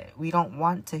feel it. We don't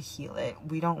want to heal it.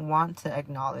 We don't want to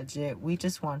acknowledge it. We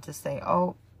just want to say,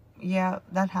 oh, yeah,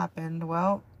 that happened.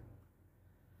 Well,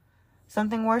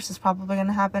 something worse is probably going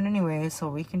to happen anyway, so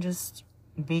we can just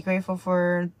be grateful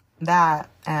for that,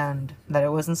 and that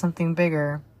it wasn't something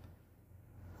bigger.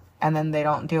 And then they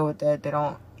don't deal with it. They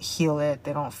don't heal it.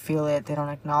 They don't feel it. They don't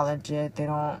acknowledge it. They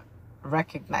don't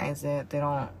recognize it. They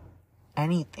don't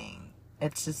anything.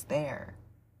 It's just there,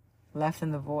 left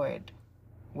in the void,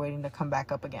 waiting to come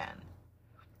back up again.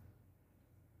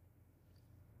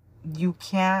 You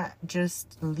can't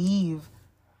just leave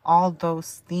all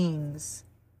those things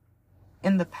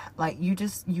in the like you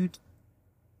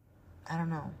I don't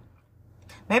know.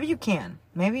 Maybe you can.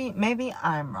 Maybe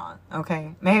I'm wrong.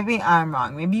 Okay? Maybe I'm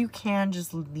wrong. Maybe you can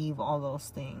just leave all those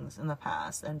things in the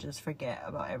past and just forget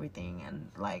about everything and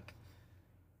like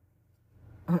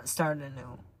start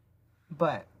anew.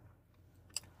 But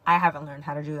I haven't learned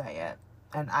how to do that yet,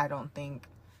 and I don't think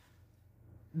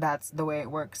that's the way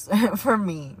it works for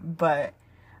me. But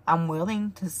I'm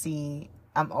willing to see.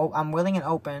 I'm willing and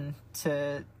open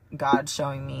to God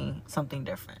showing me something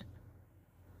different.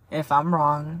 If I'm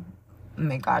wrong,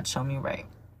 may God show me right.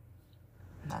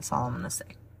 That's all I'm gonna say.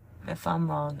 If I'm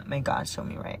wrong, may God show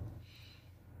me right.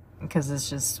 Because it's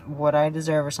just what I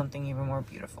deserve or something even more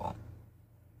beautiful.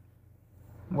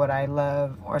 What I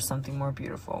love or something more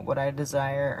beautiful. What I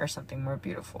desire or something more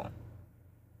beautiful.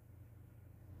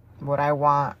 What I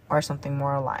want or something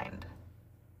more aligned.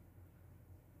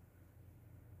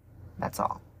 That's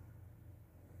all.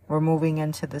 We're moving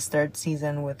into this third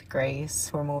season with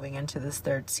grace. We're moving into this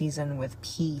third season with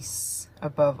peace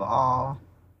above all.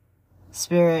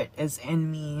 Spirit is in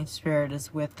me. Spirit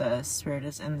is with us. Spirit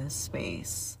is in this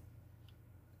space.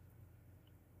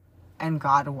 And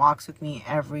God walks with me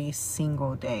every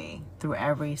single day, through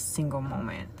every single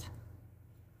moment.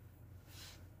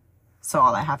 So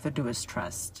all I have to do is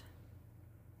trust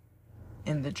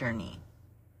in the journey.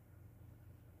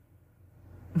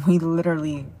 We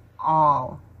literally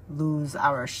all lose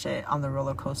our shit on the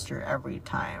roller coaster every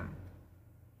time.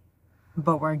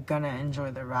 But we're gonna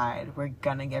enjoy the ride. We're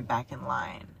gonna get back in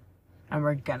line. And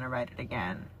we're gonna ride it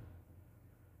again.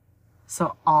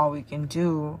 So all we can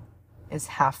do is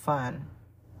have fun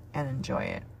and enjoy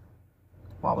it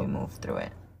while we move through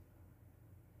it.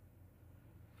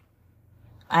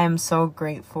 I am so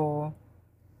grateful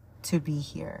to be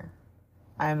here.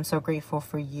 I am so grateful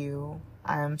for you.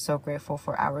 I am so grateful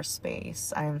for our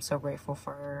space. I am so grateful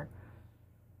for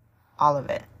all of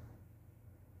it.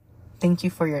 Thank you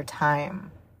for your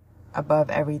time above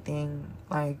everything.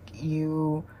 Like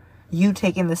you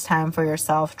taking this time for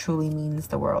yourself truly means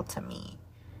the world to me.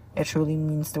 It truly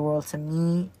means the world to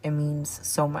me. It means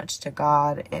so much to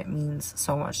God. It means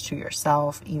so much to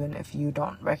yourself, even if you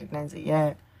don't recognize it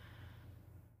yet.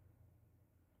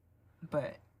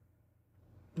 But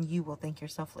you will thank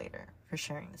yourself later for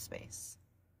sharing the space.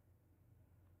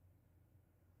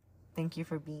 Thank you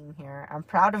for being here. I'm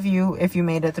proud of you if you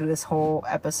made it through this whole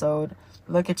episode.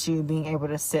 Look at you being able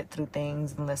to sit through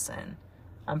things and listen.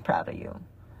 I'm proud of you.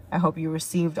 I hope you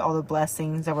received all the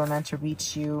blessings that were meant to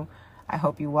reach you. I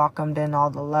hope you welcomed in all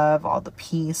the love, all the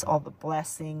peace, all the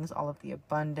blessings, all of the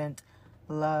abundant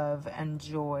love and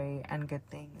joy and good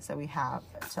things that we have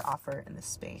to offer in this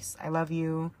space. I love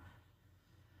you.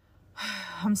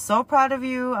 I'm so proud of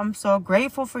you. I'm so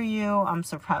grateful for you. I'm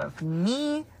so proud of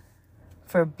me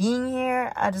for being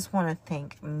here. I just want to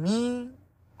thank me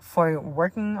for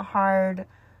working hard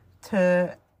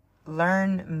to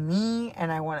learn me,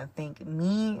 and I want to thank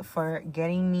me for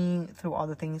getting me through all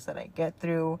the things that I get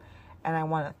through, and I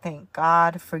want to thank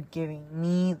God for giving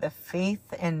me the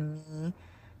faith in me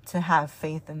to have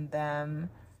faith in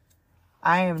them.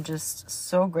 I am just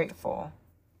so grateful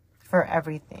for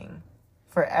everything,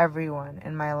 for everyone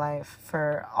in my life,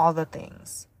 for all the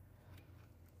things.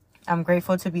 I'm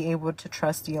grateful to be able to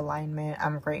trust the alignment.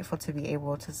 I'm grateful to be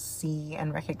able to see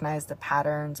and recognize the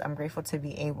patterns. I'm grateful to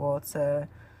be able to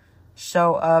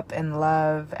show up in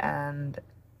love and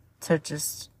to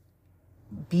just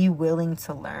be willing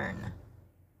to learn.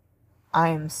 I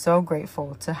am so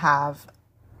grateful to have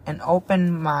an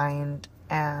open mind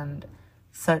and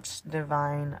such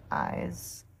divine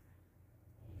eyes.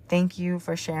 Thank you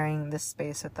for sharing this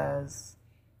space with us.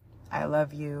 I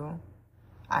love you.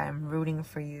 I am rooting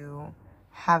for you.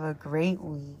 Have a great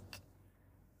week.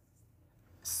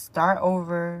 Start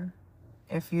over.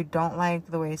 If you don't like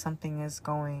the way something is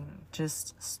going,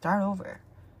 just start over.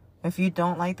 If you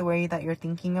don't like the way that you're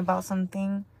thinking about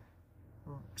something,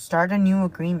 start a new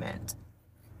agreement.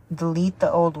 Delete the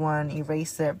old one,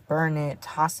 erase it, burn it,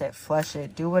 toss it, flush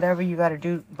it, do whatever you gotta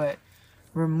do, but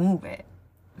remove it.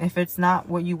 If it's not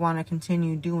what you want to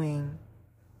continue doing,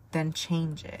 then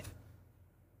change it.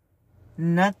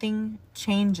 Nothing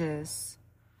changes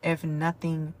if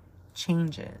nothing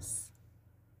changes.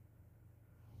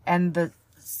 And the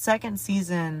second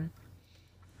season,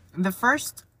 I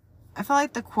feel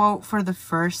like the quote for the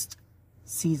first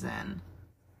season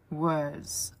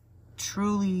was,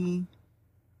 truly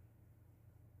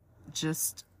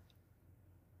just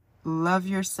love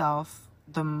yourself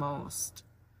the most.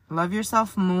 Love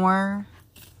yourself more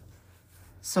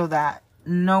so that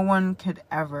no one could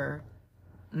ever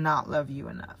not love you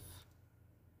enough.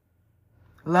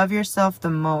 Love yourself the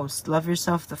most. Love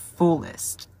yourself the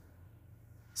fullest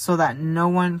so that no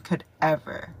one could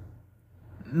ever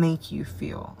make you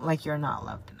feel like you're not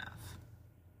loved enough.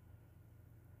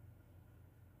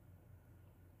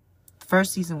 The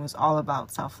first season was all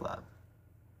about self-love.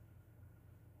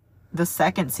 The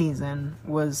second season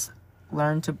was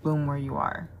learn to bloom where you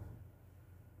are.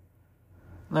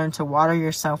 Learn to water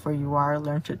yourself where you are.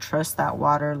 Learn to trust that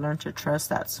water. Learn to trust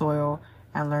that soil.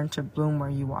 And learn to bloom where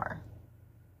you are.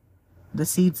 The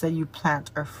seeds that you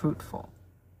plant are fruitful.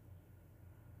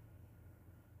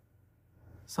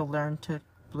 So learn to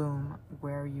bloom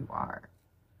where you are.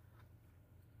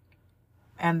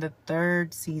 And the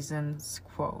third season's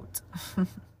quote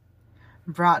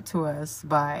brought to us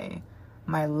by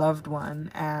my loved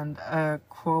one, and a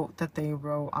quote that they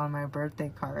wrote on my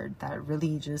birthday card that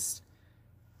really just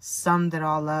summed it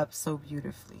all up so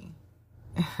beautifully.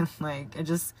 Like,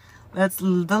 that's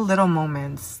the little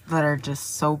moments that are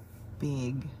just so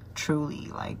big, truly.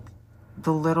 Like,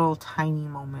 the little tiny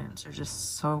moments are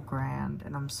just so grand,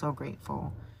 and I'm so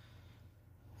grateful.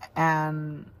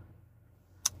 And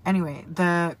anyway,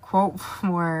 the quote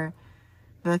for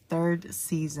the third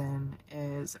season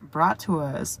is brought to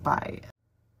us by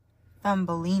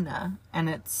Thumbelina, and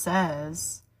it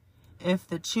says, if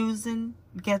the choosing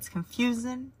gets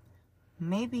confusing,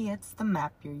 maybe it's the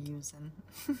map you're using.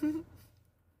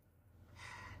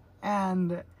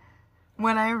 And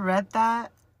when I read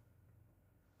that,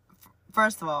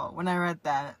 first of all, when I read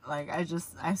that, like, I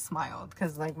smiled,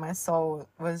 because, like, my soul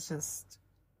was just,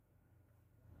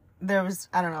 there was,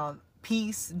 I don't know,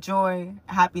 peace, joy,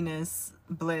 happiness,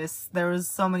 bliss. There was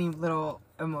so many little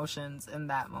emotions in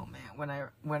that moment when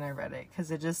I read it, because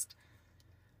it is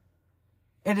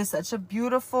such a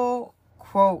beautiful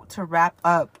quote to wrap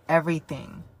up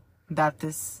everything that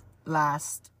this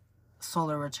last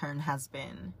solar return has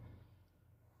been.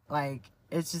 Like,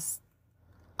 it's just,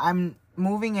 I'm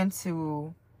moving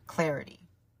into clarity.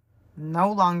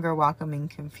 No longer welcoming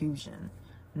confusion.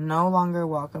 No longer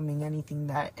welcoming anything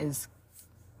that is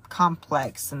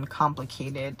complex and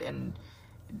complicated, and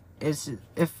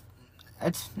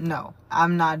no,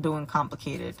 I'm not doing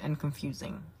complicated and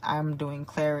confusing. I'm doing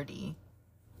clarity.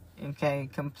 Okay,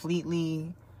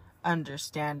 completely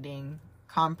understanding,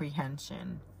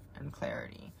 comprehension, and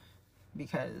clarity.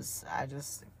 Because I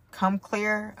just come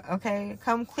clear, okay?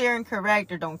 Come clear and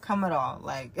correct, or don't come at all.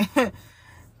 Like,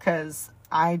 because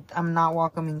I'm not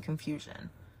welcoming confusion.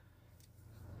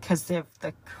 Because if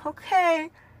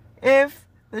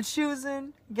the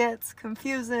choosing gets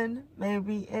confusing,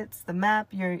 maybe it's the map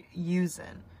you're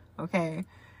using, okay?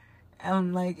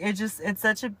 And, like, it's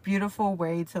such a beautiful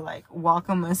way to, like,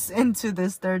 welcome us into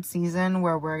this third season,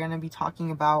 where we're going to be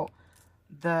talking about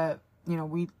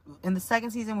in the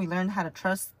second season, we learned how to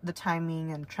trust the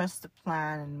timing and trust the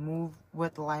plan and move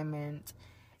with alignment.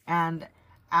 And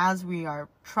as we are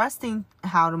trusting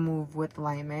how to move with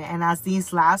alignment, and as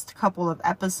these last couple of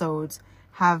episodes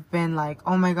have been like,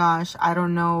 oh my gosh, I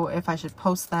don't know if I should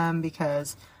post them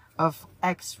because of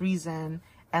X reason,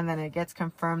 and then it gets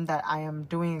confirmed that I am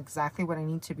doing exactly what I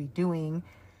need to be doing,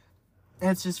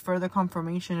 it's just further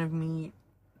confirmation of me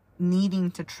needing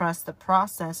to trust the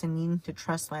process and needing to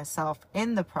trust myself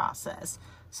in the process,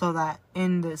 so that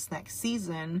in this next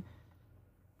season,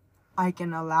 I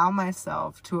can allow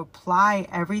myself to apply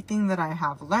everything that I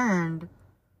have learned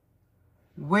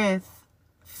with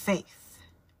faith.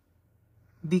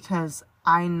 Because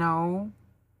I know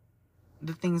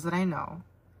the things that I know,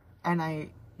 and I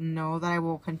know that I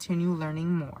will continue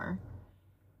learning more.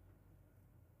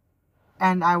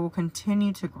 And I will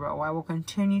continue to grow. I will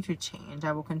continue to change.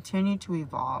 I will continue to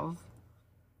evolve.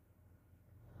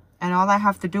 And all I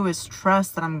have to do is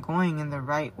trust that I'm going in the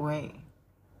right way,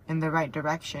 in the right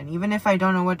direction. Even if I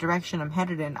don't know what direction I'm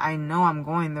headed in, I know I'm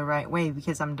going the right way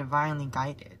because I'm divinely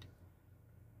guided.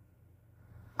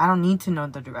 I don't need to know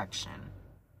the direction.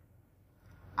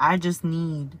 I just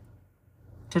need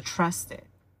to trust it.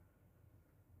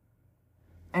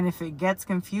 And if it gets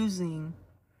confusing,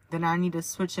 then I need to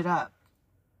switch it up.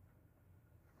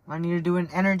 I need to do an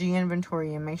energy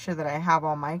inventory and make sure that I have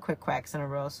all my quick quacks in a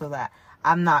row, so that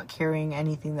I'm not carrying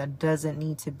anything that doesn't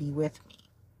need to be with me.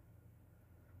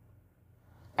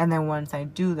 And then once I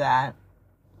do that,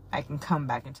 I can come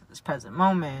back into this present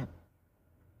moment,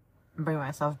 bring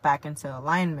myself back into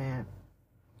alignment,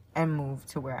 and move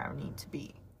to where I need to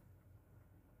be.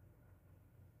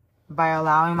 by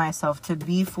allowing myself to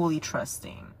be fully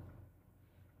trusting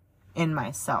in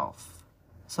myself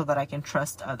so that I can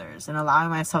trust others, and allowing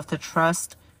myself to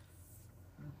trust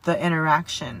the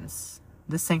interactions,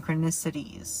 the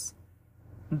synchronicities,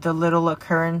 the little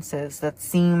occurrences that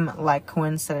seem like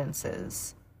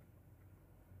coincidences.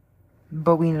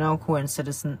 But we know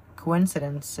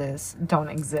coincidences don't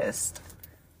exist.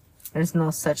 There's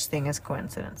no such thing as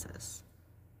coincidences.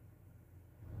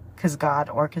 Because God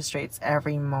orchestrates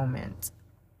every moment.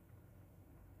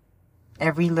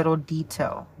 Every little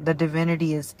detail. The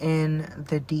divinity is in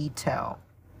the detail.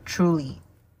 Truly.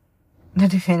 The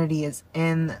divinity is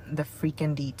in the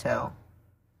freaking detail.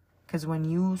 Because when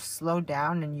you slow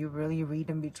down and you really read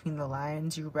in between the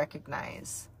lines, you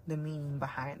recognize the meaning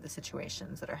behind the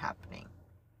situations that are happening.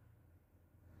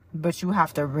 But you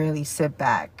have to really sit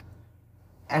back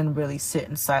and really sit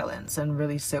in silence and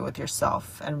really sit with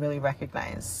yourself and really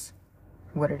recognize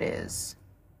what it is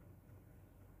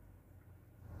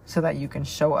so that you can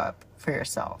show up for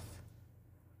yourself.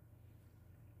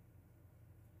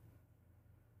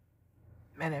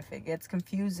 And if it gets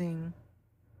confusing,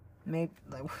 maybe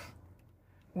like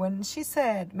when she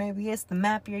said maybe it's the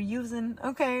map you're using,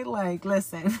 okay, like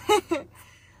listen,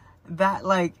 that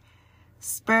like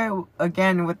spirit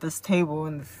again with this table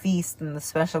and the feast and the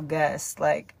special guest,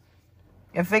 like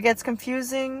if it gets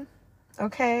confusing,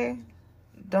 okay,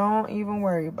 don't even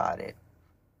worry about it,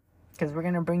 because we're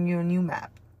gonna bring you a new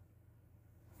map,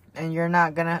 and you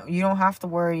don't have to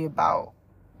worry about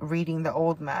reading the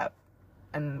old map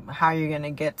and how you're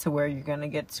gonna get to where you're gonna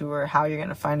get to, or how you're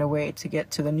gonna find a way to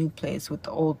get to the new place with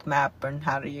the old map, and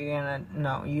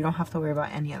no, you don't have to worry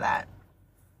about any of that.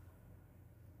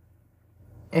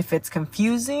 If it's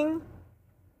confusing,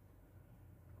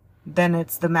 then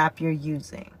it's the map you're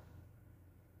using.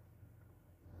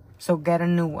 So get a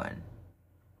new one.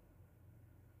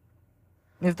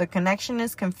 If the connection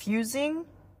is confusing,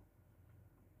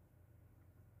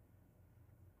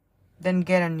 then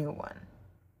get a new one.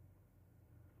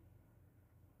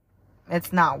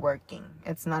 It's not working.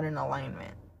 It's not in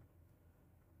alignment.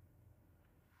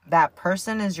 That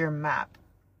person is your map.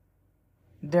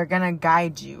 They're gonna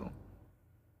guide you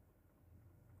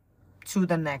to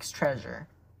the next treasure.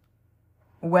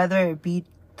 Whether it be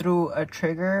through a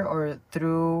trigger or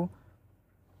through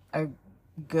a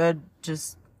good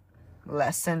just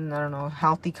lesson, I don't know,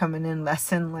 healthy coming in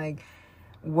lesson, like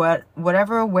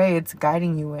whatever way it's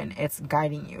guiding you in, it's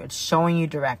guiding you. It's showing you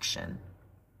direction.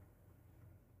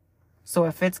 So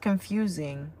if it's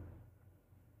confusing,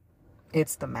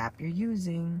 it's the map you're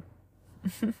using.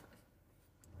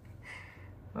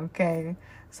 Okay,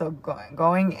 so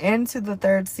going into the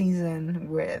third season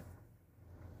with,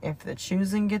 if the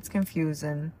choosing gets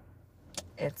confusing,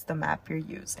 it's the map you're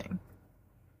using.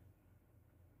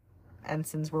 And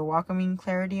since we're welcoming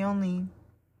clarity only,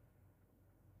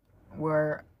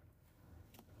 we're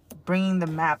bringing the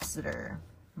maps that are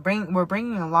we're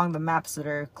bringing along the maps that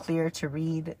are clear to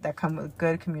read, that come with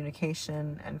good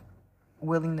communication and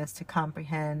willingness to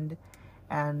comprehend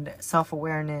and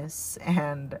self-awareness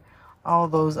and all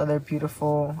those other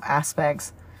beautiful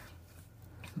aspects.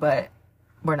 But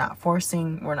we're not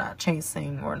forcing, we're not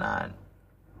chasing, we're not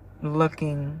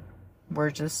looking. We're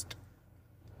just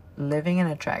living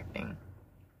and attracting.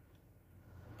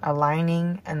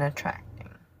 Aligning and attracting.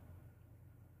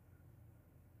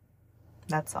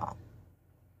 That's all.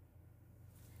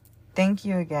 Thank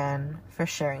you again for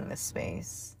sharing this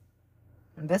space.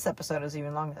 And this episode is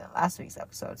even longer than last week's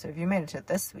episode. So if you made it to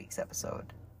this week's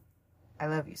episode, I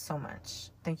love you so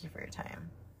much. Thank you for your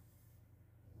time.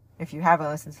 If you haven't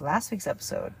listened to last week's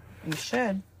episode, you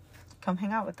should come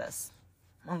hang out with us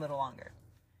a little longer.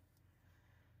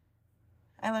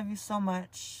 I love you so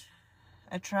much.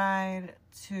 I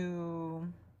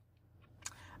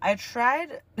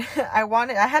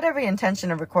had every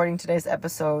intention of recording today's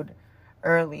episode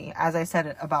early, as I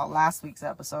said about last week's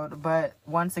episode, but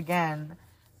once again,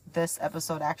 this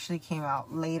episode actually came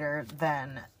out later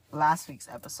than last week's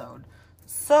episode.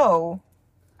 So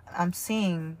I'm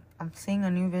seeing a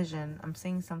new vision. I'm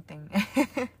seeing something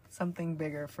something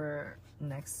bigger for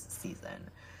next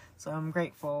season. So I'm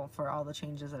grateful for all the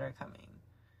changes that are coming.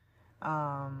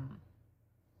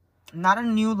 Not a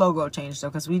new logo change though,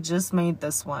 because we just made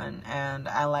this one and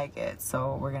I like it,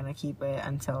 so we're gonna keep it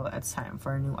until it's time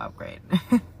for a new upgrade.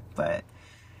 But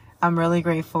I'm really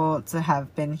grateful to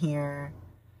have been here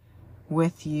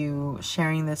with you,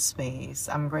 sharing this space.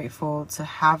 I'm grateful to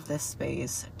have this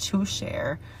space to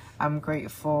share. I'm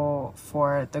grateful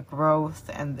for the growth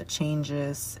and the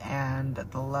changes and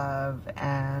the love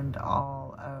and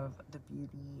all of the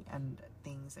beauty and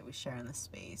things that we share in this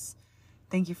space.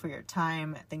 Thank you for your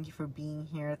time. Thank you for being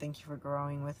here. Thank you for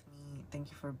growing with me.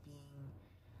 Thank you for being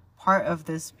part of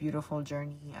this beautiful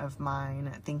journey of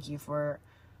mine. Thank you for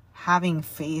having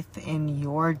faith in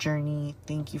your journey.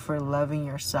 Thank you for loving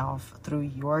yourself through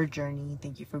your journey.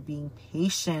 Thank you for being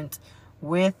patient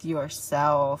with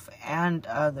yourself and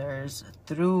others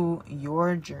through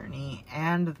your journey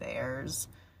and theirs.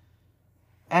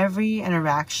 Every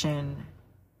interaction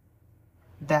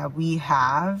that we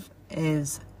have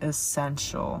is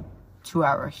essential to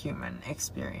our human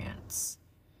experience.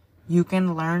 You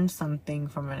can learn something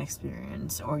from an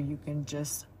experience, or you can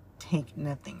just take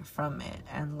nothing from it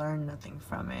and learn nothing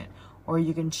from it, or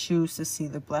you can choose to see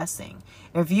the blessing.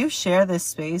 If you share this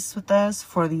space with us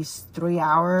for these 3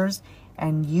 hours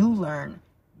and you learn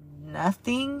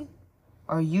nothing,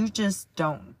 or you just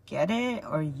don't get it,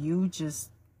 or you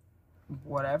just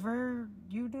whatever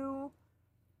you do,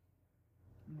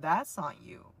 that's on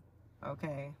you,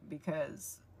 okay?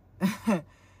 Because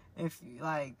if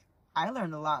like, I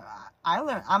learned a lot. I'm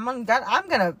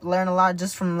gonna learn a lot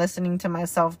just from listening to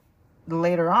myself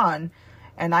later on,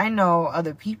 and I know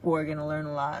other people are gonna learn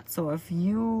a lot. So if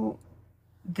you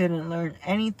didn't learn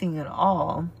anything at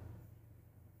all,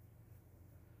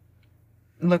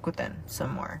 look within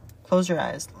some more. Close your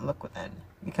eyes, look within,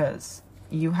 because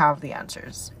you have the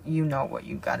answers. You know what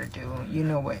you gotta do. You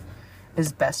know what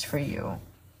is best for you.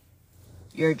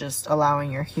 You're just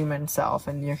allowing your human self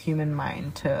and your human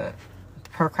mind to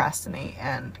procrastinate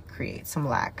and create some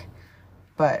lack.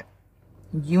 But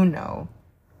you know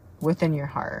within your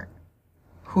heart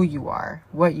who you are,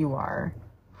 what you are,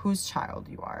 whose child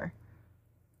you are,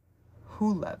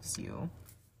 who loves you,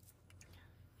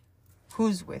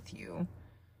 who's with you.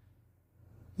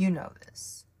 You know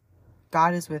this.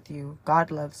 God is with you.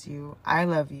 God loves you. I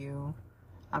love you.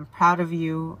 I'm proud of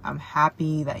you. I'm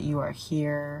happy that you are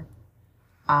here.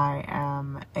 I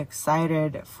am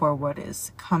excited for what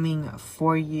is coming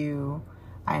for you.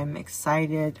 I am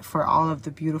excited for all of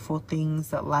the beautiful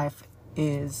things that life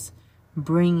is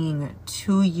bringing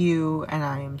to you. And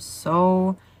I am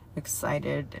so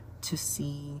excited to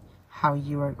see how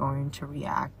you are going to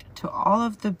react to all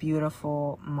of the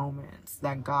beautiful moments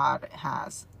that God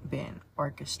has been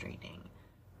orchestrating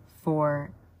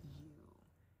for you.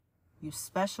 You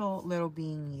special little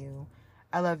being, you.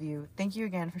 I love you. Thank you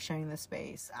again for sharing this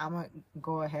space. I'm going to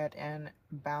go ahead and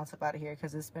bounce up out of here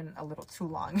because it's been a little too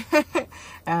long.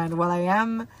 And while I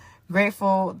am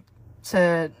grateful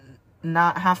to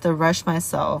not have to rush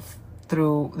myself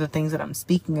through the things that I'm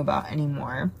speaking about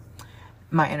anymore,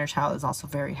 my inner child is also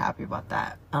very happy about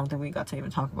that. I don't think we got to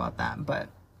even talk about that. But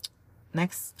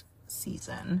next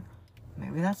season,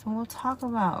 maybe that's what we'll talk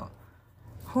about.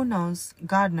 Who knows?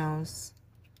 God knows.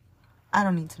 I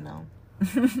don't need to know.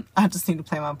 I just need to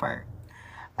play my part.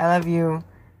 I love you.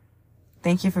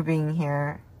 Thank you for being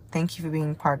here. Thank you for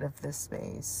being part of this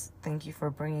space. Thank you for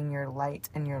bringing your light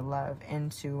and your love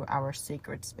into our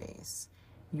sacred space.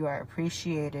 You are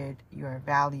appreciated. You are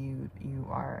valued. You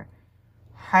are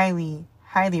highly,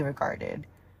 highly regarded.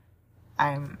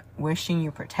 I'm wishing you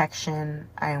protection.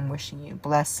 I am wishing you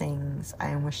blessings. I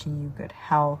am wishing you good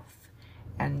health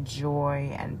and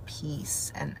joy and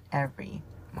peace in every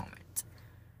moment.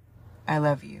 I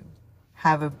love you.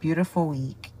 Have a beautiful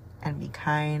week and be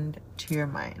kind to your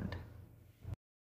mind.